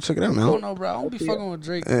out. We'll check it out, I man. don't know, bro. I don't be fucking with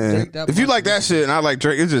Drake. Yeah. Drake that If you much, like man. that shit and I like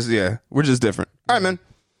Drake, it's just, yeah, we're just different. All right, man.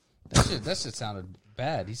 That shit sounded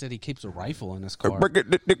bad. He said he keeps a rifle in his car. Hi.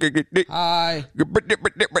 Why are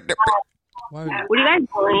What are you guys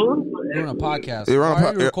doing? We're doing a podcast. You're on Why a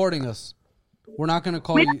are you po- recording us? We're not gonna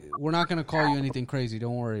call you. We're not gonna call you anything crazy.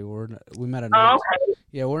 Don't worry. We met a Oh, Nazi. okay.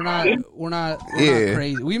 Yeah, we're not Yeah.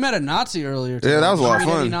 crazy. We met a Nazi earlier today. Yeah, that was a lot of Did you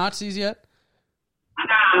meet fun. Any Nazis yet?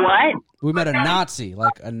 What? We met a Nazi,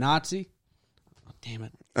 like a Nazi. Oh, damn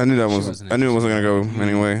it! I knew that was. I knew it wasn't gonna go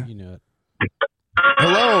anyway. You knew it.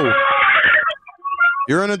 Hello.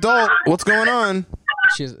 You're an adult. What's going on?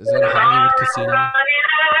 Is that a Hollywood casino?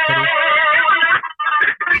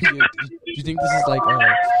 Do you think this is like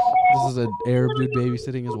this is an Arab dude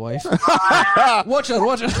babysitting his wife? Watch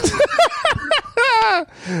out!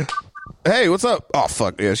 Hey, what's up? Oh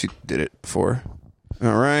fuck, yeah, she did it before.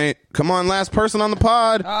 All right, come on, last person on the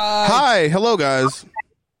pod. Hi, hello guys.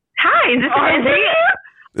 Hi, is this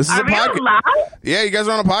This is a podcast. Yeah, you guys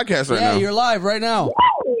are on a podcast right now. Yeah, you're live right now.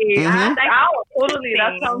 Mhm. Totally,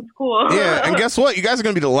 that sounds cool. Yeah, and guess what? You guys are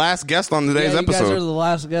gonna be the last guest on today's You guys episode. are the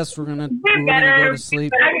last guests. We're gonna better. go to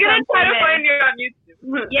sleep. I'm gonna try to find you on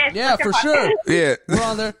YouTube. Yes. Yeah, for sure. Yeah. We're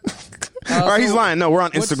on there. All right, he's lying. No, we're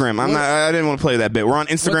on what's- Instagram. I didn't want to play that bit. We're on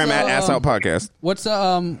Instagram What's, at Ass Out Podcast.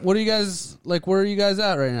 What are you guys like? Where are you guys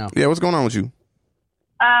at right now? Yeah, what's going on with you?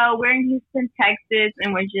 We're in Houston, Texas,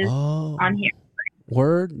 and we're just Oh. on here.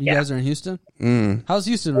 Word? You guys are in Houston? How's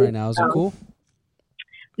Houston right now? Is it cool?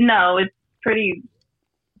 No, it's pretty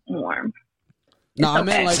warm. No, I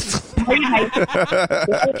meant like.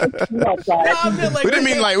 We didn't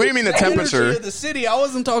mean the temperature. Of the city. I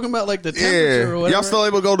wasn't talking about like the temperature or whatever. Y'all still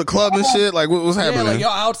able to go to the club and shit? Like, what's Yeah, happening? like y'all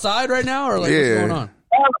outside right now or like what's going on?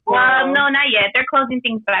 No, not yet. They're closing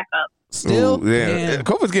things back up. Still? Ooh, yeah. Damn.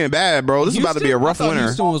 COVID's getting bad, bro. This is about to be a rough I thought winter.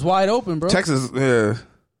 Houston was wide open, bro. Texas, yeah.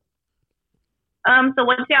 So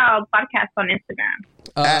what's y'all podcast on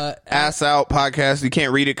Instagram? Ass Out Podcast. You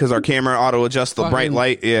can't read it because our camera auto adjusts the bright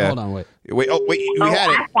light. Yeah. Hold on, wait. We had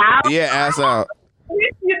it. Ass Out? Yeah, Ass Out. You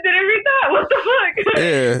didn't read that? What the fuck?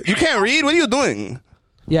 Yeah. You can't read? What are you doing?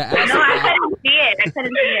 Yeah. No, I couldn't see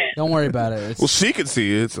it. Don't worry about it. Well, she could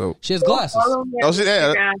see it, so. She has glasses. Oh, she,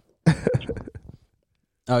 yeah.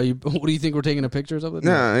 What do you think we're taking a picture of it?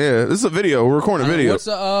 Nah, yeah. This is a video. We're recording a video.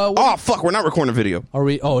 What fuck. We're not recording a video. Are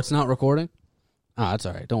we? Oh, it's not recording? That's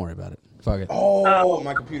all right. Don't worry about it. Fuck it. Oh,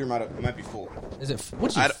 my computer might be full. Is it?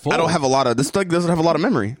 What's I your full? don't have a lot of. This thing doesn't have a lot of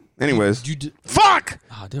memory. Anyways. Fuck!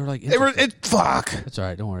 Oh, they were like. Fuck. That's all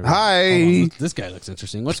right. Don't worry about Hi. it. This guy looks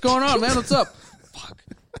interesting. What's going on, man? What's up?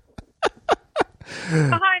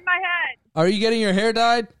 Behind my head. Are you getting your hair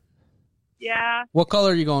dyed? Yeah. What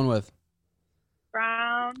color are you going with?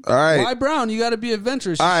 Brown. All right. Why brown? You got to be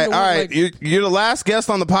adventurous. You All right, should've all went, right. like- You're the last guest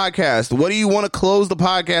on the podcast. What do you want to close the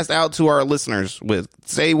podcast out to our listeners with?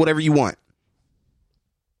 Say whatever you want.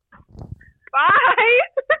 Bye.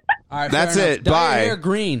 All right, That's fair it. enough. Dye Bye. your hair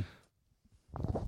green.